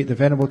retreat, the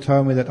Venerable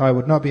told me that I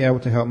would not be able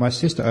to help my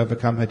sister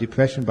overcome her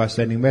depression by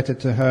sending metta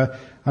to her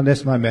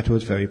unless my metta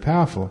was very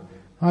powerful.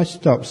 I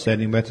stopped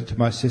sending metta to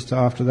my sister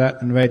after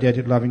that and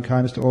radiated loving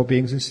kindness to all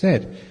beings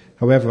instead.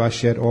 However, I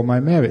shared all my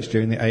merits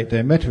during the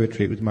 8-day metta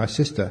retreat with my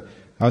sister.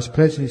 I was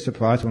pleasantly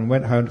surprised when I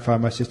went home to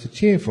find my sister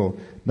cheerful,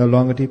 no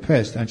longer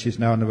depressed, and she's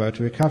now on the road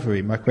to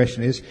recovery. My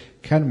question is,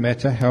 can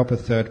metta help a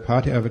third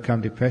party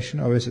overcome depression,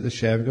 or is it the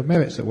sharing of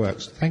merits that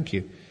works? Thank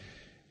you.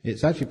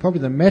 It's actually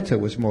probably the metta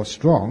was more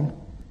strong,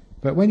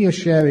 but when you're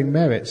sharing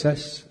merits,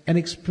 that's an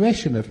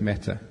expression of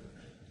metta.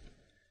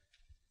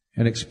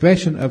 An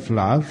expression of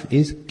love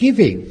is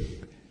giving.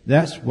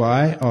 That's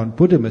why on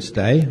Buddhamas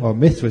Day, or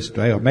Mithras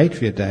Day, or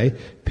Maitreya Day,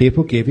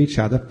 people give each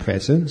other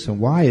presents. And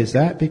why is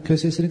that?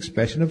 Because it's an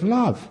expression of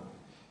love.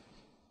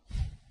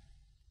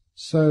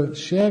 So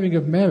sharing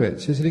of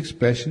merits is an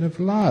expression of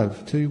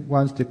love to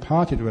one's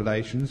departed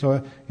relations,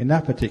 or in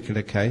that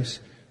particular case,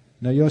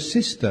 your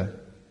sister.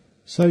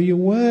 So you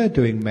were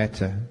doing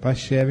metta by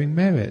sharing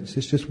merits.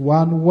 It's just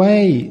one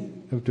way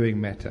of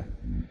doing metta.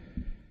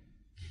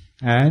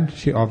 And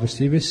she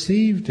obviously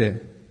received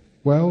it.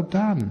 Well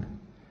done.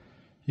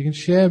 You can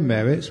share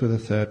merits with a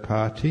third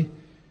party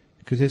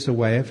because it's a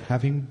way of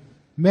having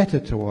metta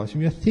towards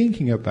them. You're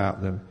thinking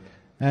about them.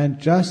 And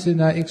just in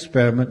that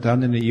experiment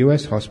done in the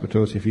US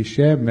hospitals, if you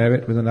share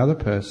merit with another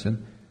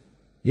person,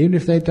 even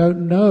if they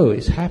don't know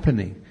it's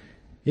happening,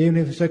 even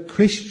if it's a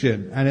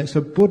Christian and it's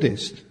a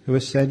Buddhist who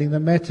is sending the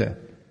metta,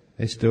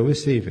 they still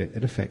receive it.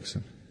 It affects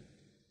them.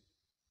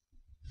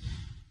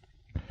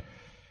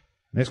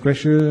 Next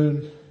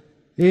question.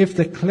 If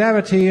the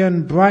clarity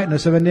and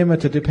brightness of a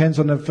nimitta depends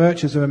on the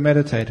virtues of a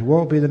meditator, what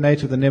will be the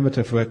nature of the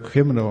nimitta for a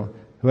criminal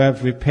who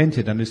have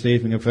repented and is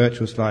leading a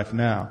virtuous life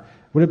now?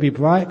 Would it be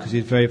bright because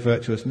he's very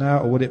virtuous now,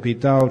 or would it be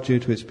dull due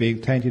to its being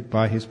tainted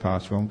by his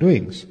past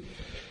wrongdoings?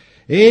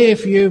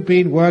 If you've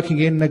been working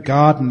in the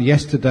garden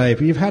yesterday,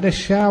 but you've had a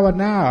shower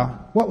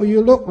now, what will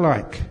you look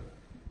like?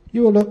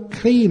 You will look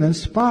clean and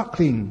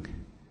sparkling.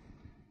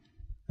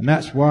 And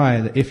that's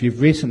why if you've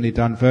recently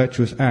done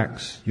virtuous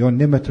acts, your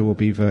nimitta will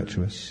be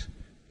virtuous.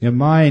 Your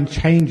mind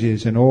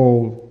changes in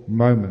all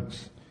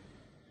moments.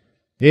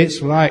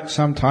 It's like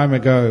some time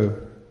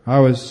ago, I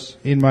was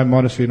in my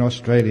monastery in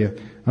Australia,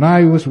 and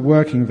I was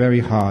working very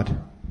hard.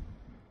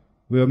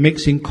 We were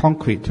mixing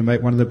concrete to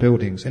make one of the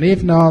buildings. And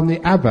even though I'm the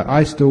abbot,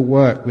 I still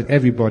work with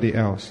everybody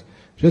else.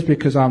 Just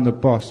because I'm the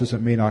boss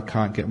doesn't mean I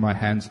can't get my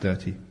hands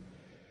dirty.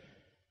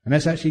 And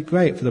that's actually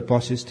great for the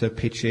bosses to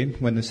pitch in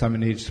when there's something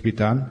needs to be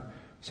done,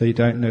 so you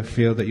don't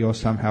feel that you're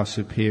somehow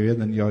superior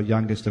than your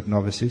youngest of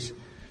novices.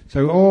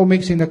 So we're all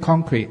mixing the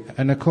concrete.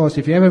 And of course,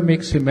 if you ever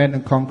mix cement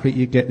and concrete,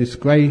 you get this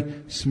grey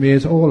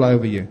smears all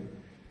over you.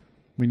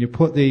 When you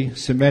put the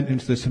cement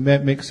into the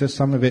cement mixer,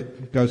 some of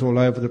it goes all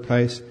over the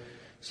place.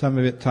 Some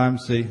of it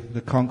times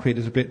the concrete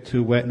is a bit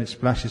too wet and it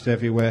splashes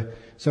everywhere.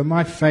 So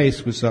my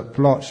face was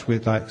blotched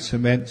with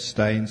cement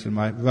stains, and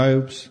my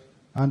robes,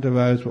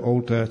 underrobes were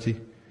all dirty.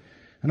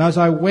 And as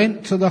I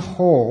went to the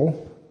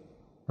hall,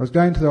 I was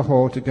going to the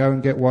hall to go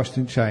and get washed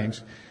and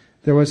changed,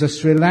 there was a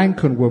Sri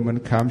Lankan woman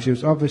come. She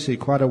was obviously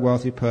quite a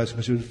wealthy person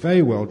because she was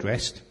very well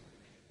dressed.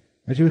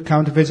 And she was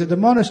come to visit the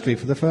monastery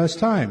for the first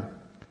time.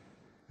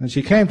 And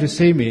she came to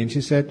see me and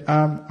she said,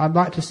 I'd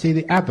like to see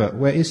the abbot.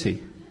 Where is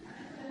he?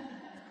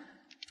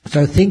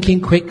 So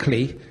thinking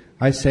quickly,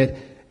 I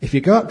said, if you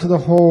go up to the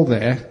hall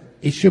there,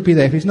 he should be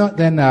there. If he's not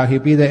there now, he'll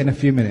be there in a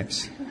few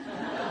minutes.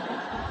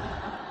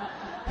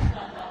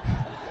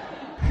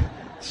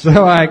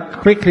 So I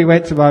quickly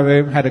went to my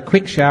room, had a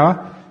quick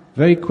shower,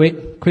 very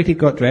quickly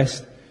got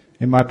dressed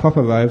in my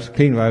proper robes,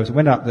 clean robes,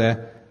 went up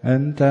there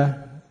and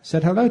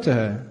said hello to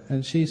her.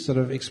 And she sort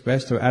of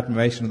expressed her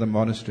admiration of the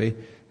monastery,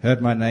 heard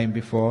my name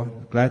before,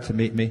 glad to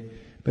meet me.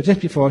 But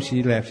just before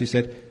she left, she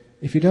said,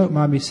 if you don't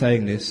mind me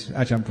saying this,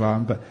 Ajahn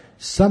Brahm, but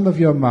some of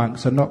your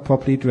monks are not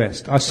properly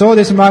dressed. I saw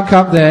this monk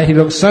up there, he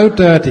looked so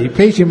dirty.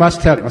 Please, you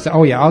must tell him. I said,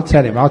 oh yeah, I'll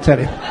tell him.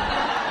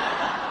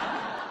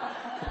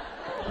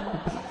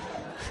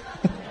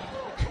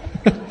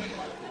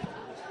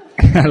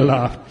 I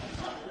laughed.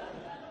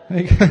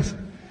 He goes,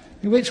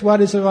 which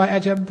one is the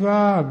right Ajahn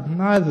Brahm?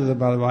 Neither of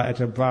them are the right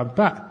Ajahn Brahm.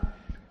 But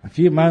a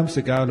few moments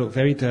ago I looked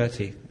very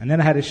dirty. And then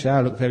I had a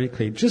shower, looked very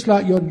clean. Just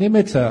like your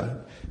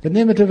nimitta. The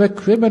nimitta of a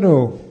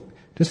criminal.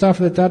 Just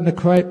after they've done the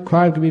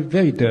crime can be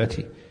very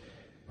dirty.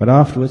 But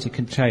afterwards it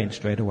can change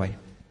straight away.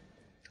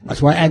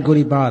 That's why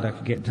Angulimala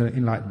can get into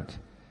enlightenment.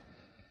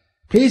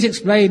 Please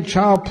explain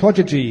child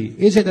prodigy.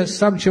 Is it that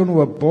some children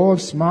were born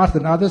smarter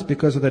than others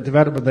because of the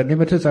development of the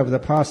nimittas over the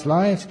past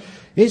lives?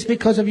 It's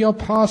because of your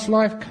past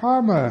life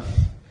karma.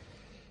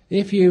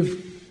 If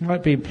you've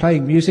been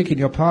playing music in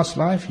your past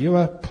life,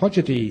 you're a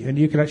prodigy, and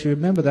you can actually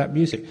remember that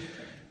music.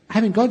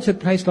 Having gone to a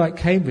place like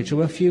Cambridge, there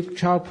were a few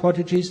child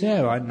prodigies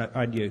there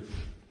I knew.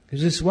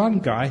 There's this one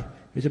guy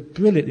who's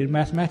brilliant in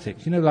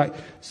mathematics.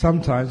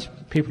 Sometimes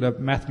people are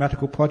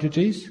mathematical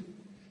prodigies.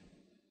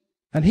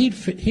 And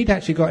he'd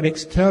actually got an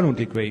external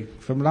degree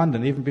from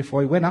London even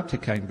before he went up to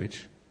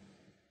Cambridge.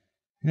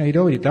 He'd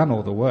already done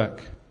all the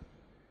work.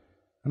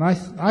 And I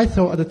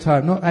thought at the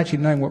time, not actually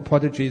knowing what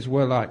prodigies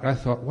were like, I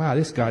thought, wow,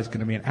 this guy's going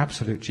to be an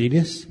absolute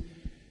genius.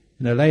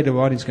 Later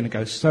on he's going to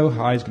go so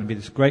high, he's going to be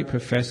this great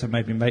professor,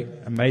 maybe make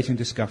amazing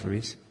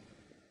discoveries.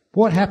 But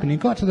what happened? He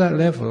got to that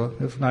level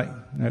of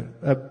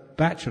a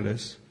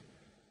bachelor's,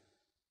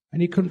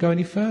 and he couldn't go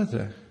any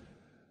further.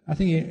 I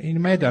think he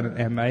may have done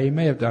an MA, he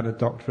may have done a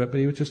doctorate, but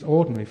he was just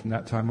ordinary from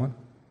that time on.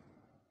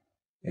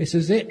 It's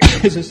as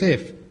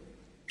if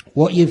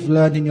what you've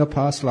learned in your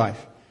past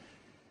life,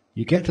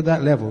 you get to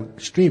that level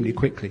extremely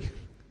quickly.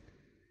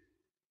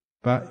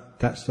 But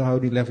that's the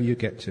only level you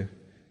get to.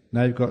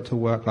 Now you've got to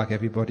work like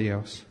everybody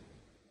else.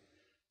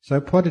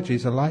 So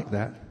prodigies are like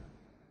that.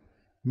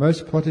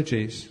 Most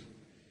prodigies,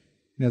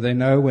 they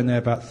know when they're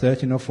about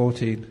 13 or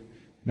 14,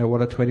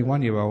 what a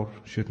 21-year-old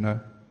should know.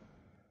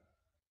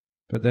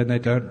 But then they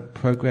don't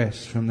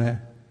progress from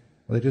there.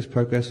 or they just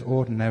progress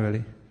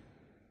ordinarily.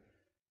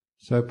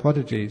 So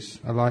prodigies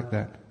are like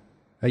that.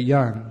 At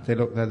young, they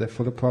look like they're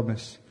full of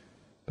promise,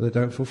 but they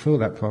don't fulfill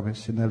that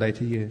promise in their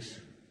later years.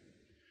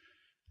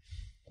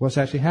 What's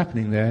actually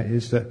happening there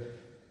is that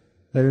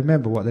they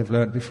remember what they've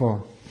learned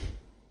before.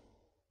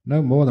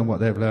 No more than what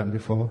they've learned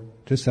before,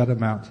 just that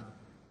amount.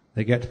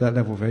 They get to that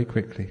level very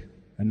quickly,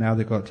 and now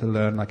they've got to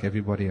learn like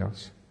everybody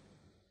else.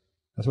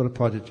 That's what a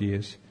prodigy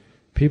is.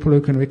 People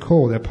who can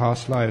recall their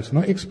past lives,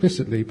 not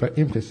explicitly, but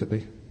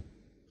implicitly.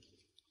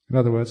 In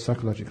other words,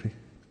 psychologically.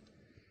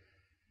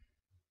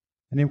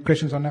 Any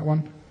questions on that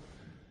one?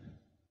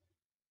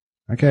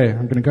 Okay,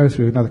 I'm going to go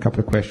through another couple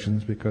of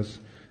questions because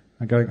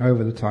I'm going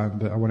over the time,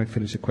 but I want to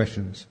finish the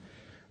questions.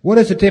 What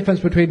is the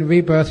difference between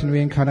rebirth and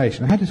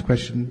reincarnation? I had this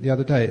question the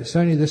other day. It's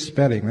only the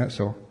spelling, that's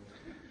all.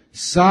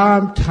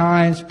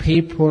 Sometimes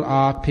people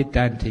are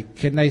pedantic.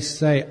 Can they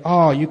say,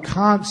 oh, you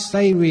can't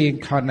say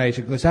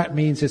reincarnation because that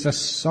means it's a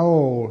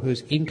soul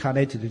who's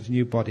incarnated into a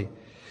new body.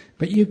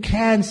 But you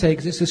can say,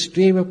 because it's a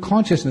stream of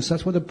consciousness.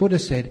 That's what the Buddha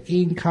said,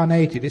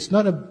 incarnated. It's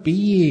not a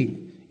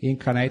being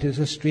incarnated, it's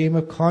a stream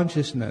of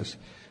consciousness.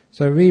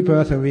 So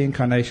rebirth and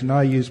reincarnation,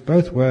 I use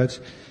both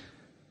words,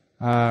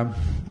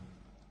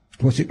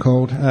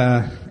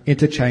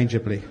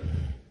 interchangeably.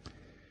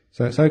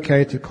 So it's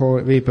okay to call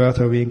it rebirth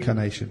or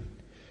reincarnation.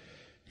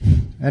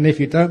 And if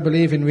you don't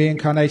believe in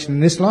reincarnation in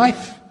this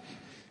life,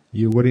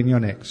 you would in your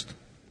next.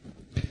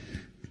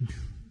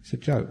 It's a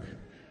joke.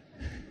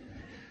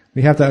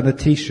 We have that on a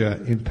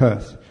t-shirt in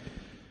Perth.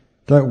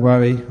 Don't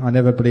worry, I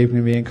never believed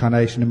in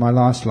reincarnation in my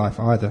last life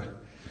either.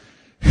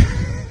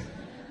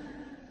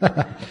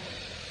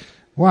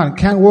 1.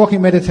 Can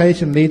walking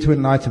meditation lead to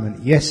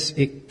enlightenment? Yes,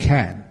 it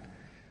can.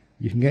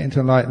 You can get into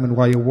enlightenment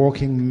while you're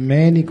walking.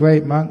 Many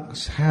great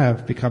monks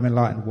have become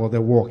enlightened while they're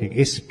walking,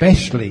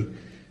 especially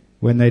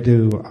when they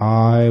do,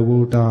 I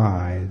will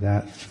die,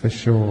 that's for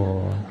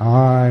sure.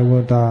 I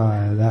will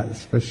die,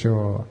 that's for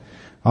sure.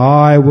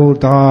 I will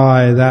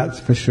die, that's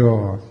for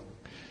sure.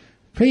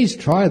 Please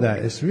try that,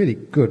 it's really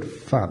good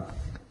fun.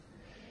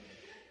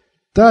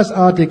 Does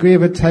our degree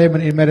of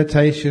attainment in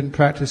meditation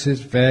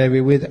practices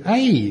vary with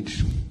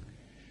age?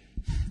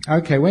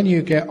 Okay, when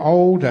you get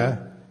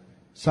older,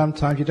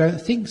 sometimes you don't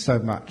think so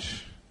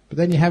much, but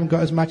then you haven't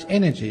got as much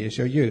energy as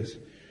your youth.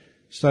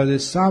 So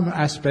there's some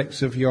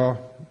aspects of your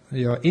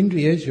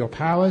indriyas, your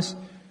powers,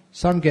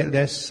 some get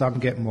less, some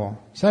get more.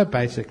 So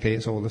basically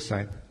it's all the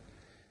same.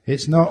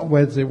 It's not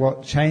whether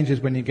what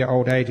changes when you get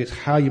old age, it's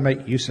how you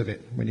make use of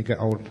it when you get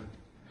old.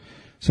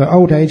 So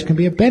old age can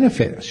be a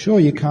benefit. Sure,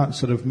 you can't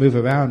sort of move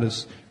around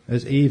as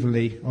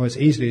evenly or as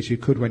easily as you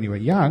could when you were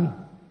young,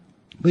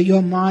 but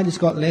your mind has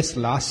got less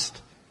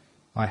lust,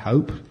 I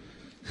hope.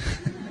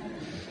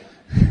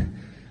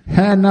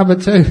 And number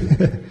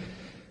 2,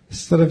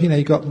 sort of,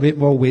 you've got a bit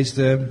more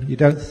wisdom. You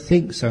don't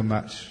think so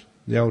much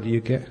the older you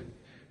get.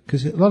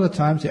 Because a lot of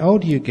times, the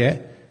older you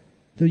get,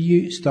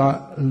 you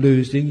start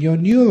losing your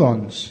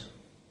neurons.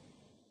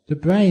 The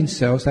brain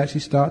cells actually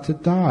start to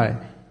die.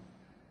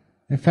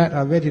 In fact,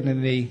 I read it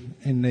in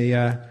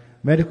the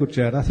medical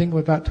journal. I think it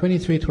was about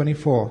 23,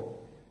 24.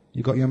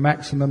 You got your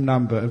maximum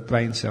number of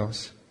brain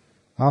cells.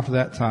 After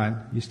that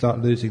time, you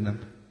start losing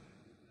them.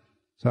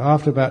 So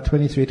after about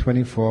 23,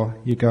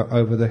 24, you go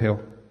over the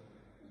hill.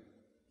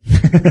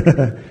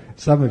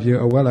 Some of you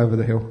are well over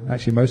the hill.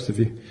 Actually, most of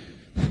you.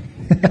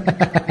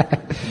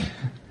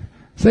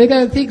 So you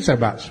don't think so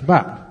much,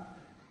 but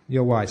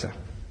you're wiser.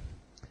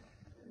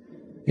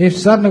 If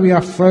suddenly we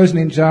are frozen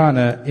in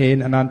jhana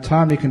in an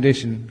untimely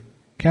condition,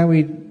 can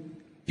we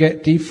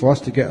get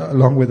defrost to get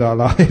along with our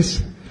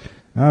lives?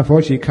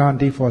 Unfortunately, you can't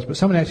defrost. But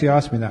someone actually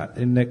asked me that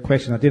in the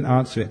question. I didn't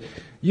answer it.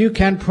 You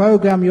can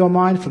program your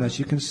mindfulness.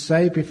 You can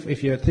say,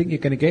 if you think you're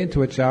going to get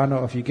into a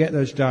jhana, or if you get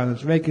those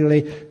jhanas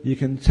regularly, you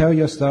can tell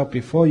yourself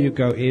before you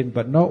go in,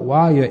 but not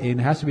while you're in.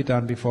 It has to be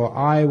done before.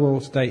 I will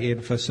stay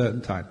in for a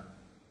certain time.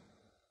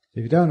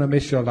 If you don't want to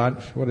miss your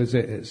lunch, what is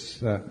it?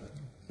 It's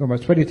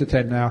almost 20 to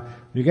 10 now.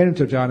 You get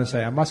into a jhana and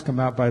say, I must come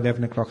out by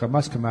 11 o'clock. I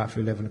must come out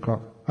for 11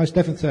 o'clock. Oh, it's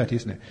 11:30,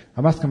 isn't it?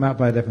 I must come out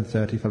by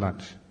 11:30 for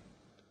lunch.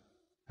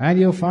 And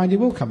you'll find you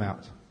will come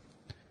out.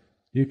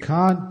 You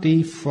can't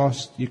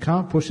defrost, you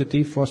can't push the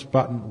defrost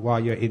button while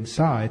you're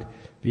inside,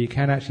 but you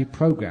can actually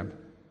program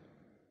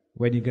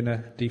when you're going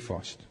to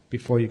defrost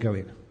before you go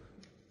in.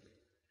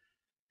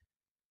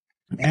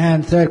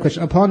 And third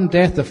question, upon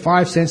death the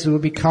 5 senses will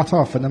be cut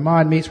off and the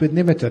mind meets with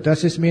nimitta.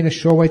 Does this mean a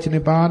sure way to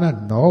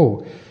nibbana?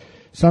 No.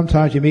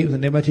 Sometimes you meet with a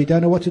nimitta, you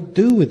don't know what to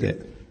do with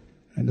it.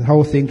 And the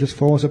whole thing just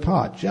falls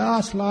apart.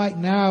 Just like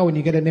now when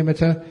you get a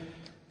nimitta,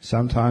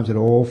 sometimes it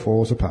all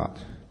falls apart.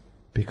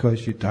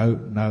 Because you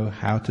don't know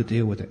how to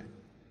deal with it.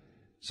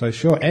 So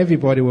sure,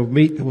 everybody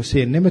will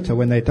see a nimitta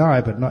when they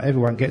die, but not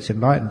everyone gets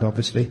enlightened,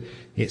 obviously.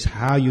 It's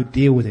how you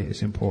deal with it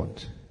is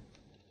important.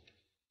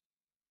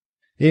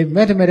 If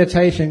metta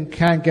meditation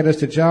can get us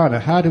to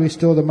jhana, how do we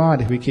still the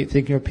mind if we keep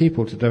thinking of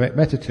people to direct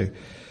metta to?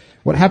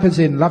 What happens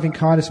in loving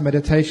kindness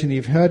meditation,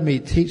 you've heard me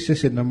teach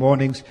this in the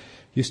mornings,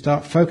 you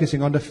start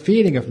focusing on the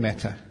feeling of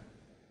metta.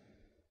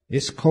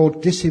 It's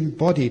called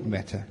disembodied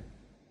metta.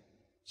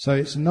 So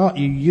it's not,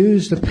 you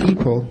use the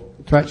people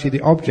to actually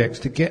the objects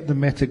to get the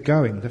metta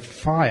going, the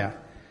fire.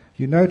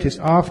 You notice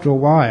after a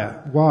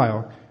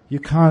while, you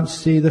can't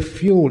see the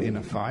fuel in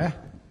a fire.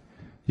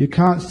 You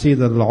can't see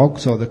the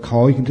logs or the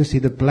coal, you can just see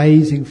the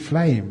blazing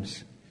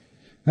flames.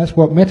 That's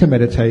what metta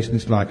meditation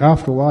is like.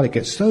 After a while it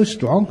gets so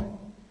strong,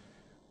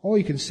 all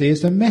you can see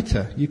is the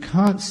metta. You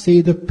can't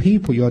see the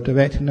people you're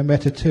directing the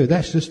metta to.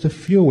 That's just the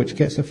fuel which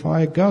gets the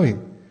fire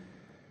going.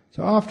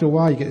 So after a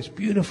while you get this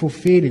beautiful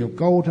feeling of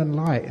golden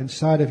light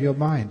inside of your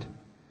mind.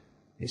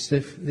 It's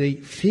the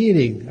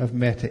feeling of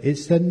metta.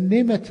 It's the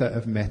nimitta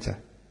of metta.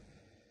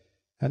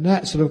 And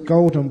that sort of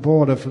golden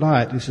ball of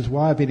light, this is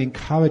why I've been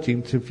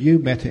encouraging to view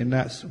metta in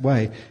that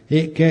way.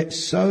 It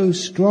gets so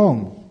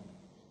strong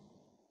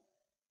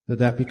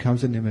that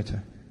becomes a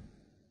nimitta.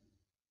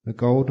 The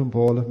golden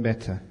ball of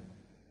metta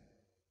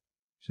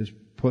just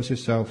puts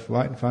itself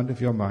right in front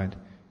of your mind.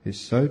 It's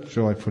so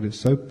joyful, it's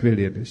so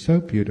brilliant, it's so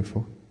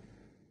beautiful.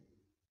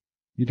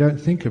 You don't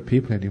think of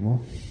people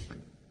anymore.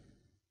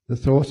 The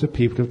thoughts of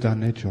people have done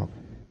their job.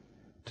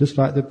 Just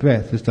like the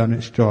breath has done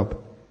its job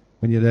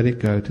when you let it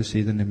go to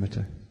see the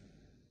nimitta.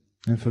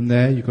 And from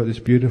there you've got this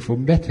beautiful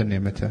metta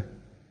nimitta.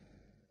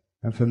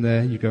 And from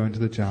there you go into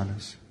the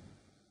jhanas.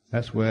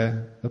 That's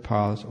where the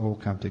paths all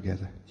come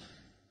together.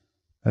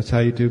 That's how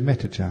you do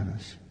metta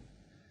jhanas.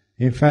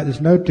 In fact, there's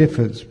no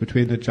difference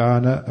between the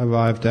jhana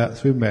arrived at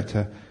through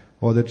metta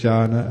or the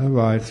jhana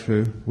arrived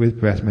through with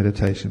breath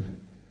meditation.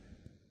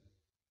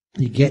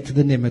 You get to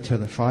the nimitta,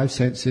 the five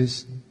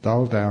senses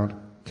dull down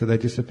till they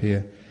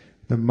disappear.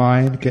 The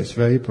mind gets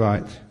very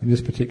bright. In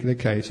this particular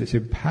case, it's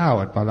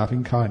empowered by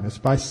loving kindness,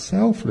 by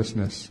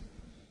selflessness.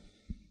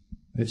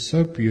 It's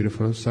so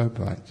beautiful and so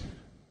bright.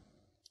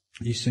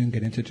 You soon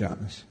get into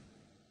jhanas.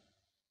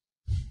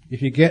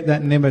 If you get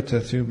that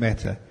nimitta through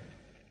metta,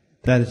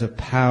 that is a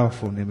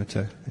powerful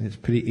nimitta, and it's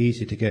pretty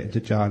easy to get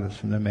into jhanas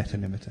from the metta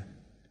nimitta.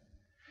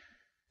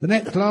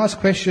 The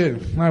last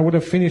question, I would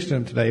have finished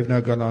them today, even though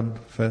I've gone on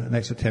for an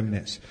extra 10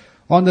 minutes.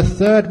 On the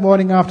third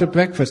morning after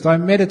breakfast, I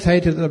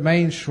meditated at the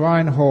main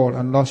shrine hall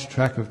and lost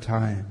track of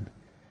time.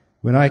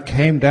 When I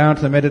came down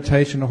to the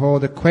meditation hall,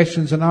 the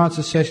questions and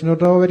answer session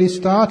had already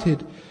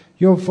started.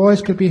 Your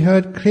voice could be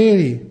heard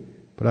clearly,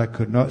 but I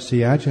could not see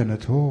Ajahn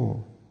at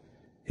all.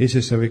 Is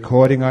this a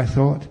recording, I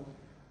thought?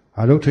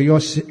 I looked at your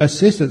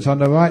assistants on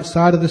the right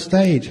side of the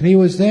stage, and he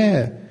was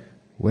there.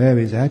 Where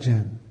is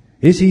Ajahn?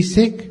 Is he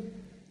sick?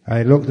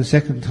 I looked the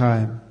second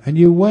time, and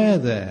you were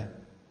there.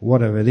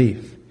 What a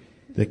relief.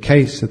 The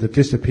case of the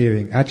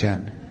disappearing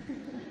Ajahn.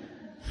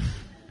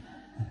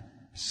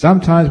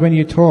 Sometimes when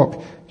you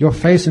talk, your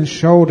face and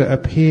shoulder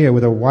appear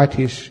with a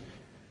whitish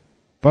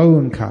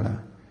bone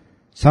colour,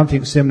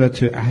 something similar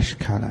to ash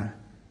colour.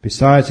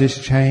 Besides this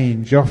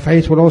change, your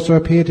face will also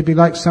appear to be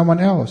like someone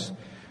else.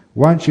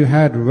 Once you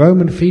had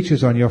Roman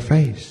features on your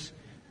face.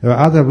 There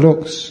are other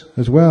looks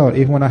as well,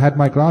 even when I had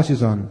my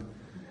glasses on.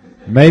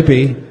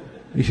 Maybe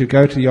you should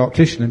go to the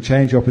optician and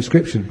change your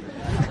prescription.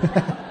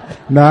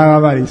 No,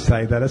 I'm only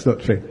saying that. That's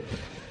not true.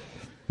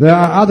 There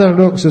are other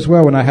looks as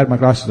well when I had my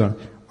glasses on.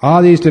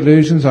 Are these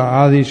delusions or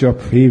are these your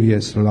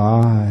previous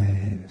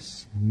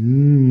lives?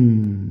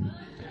 Now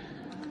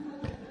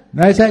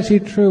it's actually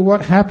true.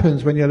 What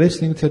happens when you're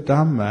listening to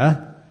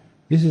Dhamma,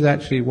 this is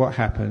actually what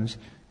happens.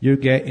 You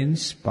get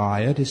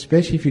inspired,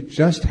 especially if you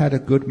just had a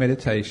good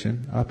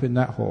meditation up in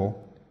that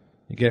hall.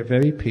 You get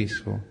very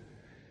peaceful.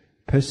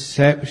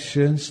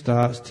 Perception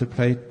starts to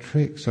play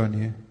tricks on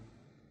you.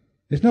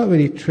 It's not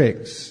really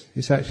tricks,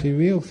 it's actually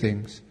real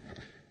things.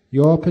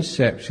 Your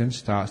perception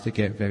starts to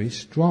get very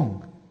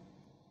strong.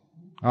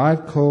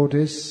 I've called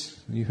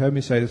this, you've heard me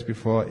say this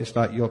before, it's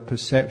like your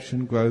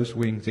perception grows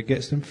wings, it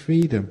gets them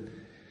freedom.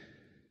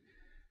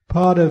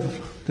 Part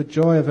of the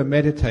joy of a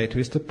meditator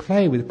is to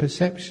play with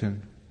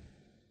perception,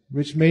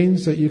 which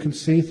means that you can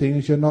see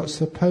things you're not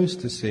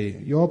supposed to see.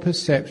 Your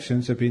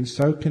perceptions have been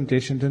so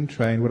conditioned and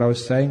trained, what I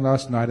was saying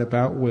last night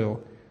about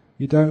will,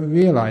 you don't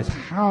realize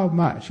how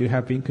much you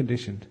have been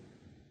conditioned.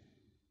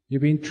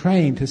 You've been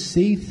trained to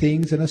see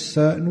things in a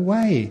certain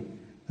way.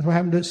 That's what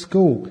happened at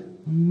school.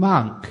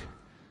 Monk,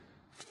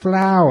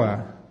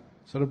 flower,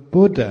 sort of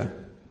Buddha.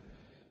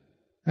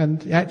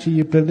 And actually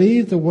you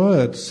believe the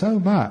words so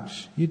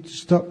much, you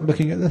stop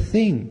looking at the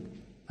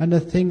thing. And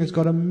the thing has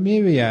got a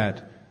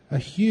myriad, a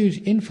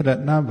huge infinite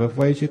number of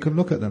ways you can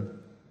look at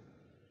them.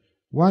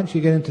 Once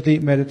you get into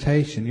deep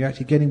meditation, you're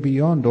actually getting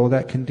beyond all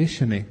that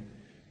conditioning.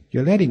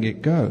 You're letting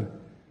it go.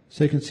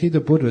 So you can see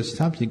the Buddha as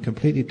something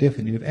completely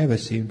different than you've ever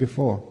seen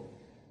before.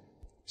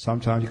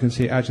 Sometimes you can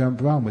see Ajahn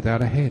Brahm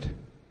without a head.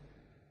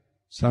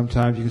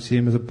 Sometimes you can see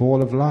him as a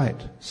ball of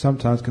light.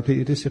 Sometimes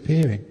completely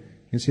disappearing.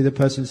 You can see the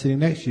person sitting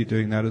next to you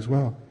doing that as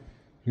well.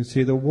 You can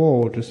see the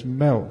wall just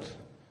melt,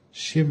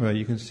 shimmer.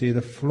 You can see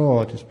the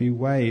floor just be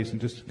waves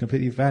and just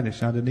completely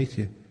vanish underneath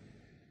you.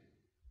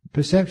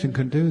 Perception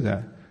can do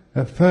that.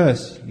 At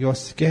first, you're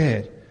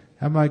scared.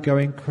 Am I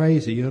going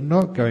crazy? You're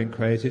not going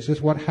crazy. It's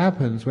just what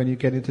happens when you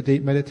get into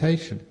deep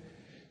meditation.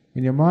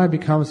 When your mind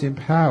becomes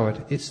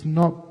empowered, it's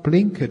not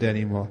blinkered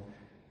anymore.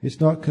 It's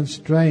not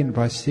constrained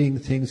by seeing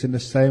things in the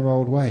same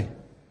old way.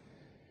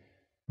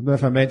 don't know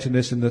if I mentioned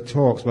this in the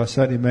talks, but I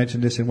certainly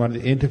mentioned this in one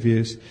of the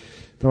interviews.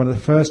 But one of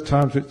the first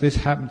times that this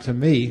happened to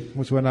me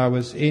was when I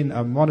was in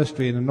a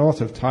monastery in the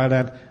north of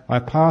Thailand. I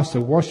passed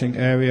a washing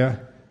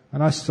area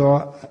and I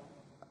saw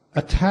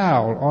a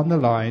towel on the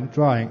line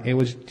drying. It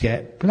was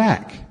jet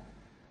black.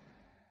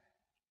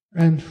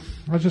 And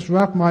I just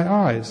rubbed my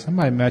eyes. I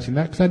might imagine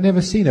that because I'd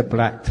never seen a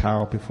black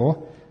towel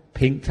before.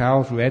 Pink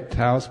towels, red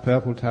towels,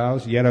 purple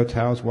towels, yellow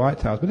towels, white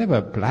towels, but never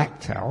a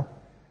black towel.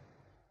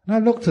 And I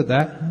looked at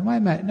that, and I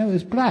might know it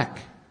was black.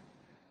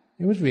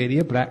 It was really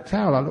a black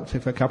towel. I looked at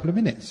it for a couple of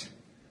minutes.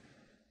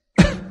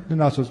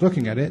 Then I was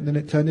looking at it, and then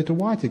it turned into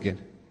white again.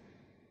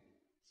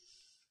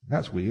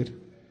 That's weird.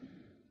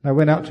 I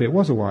went up to it. It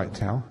was a white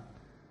towel.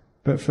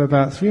 But for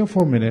about 3 or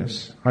 4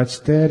 minutes, I'd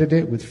stared at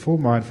it with full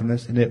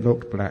mindfulness, and it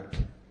looked black.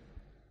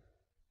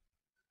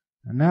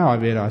 And now I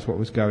realize what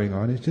was going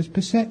on. It's just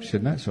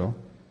perception, that's all.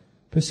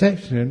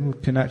 Perception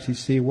can actually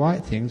see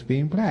white things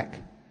being black.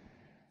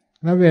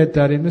 And I read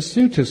that in the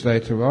sutras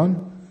later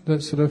on,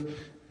 that sort of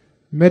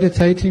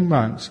meditating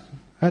monks,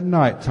 at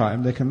night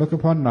time, they can look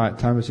upon night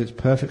time as it's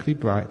perfectly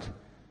bright.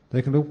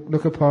 They can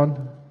look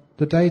upon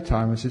the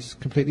daytime as it's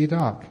completely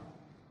dark.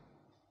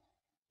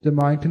 The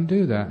mind can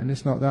do that, and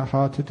it's not that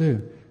hard to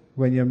do.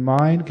 When your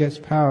mind gets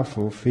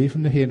powerful, free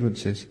from the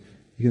hindrances,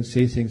 you can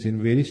see things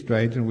in really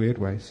strange and weird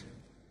ways.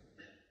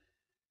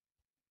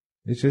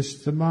 It's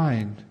just the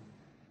mind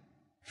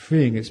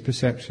freeing its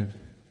perception.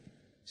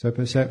 So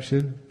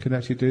perception can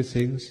actually do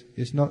things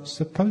it's not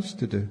supposed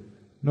to do,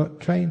 not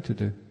trained to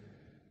do.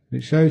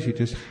 It shows you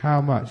just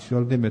how much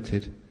you're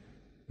limited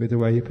with the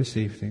way you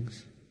perceive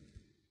things.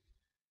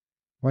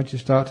 Once you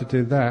start to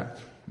do that,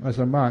 as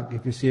a monk,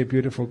 if you see a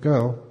beautiful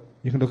girl,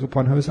 you can look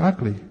upon her as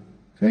ugly,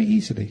 very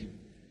easily.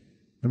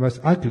 The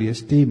most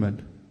ugliest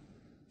demon.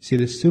 See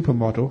this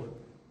supermodel?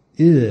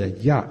 Ew,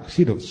 yuck,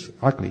 she looks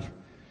ugly.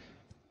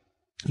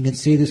 You can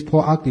see this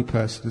poor ugly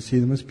person and see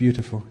them as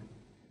beautiful.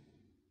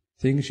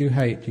 Things you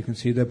hate, you can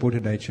see their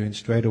Buddha nature in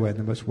straight away,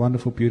 the most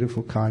wonderful,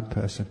 beautiful, kind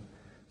person.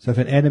 So if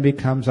an enemy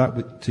comes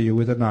up to you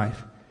with a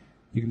knife,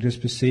 you can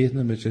just perceive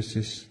them as just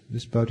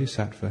this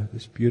bodhisattva,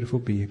 this beautiful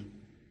being.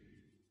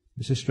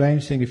 It's a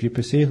strange thing if you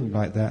perceive them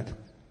like that,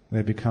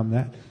 they become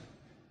that.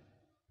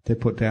 They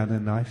put down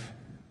their knife.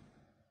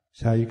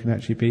 It's how you can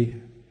actually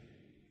be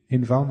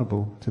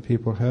invulnerable to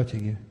people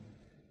hurting you.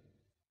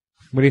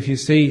 But if you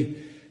see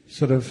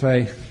sort of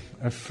a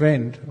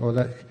friend or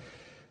that,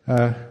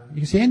 you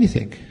can see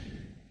anything.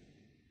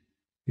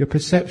 Your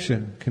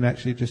perception can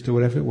actually just do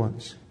whatever it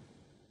wants.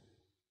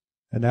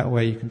 And that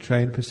way you can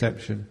train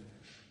perception.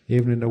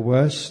 Even in the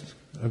worst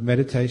of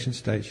meditation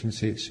states, you can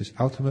see it's just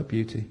ultimate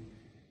beauty.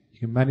 You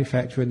can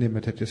manufacture a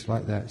nimitta just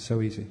like that, it's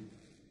so easy.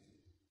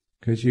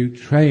 Because you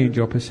trained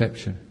your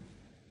perception.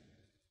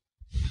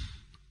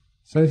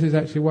 So this is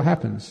actually what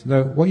happens.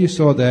 Now, what you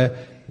saw there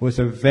was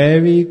a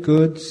very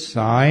good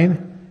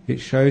sign. It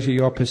shows you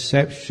your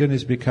perception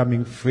is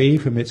becoming free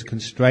from its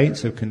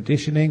constraints of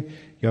conditioning.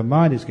 Your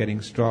mind is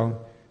getting strong.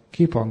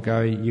 Keep on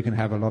going. You can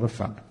have a lot of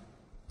fun.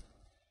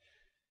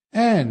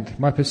 And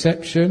my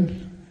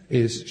perception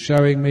is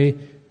showing me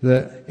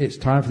that it's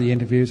time for the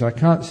interviews. I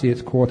can't see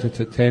it's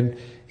 9:45.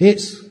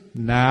 It's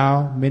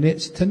now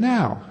minutes to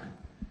now.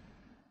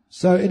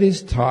 So it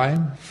is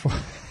time for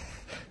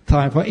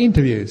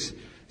interviews.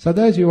 So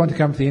those of you who want to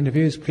come for the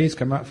interviews, please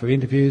come up for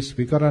interviews.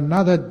 We've got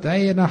another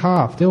day and a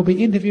half. There will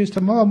be interviews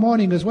tomorrow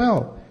morning as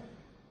well.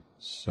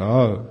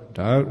 So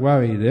don't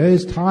worry, there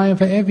is time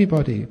for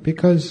everybody,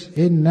 because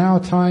in now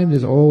time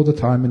there's all the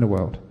time in the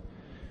world.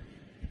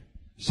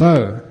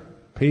 So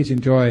please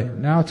enjoy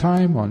now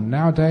time on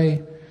now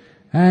day,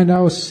 and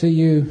I'll see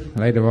you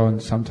later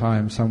on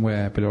sometime,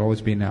 somewhere, but it'll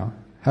always be now.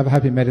 Have a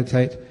happy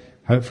meditate.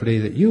 Hopefully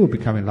that you will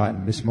become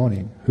enlightened this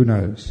morning. Who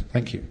knows?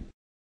 Thank you.